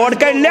کنٹرول اور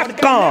کڑ لیک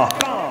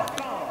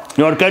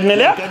کان اور کڑ نہ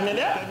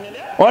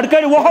لیک اور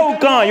کڑ وہ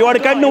کان اور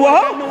کڑ نہ وہ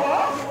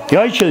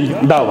یہ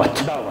چھ دعوت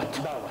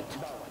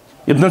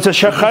اتنا سے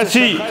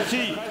شخصی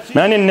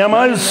یعنی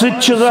نماز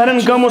سچ ظاہرن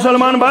کا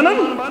مسلمان بنن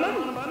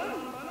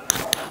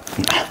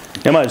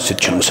نماز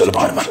سچ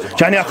مسلمان بن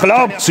یعنی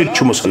اخلاق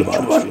سچ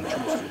مسلمان بن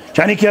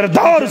یعنی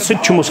کردار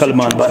سچ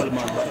مسلمان بن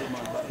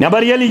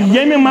نبر یل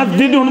یمی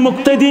مسجد ہن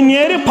مقتدی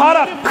نیری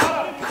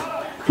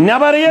فارق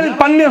نبر یل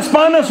پنس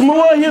پانس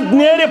موحد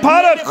نیری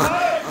فارق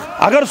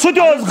اگر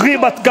سجوز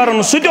غیبت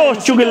کرن سجوز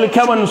چگل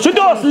کھون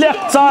سجوز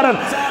لیخت سارن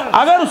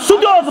اگر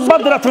سجوز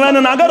بدرت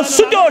ونن اگر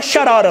سجوز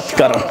شرارت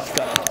کرن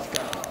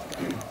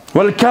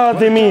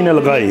والکاظمین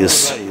الغیظ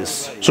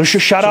سوش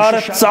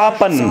شرارت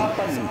ژاپن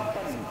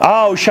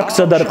آو شخص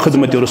در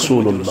خدمت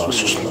رسول اللہ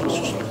صلی اللہ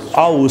علیہ وسلم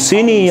آو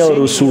سینی یا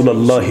رسول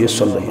اللہ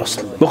صلی اللہ علیہ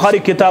وسلم بخاری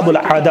کتاب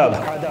العاداب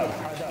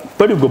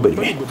پڑھو گو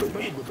بھئی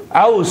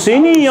آو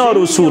سینی یا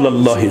رسول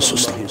اللہ صلی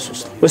اللہ علیہ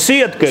وسلم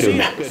وسیعت کرو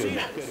میں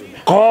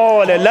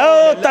قال لا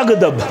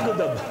تغضب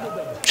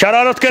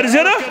شرارت کر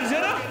زیرہ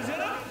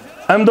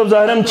ہم دو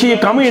ظاہرم چی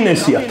کمی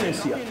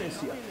نصیحت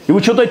یہ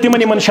وچھو تو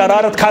اتنی من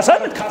شرارت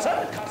کھاسن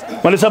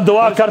ملی سب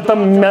دعا کرتا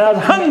میں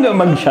ہنگ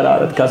من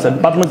شرارت کھاسن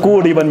پتن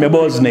کوڑی بن میں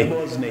بوز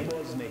نہیں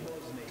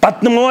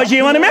پتن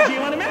موجی بن میں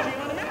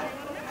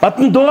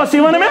پتن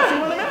دوستی بن میں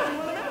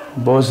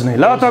بوز نہیں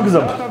لا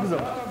تغضب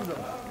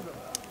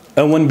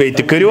اون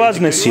بیت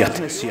کریواز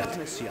نصیحت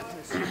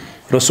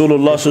رسول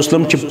اللہ صلی اللہ علیہ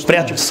وسلم چھ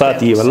پریت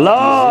ساتھی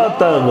لا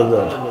تغضب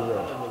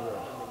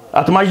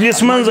ات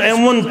مجلس منز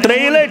اون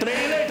تریلٹ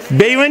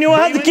بیونیو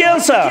حد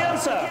کیسا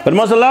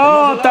فرماس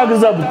لا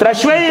تغضب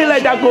ترشوئی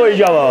لیٹا کوئی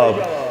جواب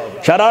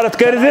شرارت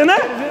کر دینا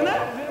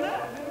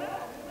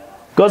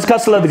کس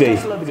خصلت گئی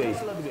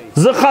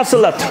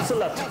خصلت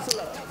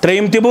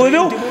تریم تی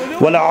بودو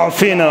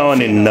والعافینا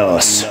عن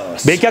الناس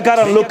بے کیا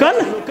کرن لکن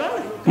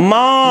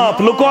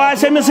ماپ لکو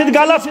ایسے میں سید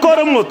غلط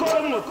کرمت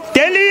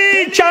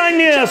تیلی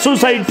چانی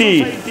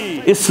سوسائٹی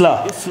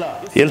اصلاح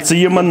یلس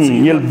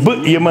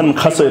یمن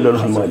خسیل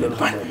الحمال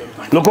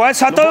لکو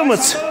ایسے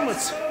ہتومت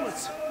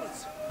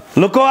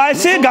لکو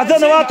ایسے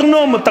گذن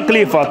واتنوم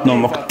تکلیف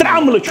واتنوم تر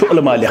عمل چھو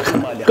علماء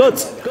لکھن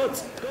کچھ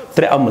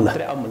تر عمل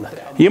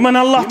یمن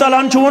اللہ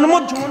تعالیٰ چھو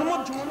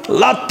ونمت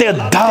لاتے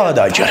داد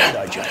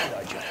آجر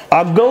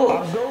اب گو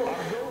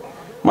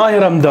ماہ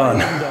رمضان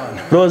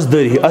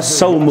روزداری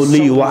الصوم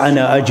لی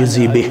وانا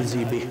اجزی بے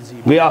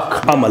گئی اخ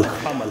عمل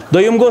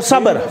دویم گو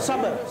صبر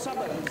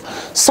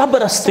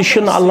صبر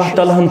استشن اللہ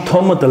تعالیٰ ہن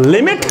تھومت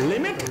لیمٹ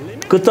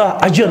کتا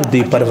اجر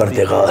دی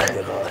پروردگار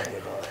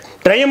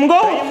تریم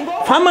گو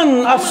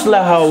فمن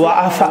اصلح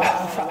وعفا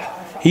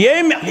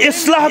یہ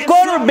اصلاح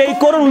کر بے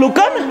کرن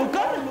لکن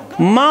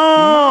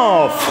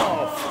معاف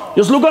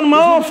اس لکن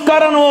معاف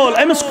کرن وول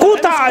امس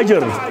کوتا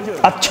عجر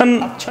اچھن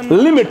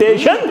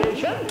لیمیٹیشن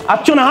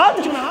اچھن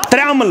حد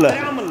ترعمل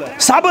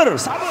صبر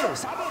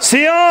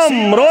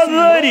سیام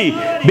روزداری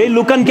بے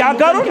لکن کیا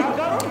کرن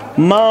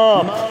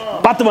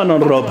معاف پتون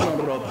رب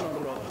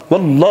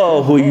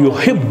واللہ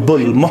یحب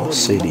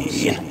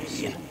المحسنین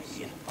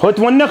ہوت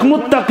ونک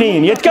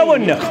متقین یہ کیا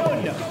ونک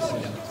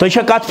تو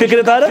یہ کات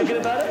فکر تارن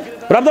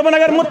رب دبن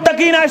اگر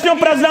متقین آشنیو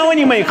پرزناون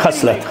یہ میں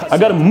خصلت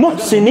اگر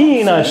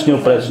محسنین آشنیو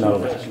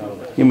پرزناون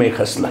یہ میں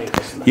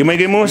خصلت یہ میں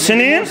گئی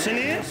محسنین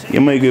یہ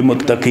میں گئی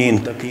متقین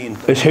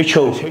اس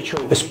ہچو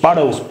اس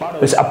پڑھو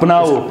اس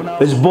اپناو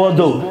اس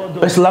بودو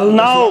اس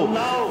للناو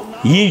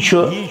یہ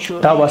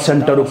دعویٰ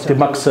سینٹر تے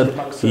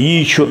مقصد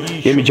یہ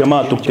یمی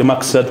جماعت تے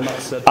مقصد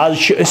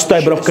آج اس تہ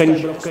برہ کن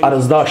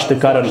عرضداشت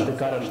کرن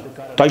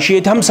تہ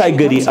یہ ہمسائے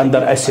گری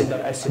اندر ایسے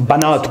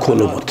بنات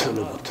کھولمت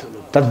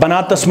تر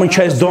بناتس من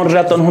دون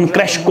رتن ہن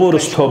کریش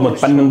کورس تھومت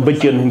پنن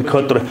بچن ہند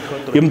خاطر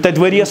یم تت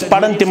وریس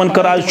پڑھن تمن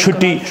کر آج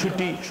چھٹی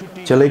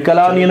چلے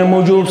کلان یہ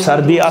موجود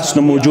سردی آس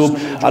موجود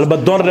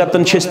البتہ دون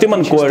رتن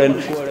تمن کورن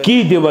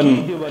کی دیون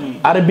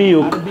عربی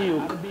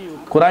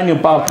قرآن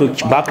پاک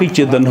باقی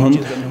چیزن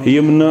ہند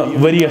یم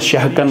وریس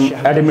شہکن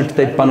ایڈمٹ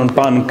تت پن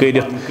پان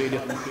کرت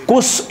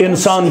کس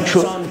انسان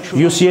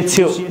یس یہ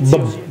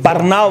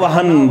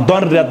برناوہن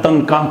دون رتن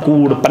کان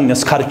کوڑ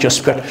پنس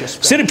خرچس پہ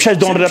صرف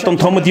دون رتن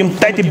تھومت یم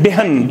تت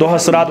بہن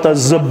دہس راتس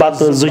ز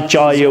بت ز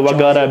چائے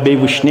وغیرہ بی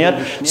وشنیر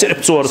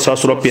صرف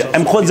 4,000 روپیہ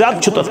ام کھت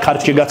زیادہ تت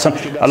خرچ گھن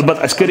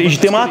البتہ اس کر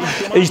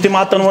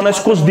اجتماعتن ون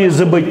اس کس دی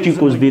 2 بچی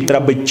کس دی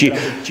 3 بچی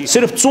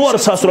صرف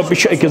 4,000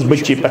 روپیہ اکس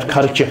بچی پہ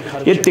خرچ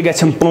یہ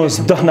گھن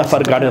 5-10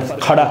 نفر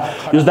کھڑا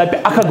اس دپ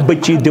اخ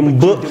بچی دم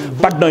بہ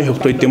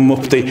پڑھنک تھی تم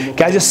مفتی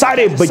کی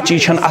سارے بچی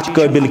ات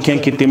قابل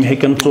کی تم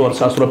ہیکن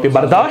 4,000 روپیہ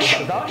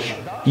برداشت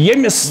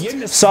یمس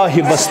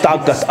صاحبس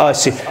طاقت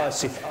آس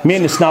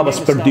میس ناوس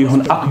پہ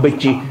دیہن اخ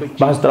بچی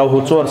بہت ترو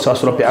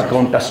 4,000 روپیہ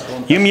اکاؤنٹس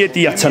یم یہ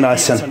یژھان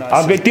آسن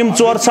اخ گئی تم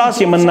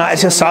 4,000 یمن نا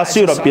اس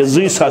 1,000 روپیہ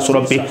 2,000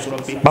 روپیہ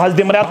بہت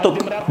دم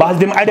ریتک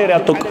بہت دم اڑے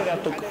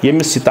ریتک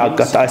یمس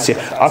طاقت آس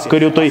اخ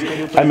کرو تھی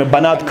امہ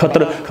بنات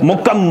خطر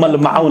مکمل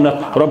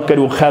معاونت رب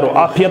کرو خیر و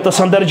عافیت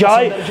اندر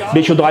جائے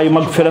بیچ دعائی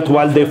مغفرت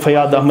والد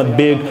فیاض احمد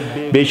بیگ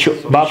بیچ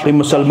باقی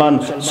مسلمان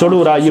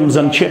سڑورا یم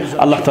زن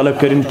اللہ تعالیٰ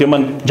کرن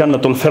تمن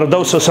جنت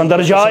الفردوس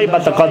اندر جائے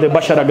بتقاد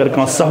بشر اگر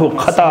کان سہو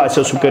خطا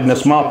آسے سو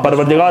کرنس معاف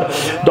پروردگار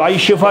دعائی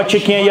شفا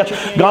چکیں یت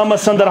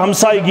گامس اندر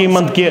ہمسائیگی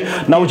مند کے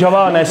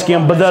نوجوان ایس کیں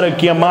بدرگ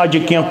کیں ماج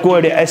کیں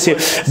کوڑے ایسے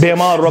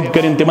بیمار رب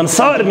کرن تمن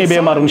سارنی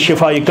بیمارن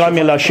شفائی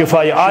کاملہ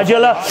شفائی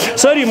عاجلہ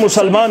ساری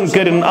مسلمان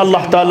کرن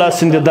اللہ تعالیٰ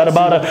سند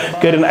دربار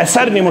کرن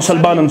سارنی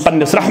مسلمان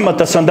پنس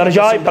رحمت اندر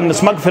جائے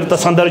پنس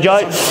مغفرت اندر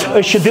جائے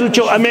اش دل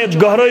چو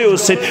امید گہرائیو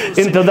ست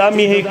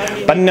انتظامی ہے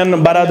پنن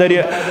برادری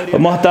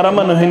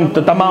محترمن ہند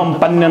تمام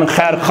پنن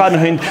خیر خان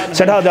ہند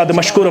سٹھا زیادہ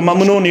مشکور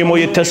ممنون یمو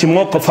یہ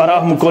موقع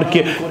فراہم کر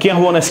کے کیا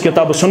ون اس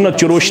کتاب سنت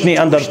کی روشنی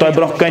اندر تہ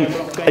برہ کن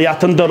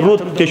یت اندر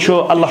رت تہ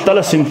اللہ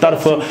تعالیٰ سند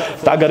طرف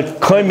اگر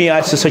خامی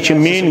آسہ سہ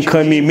مین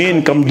خامی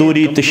مین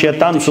کمزوری تو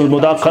شیطان سن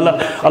مداخلہ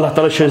اللہ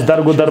تعالیٰ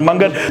درگدر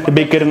منگن تو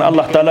بیٚیہِ کٔرِن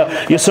اللہ تعالیٰ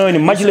یہ سٲنۍ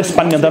مجلس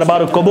پنہ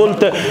دربار قبول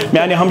تو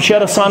میانہ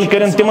ہمشیرہ سان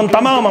کرن تمن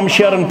تمام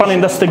ہمشیرن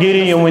پنن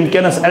دستگیری یم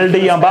ونکس ایل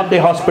ڈی یا باقی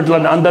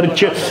ہاسپٹلن اندر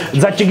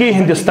زچگی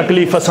ہندس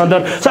تکلیفس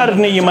اندر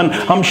سارنی یمن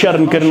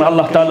ہمشیرن کرن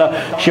اللہ تعالیٰ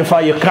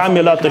شفائی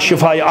کاملہ تو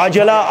شفائی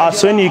عاجلہ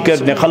آسانی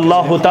کرنک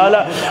اللہ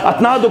تعالیٰ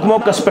اتنادک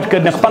موقع پہ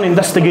کرنک پنن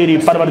دستگیری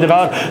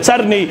پروردگار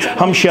سارنی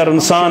ہمشیرن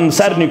سان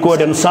سارنی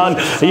کوڑن سان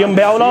یم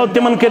بے اولاد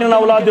تمن کرن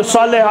اولاد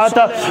صالحات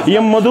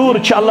یم مدور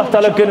اللہ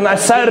تعالیٰ کرن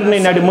سارنی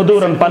نڑ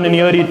مدورن پنن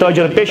یاری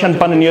تاجر پیشن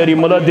پنن یاری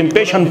ملازم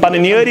پیشن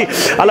پنن یاری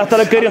اللہ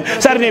تعالیٰ کرن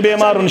سارنی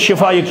بیمارن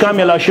شفائی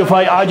کاملہ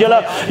شفائی عاجلہ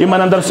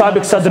یمن اندر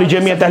سابق صدر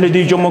جمعیت اہل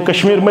حدیث جموں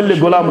کشمیر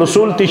ملک غلام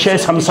رسول تی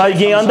شیس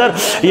ہمسائیگی اندر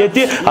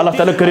یہ اللہ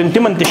تعالیٰ کرن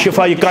تمن تی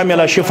شفائی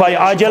کاملہ شفائی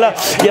عاجلہ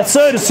یہ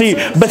سرسی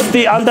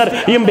بستی اندر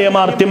یم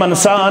بیمار تمن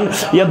سان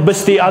یہ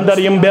بستی اندر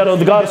یم بے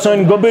روزگار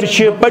سن گوبر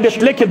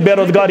پڑھت لکھت بے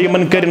روزگار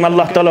یمن کرن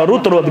اللہ تعالیٰ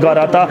رت روزگار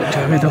عطا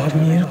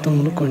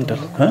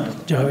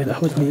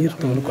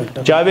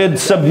جاوید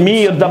سب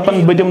میر دپن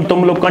بدم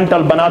تملو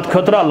کنٹل بنات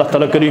خطرہ اللہ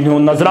تعالیٰ کرن ہوں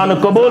نظران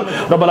قبول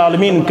رب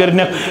العالمین کرن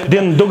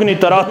دن دگنی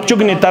ترات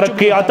چگنی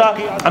ترقی عطا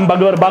ام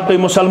بغیر باقی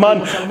مسلمان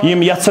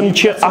یم یسن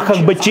اخ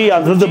بچی یا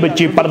 2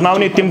 بچی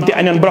پرناونی تم تی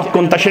انن برہ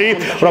کن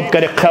تشریف رب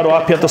کرے خیر و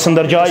عافیت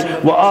اندر جائے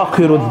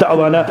وآخر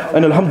الدعوانا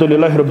ان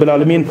الحمدللہ رب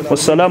العالمین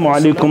والسلام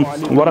علیکم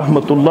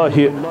ورحمۃ اللہ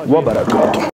وبرکاتہ.